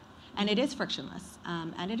they are. And it is frictionless,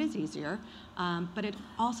 and it is easier, but it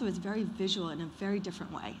also is very visual in a very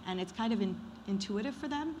different way. And it's kind of intuitive for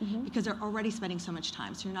them because they're already spending so much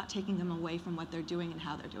time, so you're not taking them away from what they're doing and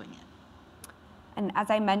how they're doing it. And as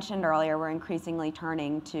I mentioned earlier, we're increasingly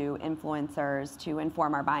turning to influencers to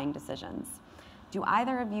inform our buying decisions. Do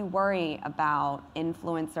either of you worry about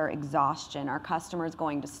influencer exhaustion? Are customers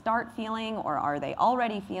going to start feeling, or are they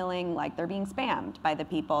already feeling like they're being spammed by the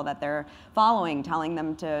people that they're following, telling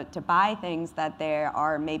them to buy things that they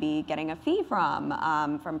are maybe getting a fee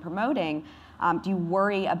from promoting? Do you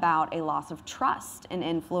worry about a loss of trust in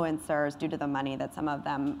influencers due to the money that some of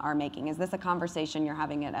them are making? Is this a conversation you're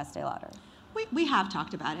having at Estée Lauder? We have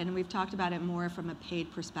talked about it, and we've talked about it more from a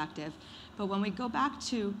paid perspective. But when we go back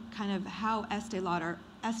to kind of how Estée Lauder,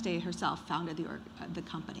 Estée herself founded the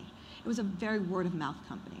company, it was a very word-of-mouth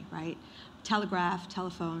company, right? Telegraph,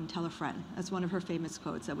 telephone, tell a friend. That's one of her famous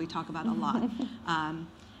quotes that we talk about a lot.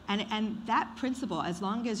 And that principle, as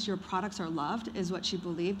long as your products are loved, is what she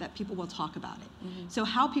believed, that people will talk about it. So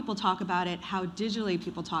how people talk about it, how digitally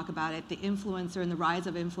people talk about it, the influencer and the rise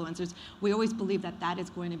of influencers, we always believe that that is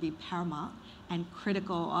going to be paramount and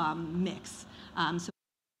critical mix. So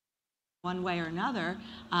one way or another,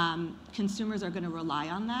 consumers are going to rely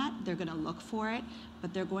on that. They're going to look for it,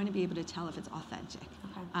 but they're going to be able to tell if it's authentic.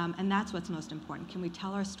 And that's what's most important. Can we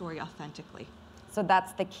tell our story authentically? So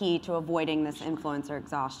that's the key to avoiding this influencer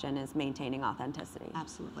exhaustion, is maintaining authenticity.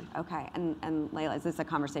 Absolutely. Okay, and Layla, is this a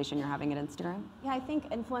conversation you're having at Instagram? Yeah, I think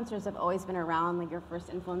influencers have always been around. Like, your first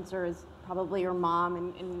influencer is probably your mom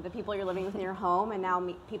and the people you're living with in your home, and now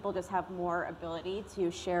people just have more ability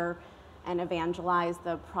to share and evangelize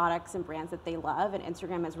the products and brands that they love, and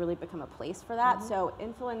Instagram has really become a place for that. So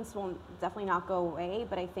influence will definitely not go away,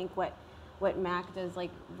 but I think what MAC does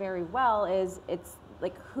very well is it's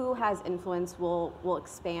who has influence will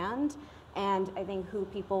expand, and I think who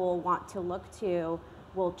people will want to look to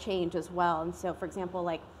will change as well. And so, for example,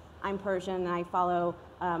 I'm Persian and I follow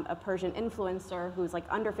a Persian influencer who's like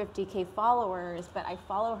under 50K followers, but I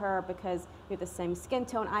follow her because we have the same skin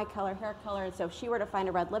tone, eye color, hair color, and so if she were to find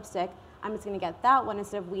a red lipstick, I'm just gonna get that one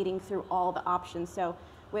instead of weeding through all the options. So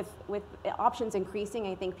with options increasing,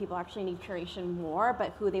 I think people actually need curation more,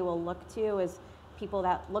 but who they will look to is people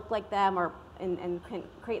that look like them and can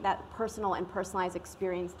create that personal and personalized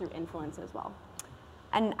experience through influence as well.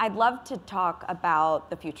 And I'd love to talk about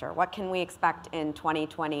the future. What can we expect in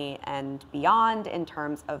 2020 and beyond in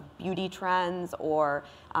terms of beauty trends or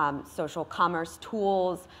social commerce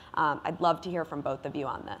tools? I'd love to hear from both of you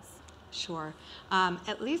on this. Sure.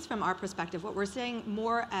 At least from our perspective, what we're seeing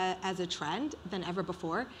more as a trend than ever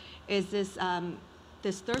before is this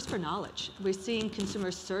thirst for knowledge. We're seeing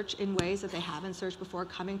consumers search in ways that they haven't searched before,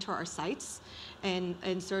 coming to our sites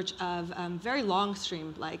in search of very long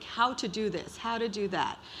stream, like how to do this, how to do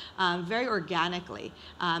that, very organically.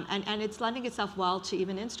 And it's lending itself well to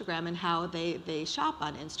even Instagram and how they shop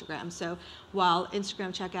on Instagram. So while Instagram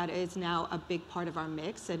checkout is now a big part of our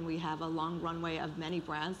mix and we have a long runway of many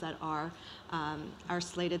brands that are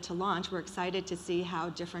slated to launch, we're excited to see how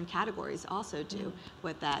different categories also do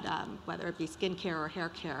with that, whether it be skincare or hair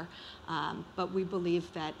care. But we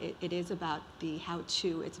believe that it is about the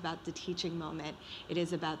how-to, it's about the teaching moment. It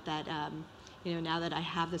is about that, now that I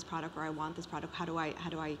have this product or I want this product, how do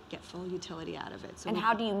I get full utility out of it? So and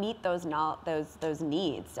how do you meet those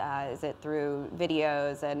needs? Is it through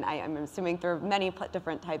videos? And I'm assuming through many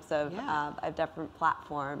different types of different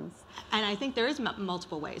platforms. And I think there is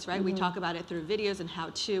multiple ways, right? We talk about it through videos and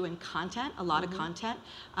how-to and content, a lot of content,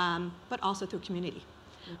 but also through community.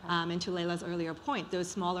 And to Layla's earlier point, those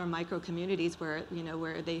smaller micro communities where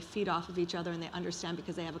where they feed off of each other and they understand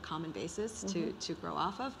because they have a common basis to grow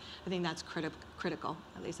off of. I think that's critical,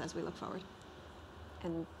 at least as we look forward.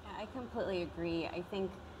 And I completely agree. I think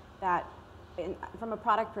that from a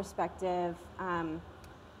product perspective,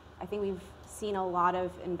 I think we've seen a lot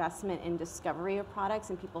of investment in discovery of products,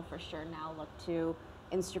 and people for sure now look to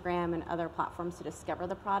Instagram and other platforms to discover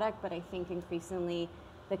the product. But I think increasingly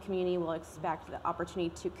the community will expect the opportunity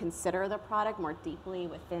to consider the product more deeply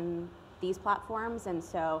within these platforms. And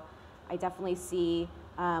so I definitely see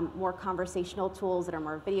more conversational tools that are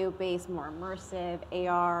more video-based, more immersive,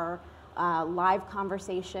 AR, live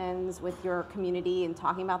conversations with your community and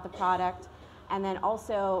talking about the product. And then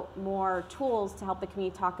also more tools to help the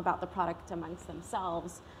community talk about the product amongst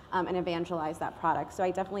themselves and evangelize that product. So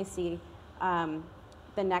I definitely see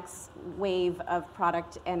the next wave of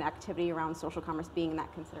product and activity around social commerce being in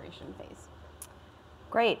that consideration phase.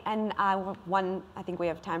 Great, and I think we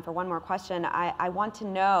have time for one more question. I want to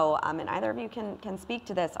know, and either of you can speak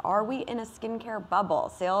to this, are we in a skincare bubble?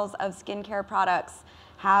 Sales of skincare products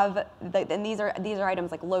and these are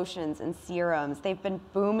items like lotions and serums. They've been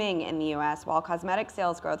booming in the US while cosmetic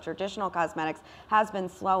sales growth, traditional cosmetics, has been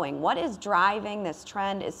slowing. What is driving this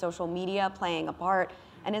trend? Is social media playing a part?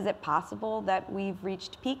 And is it possible that we've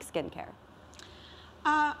reached peak skincare?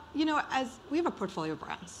 As we have a portfolio of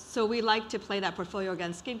brands, so we like to play that portfolio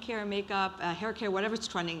against skincare, makeup, hair care, whatever's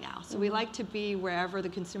trending now. So we like to be wherever the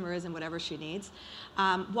consumer is and whatever she needs.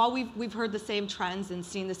 While we've heard the same trends and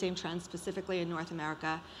seen the same trends specifically in North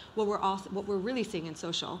America, what we're really seeing in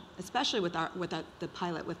social, especially with the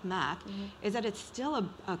pilot with MAC, is that it's still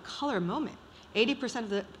a color moment.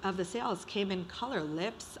 80% of the sales came in color,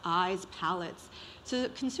 lips, eyes, palettes. So the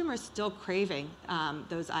consumer is still craving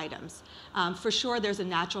those items. For sure, there's a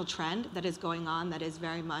natural trend that is going on that is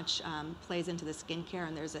very much plays into the skincare,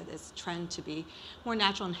 and there's this trend to be more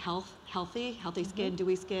natural and healthy skin,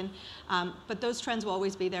 dewy skin. But those trends will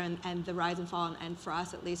always be there, and the rise and fall. And for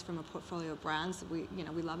us, at least from a portfolio of brands, we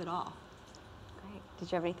love it all. Great. Did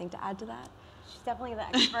you have anything to add to that? She's definitely the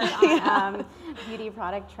expert on beauty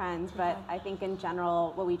product trends, but I think in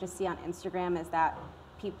general, what we just see on Instagram is that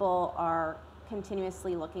people are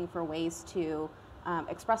continuously looking for ways to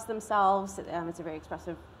express themselves. It's a very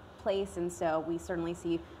expressive place, and so we certainly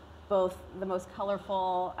see both the most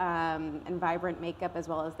colorful and vibrant makeup as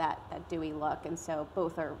well as that dewy look, and so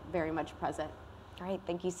both are very much present. Great,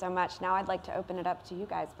 thank you so much. Now I'd like to open it up to you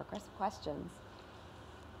guys for questions.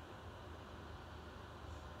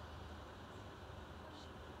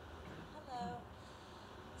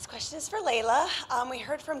 This question is for Layla. We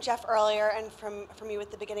heard from Jeff earlier and from you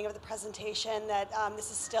at the beginning of the presentation that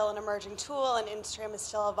this is still an emerging tool and Instagram is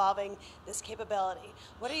still evolving this capability.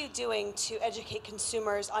 What are you doing to educate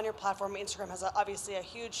consumers on your platform? Instagram has obviously a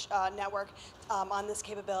huge network on this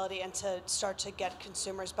capability, and to start to get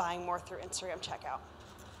consumers buying more through Instagram checkout.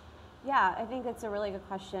 Yeah, I think that's a really good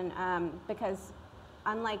question because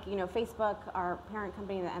unlike Facebook, our parent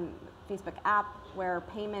company, and Facebook app, where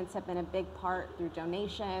payments have been a big part through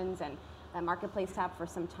donations and that marketplace tab for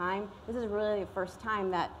some time. This is really the first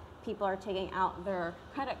time that people are taking out their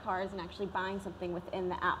credit cards and actually buying something within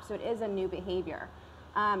the app. So it is a new behavior.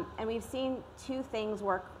 And we've seen two things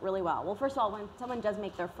work really well. Well, first of all, when someone does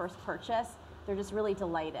make their first purchase, they're just really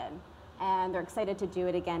delighted. And they're excited to do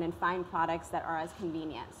it again and find products that are as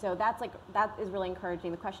convenient. So that is really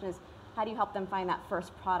encouraging. The question is, how do you help them find that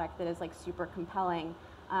first product that is like super compelling?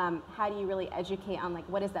 How do you really educate on like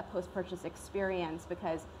what is that post-purchase experience?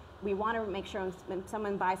 Because we want to make sure when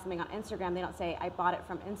someone buys something on Instagram, they don't say, I bought it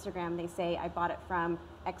from Instagram. They say, I bought it from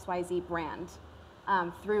XYZ brand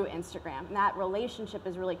through Instagram. And that relationship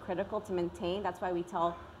is really critical to maintain. That's why we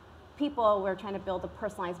tell people we're trying to build a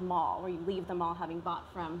personalized mall where you leave the mall having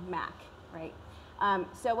bought from Mac, right?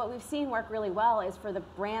 So what we've seen work really well is for the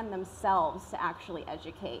brand themselves to actually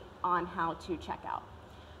educate on how to check out.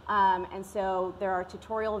 And so there are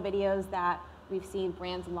tutorial videos that we've seen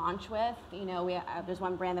brands launch with. You know, there's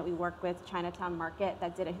one brand that we work with, Chinatown Market,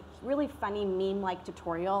 that did a really funny meme-like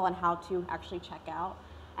tutorial on how to actually check out.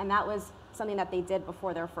 And that was something that they did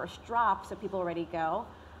before their first drop, so people were ready to go.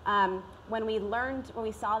 When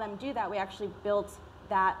we saw them do that, we actually built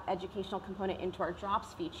that educational component into our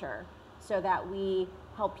drops feature so that we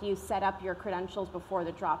help you set up your credentials before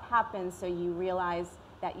the drop happens so you realize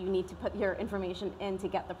that you need to put your information in to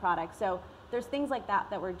get the product. So there's things like that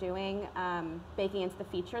that we're doing, baking into the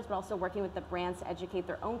features, but also working with the brands to educate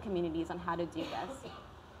their own communities on how to do this.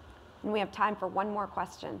 And we have time for one more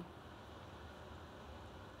question.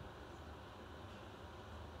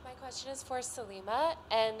 My question is for Salima,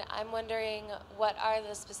 and I'm wondering what are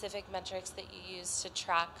the specific metrics that you use to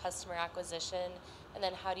track customer acquisition, and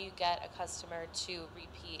then how do you get a customer to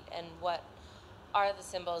repeat, and what are the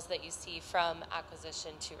symbols that you see from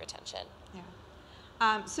acquisition to retention?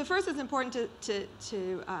 Yeah. So first, it's important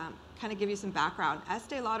to kind of give you some background.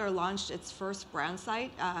 Estée Lauder launched its first brand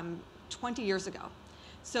site 20 years ago.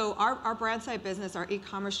 So our brand site business, our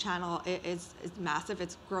e-commerce channel is massive.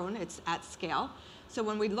 It's grown. It's at scale. So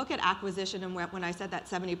when we look at acquisition, and when I said that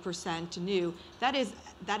 70% new, that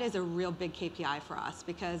is a real big KPI for us,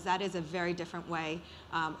 because that is a very different way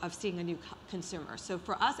of seeing a new consumer. So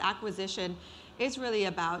for us, acquisition is really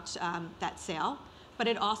about that sale, but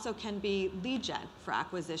it also can be lead gen for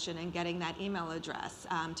acquisition and getting that email address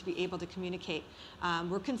to be able to communicate.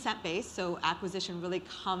 We're consent-based, so acquisition really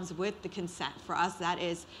comes with the consent. For us, that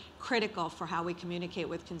is critical for how we communicate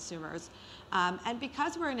with consumers. And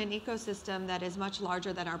because we're in an ecosystem that is much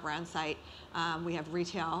larger than our brand site, we have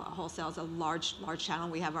retail, wholesale is a large channel.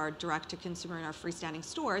 We have our direct-to-consumer and our freestanding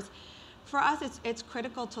stores. For us, it's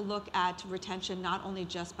critical to look at retention not only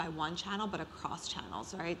just by one channel, but across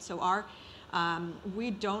channels, right? So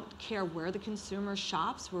we don't care where the consumer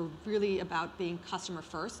shops. We're really about being customer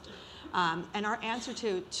first. And our answer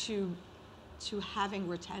to having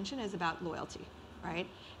retention is about loyalty, right?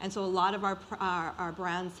 And so a lot of our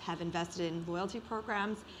brands have invested in loyalty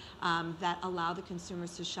programs that allow the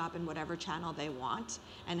consumers to shop in whatever channel they want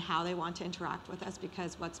and how they want to interact with us,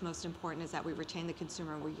 because what's most important is that we retain the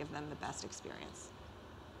consumer and we give them the best experience.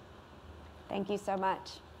 Thank you so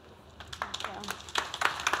much. Thank you.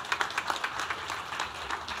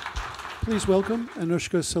 Please welcome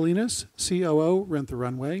Anushka Salinas, COO, Rent the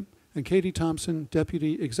Runway, and Katie Thompson,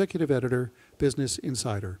 Deputy Executive Editor, Business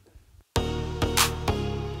Insider.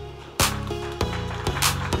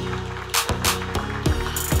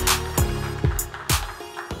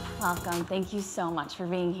 Welcome. Thank you so much for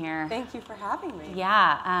being here. Thank you for having me.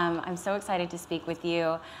 Yeah, I'm so excited to speak with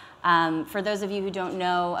you. For those of you who don't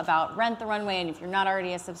know about Rent the Runway, and if you're not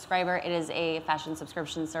already a subscriber, it is a fashion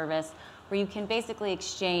subscription service where you can basically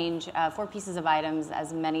exchange 4 pieces of items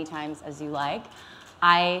as many times as you like.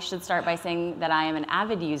 I should start by saying that I am an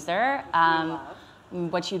avid user,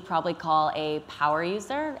 what you'd probably call a power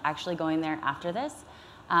user, actually going there after this.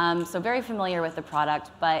 So very familiar with the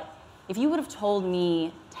product, but if you would have told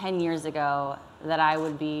me 10 years ago that I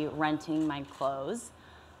would be renting my clothes,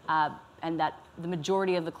 and that the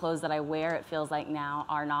majority of the clothes that I wear, it feels like now,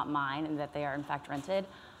 are not mine and that they are in fact rented,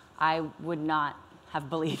 I would not have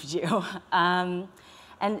believed you. And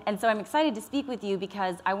so I'm excited to speak with you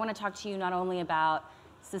because I want to talk to you not only about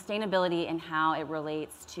sustainability and how it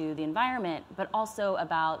relates to the environment, but also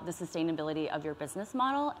about the sustainability of your business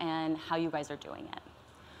model and how you guys are doing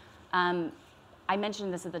it. I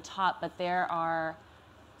mentioned this at the top, but there are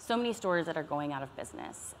so many stores that are going out of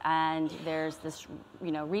business. And there's this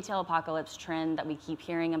retail apocalypse trend that we keep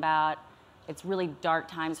hearing about. It's really dark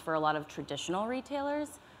times for a lot of traditional retailers.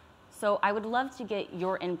 So I would love to get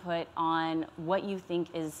your input on what you think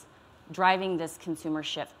is driving this consumer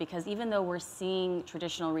shift? Because even though we're seeing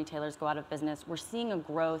traditional retailers go out of business, we're seeing a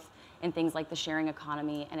growth in things like the sharing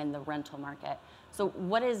economy and in the rental market. So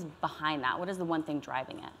what is behind that? What is the one thing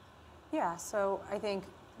driving it? Yeah, so I think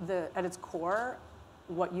at its core,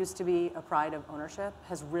 what used to be a pride of ownership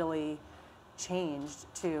has really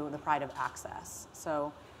changed to the pride of access.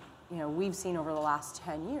 So, we've seen over the last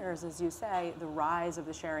 10 years, as you say, the rise of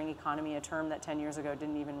the sharing economy, a term that 10 years ago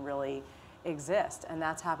didn't even really exist, and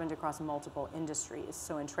that's happened across multiple industries.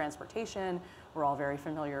 So in transportation, we're all very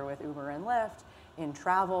familiar with Uber and Lyft. In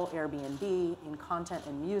travel, Airbnb. In content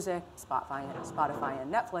and music, Spotify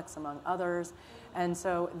and Netflix, among others. And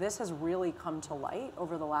so this has really come to light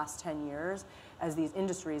over the last 10 years as these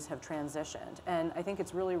industries have transitioned. And I think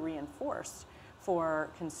it's really reinforced for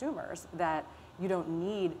consumers that you don't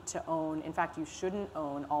need to own, in fact, you shouldn't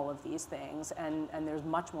own all of these things. And there's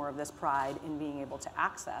much more of this pride in being able to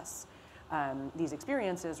access these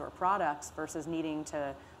experiences or products versus needing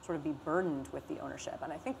to sort of be burdened with the ownership.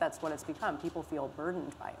 And I think that's what it's become. People feel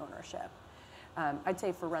burdened by ownership. I'd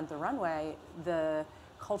say for Rent the Runway, the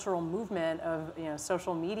cultural movement of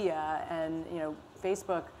social media and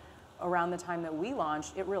Facebook around the time that we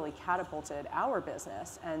launched, it really catapulted our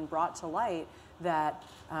business and brought to light that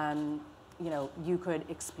you could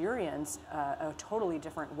experience a totally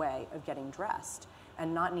different way of getting dressed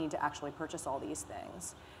and not need to actually purchase all these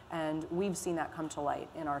things. And we've seen that come to light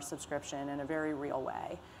in our subscription in a very real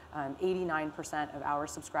way. 89% of our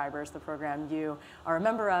subscribers, the program you are a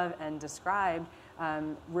member of and described,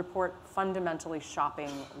 report fundamentally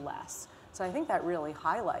shopping less. So I think that really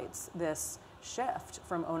highlights this shift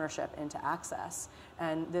from ownership into access,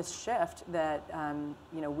 and this shift that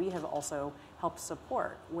we have also helped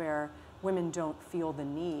support, where women don't feel the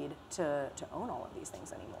need to own all of these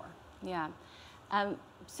things anymore. Yeah.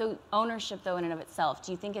 So ownership, though, in and of itself,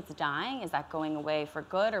 do you think it's dying? Is that going away for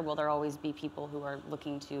good, or will there always be people who are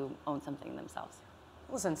looking to own something themselves?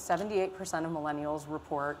 Listen, 78% of millennials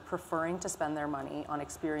report preferring to spend their money on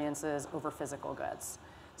experiences over physical goods.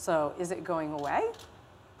 So is it going away?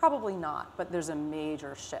 Probably not, but there's a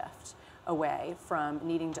major shift away from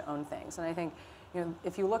needing to own things. And I think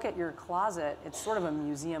if you look at your closet, it's sort of a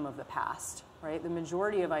museum of the past, right? The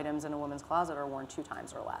majority of items in a woman's closet are worn 2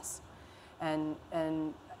 times or less. And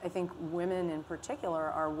I think women in particular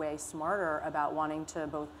are way smarter about wanting to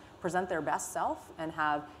both present their best self and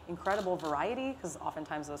have incredible variety, because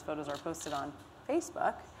oftentimes those photos are posted on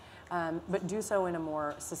Facebook, but do so in a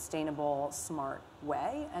more sustainable, smart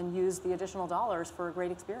way and use the additional dollars for a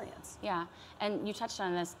great experience. Yeah, and you touched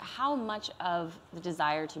on this. How much of the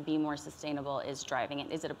desire to be more sustainable is driving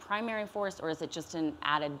it? Is it a primary force, or is it just an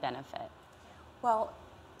added benefit? Well,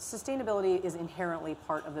 sustainability is inherently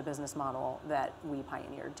part of the business model that we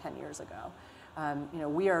pioneered 10 years ago.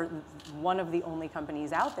 We are one of the only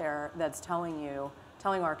companies out there that's telling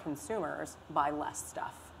our consumers, buy less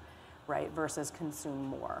stuff, right, versus consume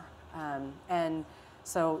more. And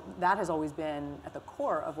so that has always been at the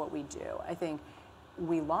core of what we do. I think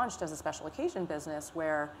we launched as a special occasion business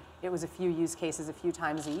where it was a few use cases a few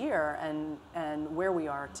times a year, and where we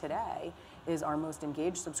are today is our most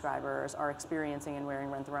engaged subscribers are experiencing and wearing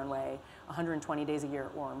Rent the Runway 120 days a year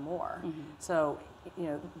or more. Mm-hmm. So,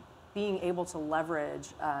 being able to leverage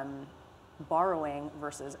borrowing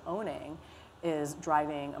versus owning is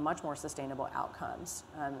driving a much more sustainable outcomes.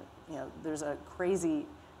 There's a crazy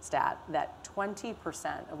stat that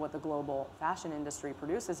 20% of what the global fashion industry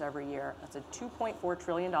produces every year, that's a $2.4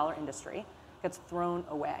 trillion industry, gets thrown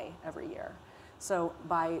away every year. So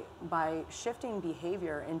by shifting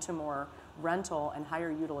behavior into more rental and higher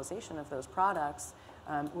utilization of those products,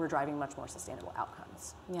 we're driving much more sustainable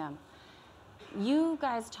outcomes. Yeah. You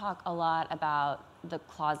guys talk a lot about the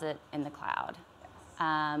closet in the cloud,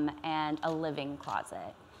 and a living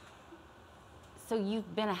closet. So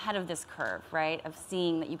you've been ahead of this curve, right, of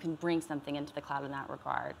seeing that you can bring something into the cloud in that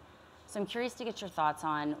regard. So I'm curious to get your thoughts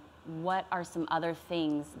on what are some other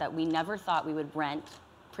things that we never thought we would rent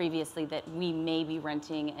previously that we may be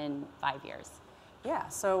renting in 5 years? Yeah,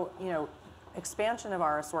 so expansion of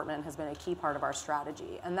our assortment has been a key part of our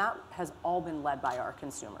strategy, and that has all been led by our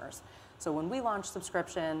consumers. So when we launched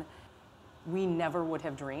subscription, we never would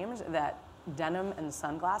have dreamed that denim and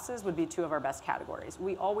sunglasses would be 2 of our best categories.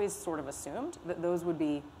 We always sort of assumed that those would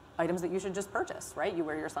be items that you should just purchase, right? You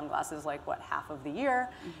wear your sunglasses half of the year,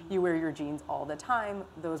 mm-hmm. You wear your jeans all the time,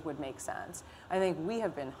 those would make sense. I think we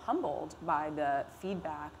have been humbled by the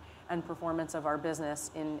feedback and performance of our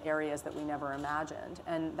business in areas that we never imagined.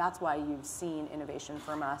 And that's why you've seen innovation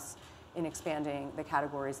from us in expanding the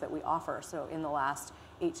categories that we offer. So in the last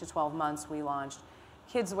 8 to 12 months, we launched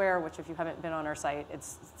kids wear, which if you haven't been on our site,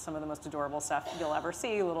 it's some of the most adorable stuff you'll ever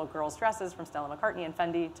see. Little girls' dresses from Stella McCartney and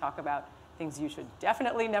Fendi talk about things you should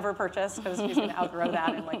definitely never purchase because she's going to outgrow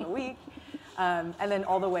that in like a week. And then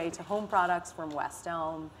all the way to home products from West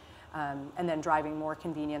Elm, and then driving more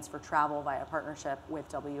convenience for travel via partnership with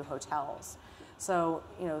W Hotels. So,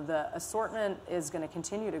 the assortment is going to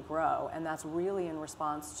continue to grow, and that's really in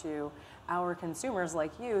response to our consumers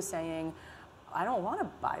like you saying, I don't want to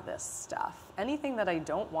buy this stuff. Anything that I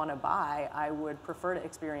don't want to buy, I would prefer to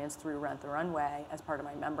experience through Rent the Runway as part of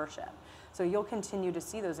my membership. So you'll continue to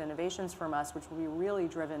see those innovations from us, which will be really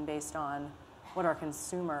driven based on what our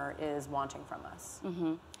consumer is wanting from us.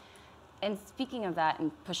 Mm-hmm. And speaking of that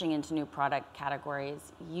and pushing into new product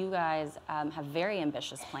categories, you guys have very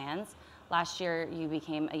ambitious plans. Last year, you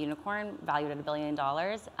became a unicorn valued at $1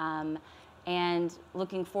 billion. And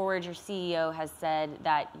looking forward, your CEO has said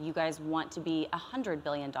that you guys want to be a $100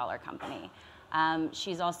 billion company.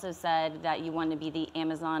 She's also said that you want to be the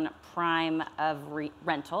Amazon Prime of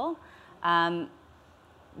rental.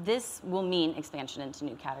 This will mean expansion into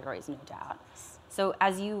new categories, no doubt. So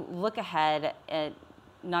as you look ahead,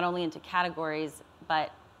 not only into categories,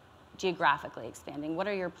 but geographically expanding, what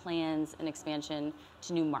are your plans in expansion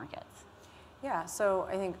to new markets? Yeah, so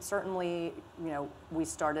I think certainly, we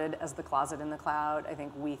started as the closet in the cloud. I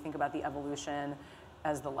think we think about the evolution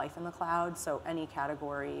as the life in the cloud. So any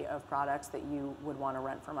category of products that you would want to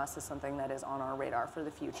rent from us is something that is on our radar for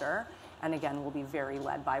the future. And again, we'll be very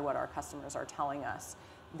led by what our customers are telling us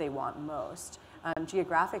they want most.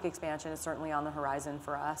 Geographic expansion is certainly on the horizon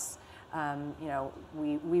for us.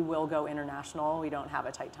 We will go international. We don't have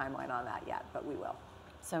a tight timeline on that yet, but we will.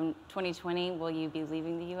 So in 2020, will you be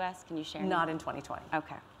leaving the U.S.? Can you share? Not in 2020.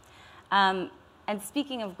 Okay. And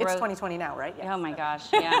speaking of growth, it's 2020 now, right? Yes. Oh my gosh,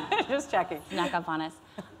 yeah. Just checking. Snuck up on us.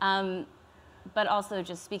 But also,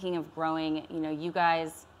 just speaking of growing, you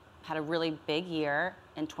guys had a really big year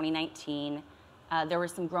in 2019. There were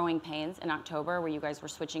some growing pains in October where you guys were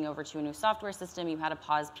switching over to a new software system. You had a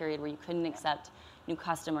pause period where you couldn't accept new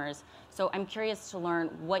customers. So I'm curious to learn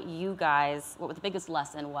what the biggest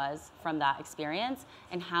lesson was from that experience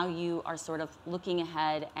and how you are sort of looking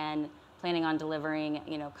ahead and planning on delivering,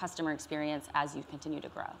 customer experience as you continue to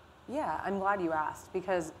grow. Yeah, I'm glad you asked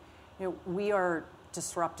because, we are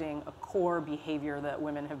disrupting a core behavior that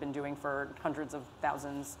women have been doing for hundreds of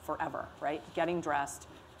thousands forever, right? Getting dressed,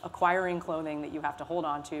 acquiring clothing that you have to hold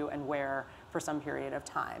on to and wear for some period of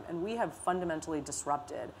time. And we have fundamentally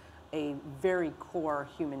disrupted a very core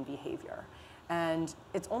human behavior. And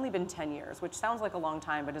it's only been 10 years, which sounds like a long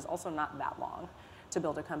time, but is also not that long to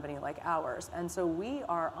build a company like ours. And so we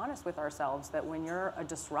are honest with ourselves that when you're a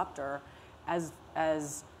disruptor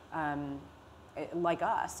like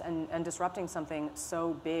us and disrupting something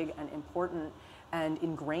so big and important and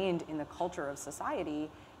ingrained in the culture of society,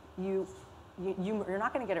 you're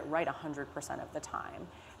not going to get it right 100% of the time.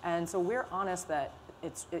 And so we're honest that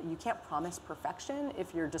you can't promise perfection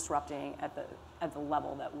if you're disrupting at the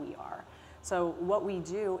level that we are. So what we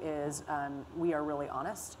do is we are really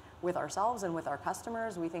honest with ourselves and with our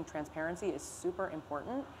customers. We think transparency is super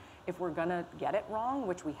important. If we're going to get it wrong,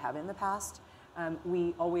 which we have in the past,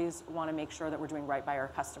 we always want to make sure that we're doing right by our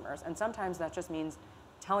customers. And sometimes that just means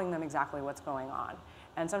telling them exactly what's going on.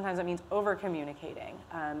 And sometimes it means over-communicating.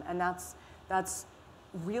 And that's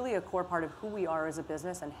really a core part of who we are as a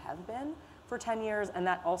business and have been for 10 years, and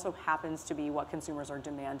that also happens to be what consumers are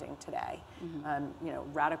demanding today.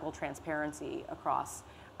 Mm-hmm. Radical transparency across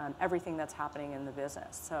everything that's happening in the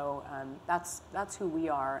business. So that's who we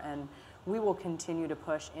are, and we will continue to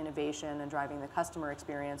push innovation and driving the customer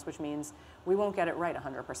experience, which means we won't get it right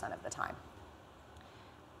 100% of the time.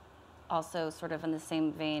 Also, sort of in the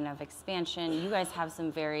same vein of expansion, you guys have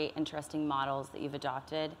some very interesting models that you've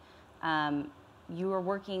adopted. You are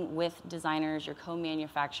working with designers, you're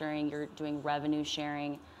co-manufacturing, you're doing revenue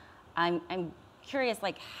sharing. I'm curious,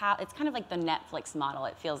 how it's kind of like the Netflix model.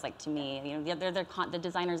 It feels like to me. The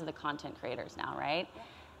designers are the content creators now, right? Yeah.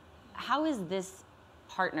 How is this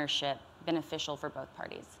partnership beneficial for both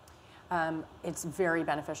parties? It's very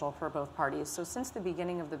beneficial for both parties. So since the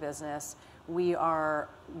beginning of the business, we are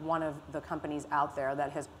one of the companies out there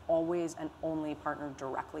that has always and only partnered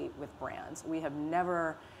directly with brands. We have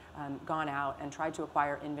never gone out and tried to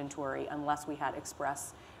acquire inventory unless we had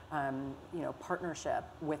express partnership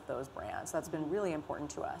with those brands. That's been really important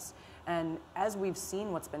to us. And as we've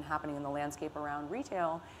seen what's been happening in the landscape around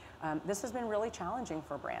retail, this has been really challenging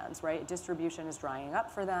for brands, right? Distribution is drying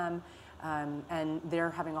up for them, and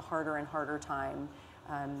they're having a harder and harder time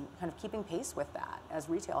kind of keeping pace with that, as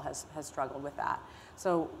retail has struggled with that.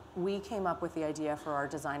 So we came up with the idea for our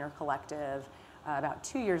designer collective about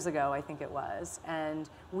 2 years ago, I think it was, and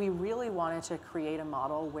we really wanted to create a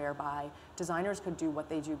model whereby designers could do what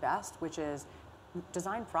they do best, which is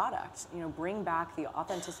design product, bring back the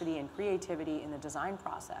authenticity and creativity in the design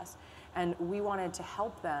process. And we wanted to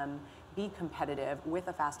help them be competitive with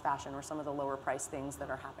the fast fashion or some of the lower price things that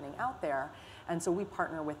are happening out there. And so we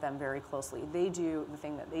partner with them very closely. They do the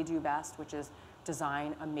thing that they do best, which is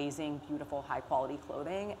design amazing, beautiful, high quality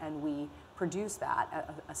clothing, and we produce that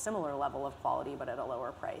at a similar level of quality but at a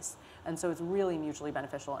lower price. And so it's really mutually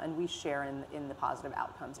beneficial, and we share in the positive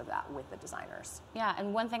outcomes of that with the designers. Yeah,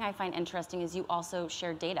 and one thing I find interesting is you also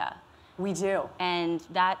share data. We do. And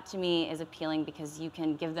that to me is appealing because you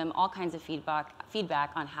can give them all kinds of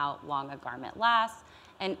feedback on how long a garment lasts.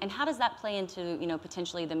 And how does that play into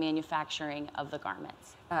potentially the manufacturing of the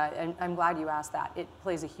garments? And I'm glad you asked that. It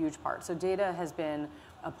plays a huge part. So data has been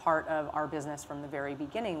a part of our business from the very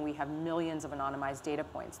beginning. We have millions of anonymized data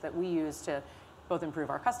points that we use to both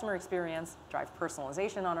improve our customer experience, drive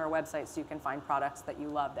personalization on our website so you can find products that you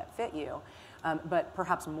love that fit you. But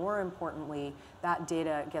perhaps more importantly, that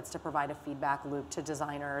data gets to provide a feedback loop to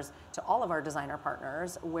designers, to all of our designer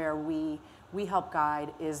partners, where we help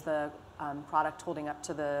guide, is the product holding up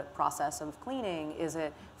to the process of cleaning? Is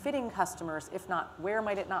it fitting customers? If not, where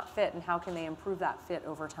might it not fit, and how can they improve that fit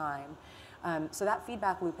over time? So that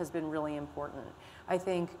feedback loop has been really important. I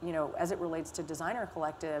think, as it relates to Designer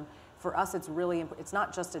Collective, for us it's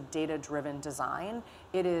not just a data-driven design,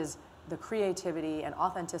 it is the creativity and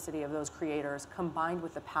authenticity of those creators combined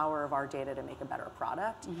with the power of our data to make a better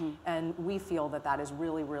product. And we feel that that is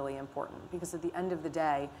really, really important, because at the end of the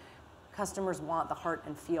day, customers want the heart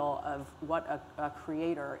and feel of what a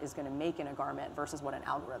creator is going to make in a garment versus what an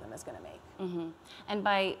algorithm is going to make. And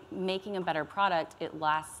by making a better product, it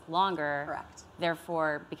lasts longer. Correct.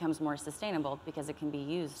 Therefore becomes more sustainable because it can be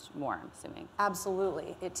used more, I'm assuming.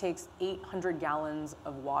 Absolutely. It takes 800 gallons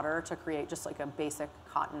of water to create just like a basic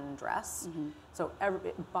cotton dress. So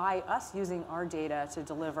by us using our data to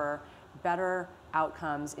deliver better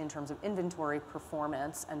outcomes in terms of inventory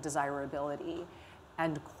performance and desirability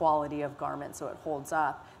and quality of garment so it holds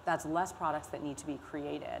up, that's less products that need to be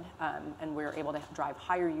created, and we're able to drive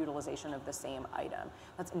higher utilization of the same item.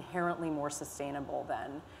 That's inherently more sustainable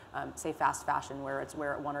than, say, fast fashion, where it's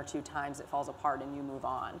wear it 1 or 2 times, it falls apart, and you move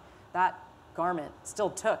on. That garment still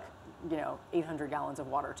took, 800 gallons of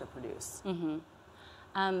water to produce.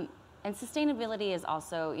 And sustainability is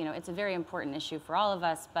also, it's a very important issue for all of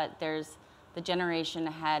us, but there's the generation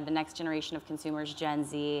ahead, the next generation of consumers, Gen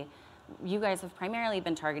Z. You guys have primarily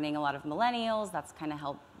been targeting a lot of millennials. That's kind of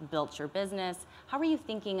helped build your business. How are you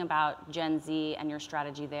thinking about Gen Z and your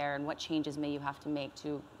strategy there, and what changes may you have to make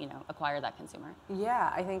to, acquire that consumer?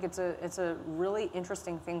 Yeah, I think it's a really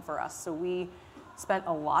interesting thing for us. So we spent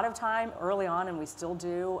a lot of time early on, and we still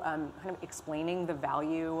do, kind of explaining the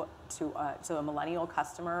value to a millennial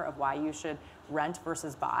customer of why you should rent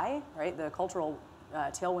versus buy, right? The cultural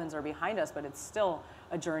tailwinds are behind us, but it's still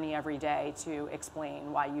a journey every day to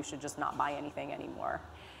explain why you should just not buy anything anymore.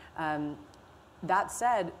 That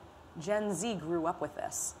said, Gen Z grew up with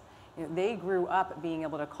this. They grew up being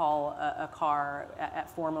able to call a car at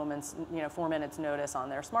 4 minutes notice on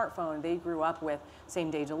their smartphone. They grew up with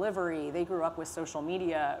same-day delivery. They grew up with social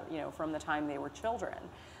media, from the time they were children.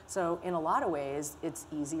 So in a lot of ways, it's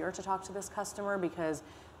easier to talk to this customer because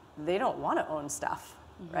they don't want to own stuff.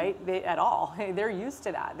 Right? At all. They're used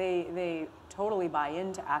to that. They totally buy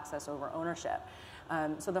into access over ownership.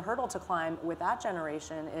 So the hurdle to climb with that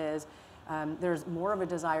generation is there's more of a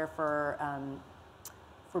desire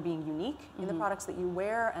for being unique in the products that you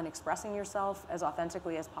wear and expressing yourself as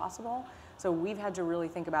authentically as possible. So we've had to really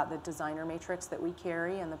think about the designer matrix that we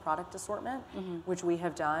carry and the product assortment, which we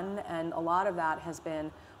have done. And a lot of that has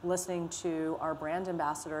been listening to our brand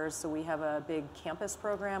ambassadors. So we have a big campus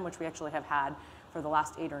program, which we actually have had for the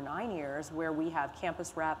last 8 or 9 years, where we have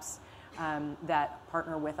campus reps that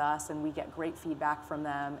partner with us, and we get great feedback from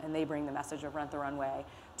them, and they bring the message of Rent the Runway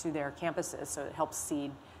to their campuses, so it helps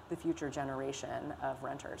seed the future generation of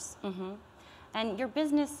renters. And your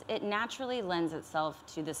business, it naturally lends itself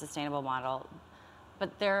to the sustainable model,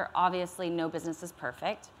 but obviously no business is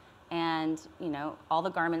perfect, and all the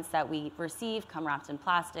garments that we receive come wrapped in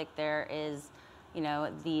plastic. There is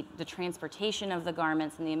the transportation of the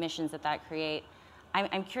garments and the emissions that create.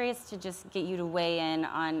 I'm curious to just get you to weigh in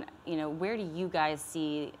on, where do you guys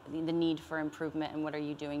see the need for improvement, and what are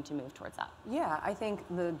you doing to move towards that? Yeah, I think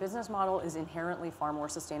the business model is inherently far more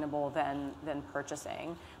sustainable than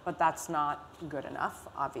purchasing, but that's not good enough,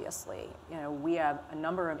 obviously. We have a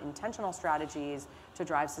number of intentional strategies to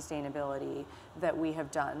drive sustainability that we have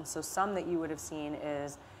done. So some that you would have seen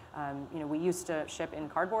is, we used to ship in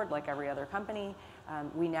cardboard like every other company.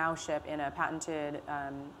 We now ship in a patented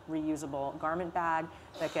reusable garment bag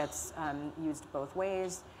that gets used both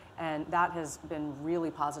ways. And that has been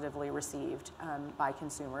really positively received by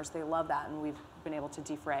consumers. They love that, and we've been able to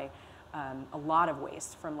defray a lot of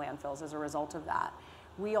waste from landfills as a result of that.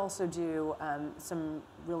 We also do some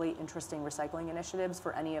really interesting recycling initiatives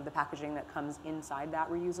for any of the packaging that comes inside that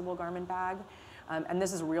reusable garment bag. And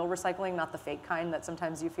this is real recycling, not the fake kind that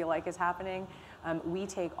sometimes you feel like is happening. We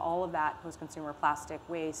take all of that post-consumer plastic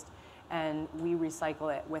waste and we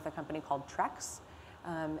recycle it with a company called Trex.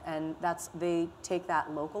 And they take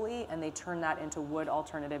that locally and they turn that into wood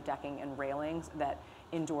alternative decking and railings that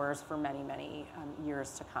endures for many, many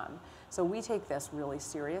years to come. So we take this really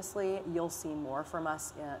seriously. You'll see more from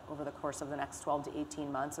us over the course of the next 12 to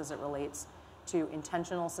 18 months as it relates to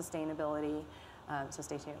intentional sustainability. So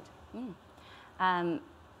stay tuned.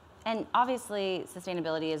 And obviously,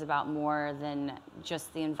 sustainability is about more than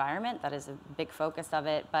just the environment. That is a big focus of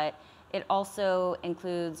it, but it also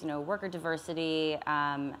includes, worker diversity,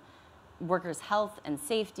 workers' health and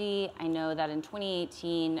safety. I know that in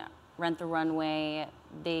 2018, Rent the Runway,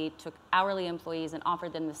 they took hourly employees and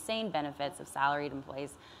offered them the same benefits of salaried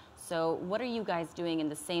employees. So what are you guys doing in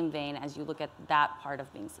the same vein as you look at that part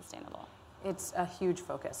of being sustainable? It's a huge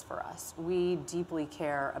focus for us. We deeply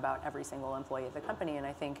care about every single employee of the company, and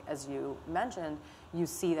I think, as you mentioned, you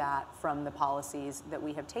see that from the policies that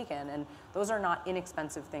we have taken, and those are not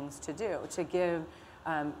inexpensive things to do. To give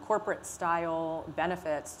corporate-style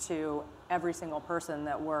benefits to every single person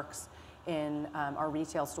that works in our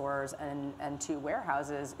retail stores and to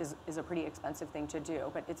warehouses is a pretty expensive thing to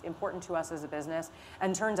do, but it's important to us as a business,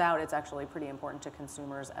 and turns out it's actually pretty important to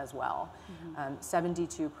consumers as well.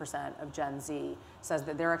 72% of Gen Z says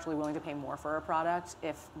that they're actually willing to pay more for a product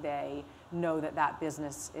if they know that that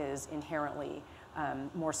business is inherently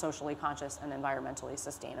more socially conscious and environmentally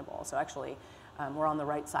sustainable. So actually, we're on the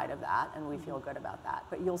right side of that, and we feel good about that.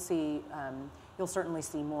 But you'll certainly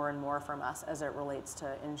see more and more from us as it relates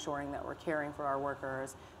to ensuring that we're caring for our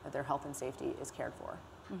workers, that their health and safety is cared for.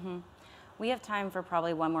 We have time for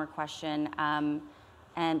probably one more question,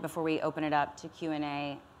 and before we open it up to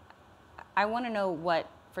Q&A, I want to know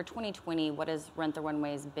for 2020, what is Rent the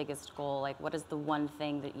Runway's biggest goal? Like, what is the one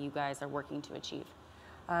thing that you guys are working to achieve?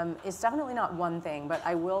 It's definitely not one thing, but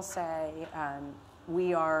I will say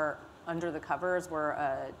we are under the covers. We're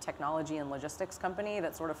a technology and logistics company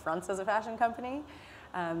that sort of fronts as a fashion company.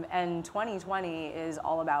 And 2020 is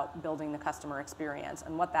all about building the customer experience.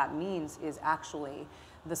 And what that means is actually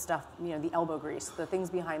the stuff, the elbow grease, the things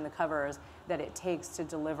behind the covers that it takes to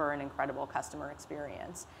deliver an incredible customer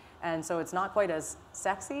experience. And so it's not quite as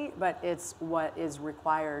sexy, but it's what is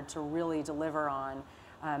required to really deliver on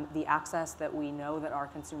the access that we know that our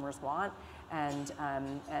consumers want, and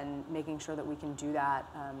making sure that we can do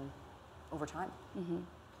that over time.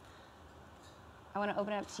 I want to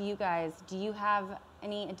open it up to you guys. Do you have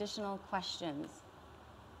any additional questions?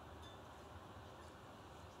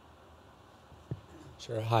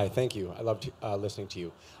 Sure. Hi, thank you. I loved listening to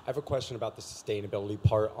you. I have a question about the sustainability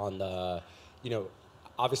part on the,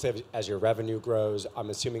 obviously as your revenue grows,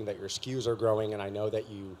 I'm assuming that your SKUs are growing, and I know that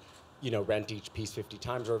you rent each piece 50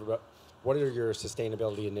 times over, but what are your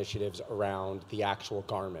sustainability initiatives around the actual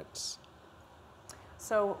garments?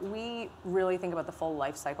 So we really think about the full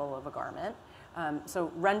life cycle of a garment.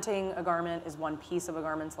 So renting a garment is one piece of a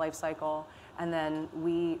garment's life cycle, and then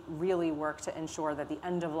we really work to ensure that the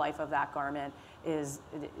end of life of that garment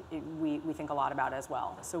we think a lot about as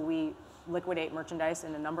well. So we liquidate merchandise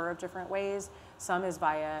in a number of different ways. Some is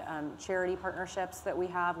via charity partnerships that we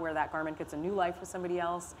have where that garment gets a new life with somebody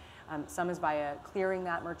else. Some is via clearing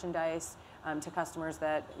that merchandise to customers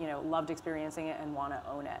that loved experiencing it and want to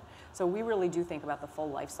own it. So we really do think about the full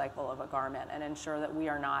life cycle of a garment and ensure that we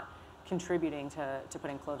are not contributing to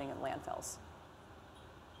putting clothing in landfills.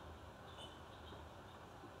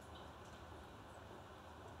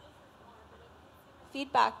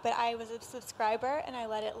 Feedback, but I was a subscriber and I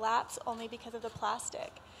let it lapse only because of the plastic.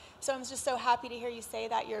 So I'm just so happy to hear you say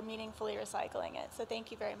that you're meaningfully recycling it. So thank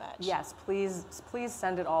you very much. Yes, please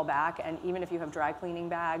send it all back. And even if you have dry cleaning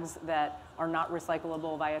bags that are not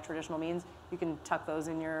recyclable via traditional means, you can tuck those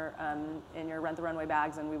in your Rent the Runway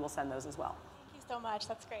bags, and we will send those as well. Thank you so much.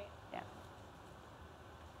 That's great. Yeah.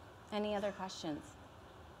 Any other questions?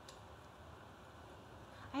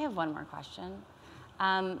 I have one more question.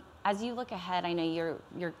 As you look ahead, I know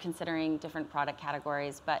you're considering different product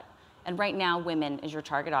categories, and right now women is your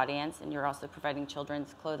target audience, and you're also providing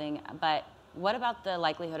children's clothing. But what about the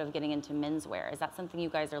likelihood of getting into menswear? Is that something you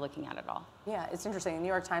guys are looking at all? Yeah, it's interesting. The New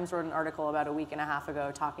York Times wrote an article about a week and a half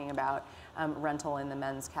ago talking about rental in the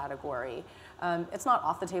men's category. It's not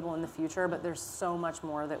off the table in the future, but there's so much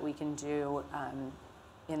more that we can do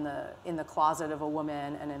in the closet of a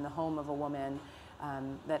woman and in the home of a woman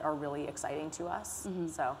that are really exciting to us.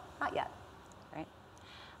 So not yet. Right.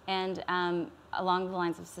 And along the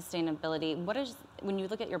lines of sustainability, when you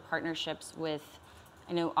look at your partnerships with,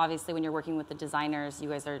 I know obviously when you're working with the designers, you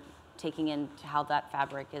guys are taking into how that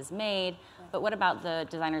fabric is made, but what about the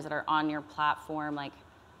designers that are on your platform? Like,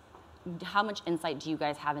 how much insight do you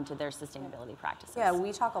guys have into their sustainability practices? Yeah,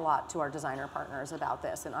 we talk a lot to our designer partners about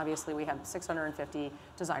this, and obviously we have 650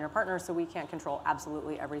 designer partners, so we can't control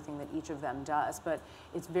absolutely everything that each of them does, but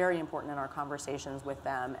it's very important in our conversations with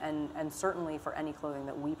them, and certainly for any clothing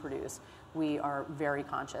that we produce, we are very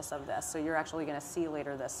conscious of this. So you're actually going to see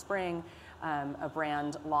later this spring a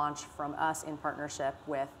brand launch from us in partnership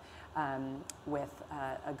with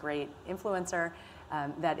a great influencer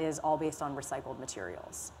that is all based on recycled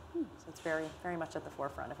materials. So it's very, very much at the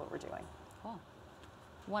forefront of what we're doing. Cool.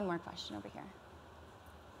 One more question over here.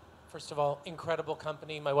 First of all, incredible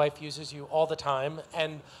company. My wife uses you all the time,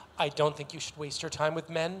 and I don't think you should waste your time with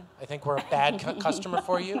men. I think we're a bad customer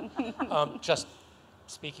for you. Just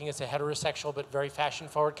speaking as a heterosexual but very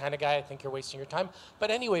fashion-forward kind of guy, I think you're wasting your time.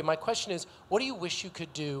 But anyway, my question is, what do you wish you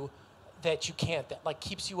could do that you can't, that like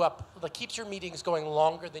keeps you up, like keeps your meetings going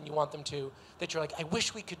longer than you want them to, that you're like, I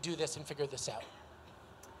wish we could do this and figure this out?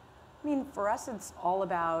 I mean, for us, it's all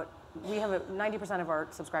about, we have 90% of our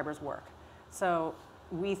subscribers work. So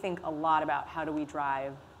we think a lot about how do we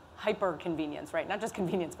drive hyper convenience, right? Not just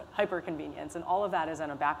convenience, but hyper convenience. And all of that is in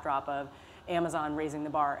a backdrop of Amazon raising the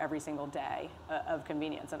bar every single day of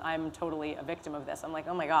convenience. And I'm totally a victim of this. I'm like,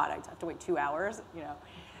 oh my God, I have to wait 2 hours, you know?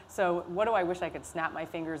 So what do I wish I could snap my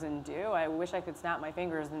fingers and do? I wish I could snap my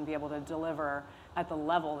fingers and be able to deliver at the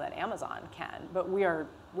level that Amazon can. But we are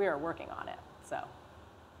working on it, so.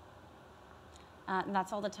 And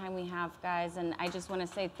that's all the time we have, guys. And I just want to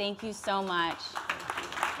say thank you so much.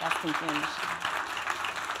 Yes, thank you, Michelle.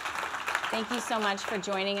 Thank you so much for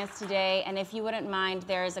joining us today. And if you wouldn't mind,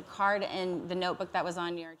 there is a card in the notebook that was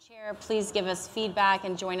on your chair. Please give us feedback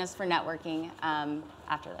and join us for networking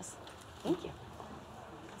after this. Thank you.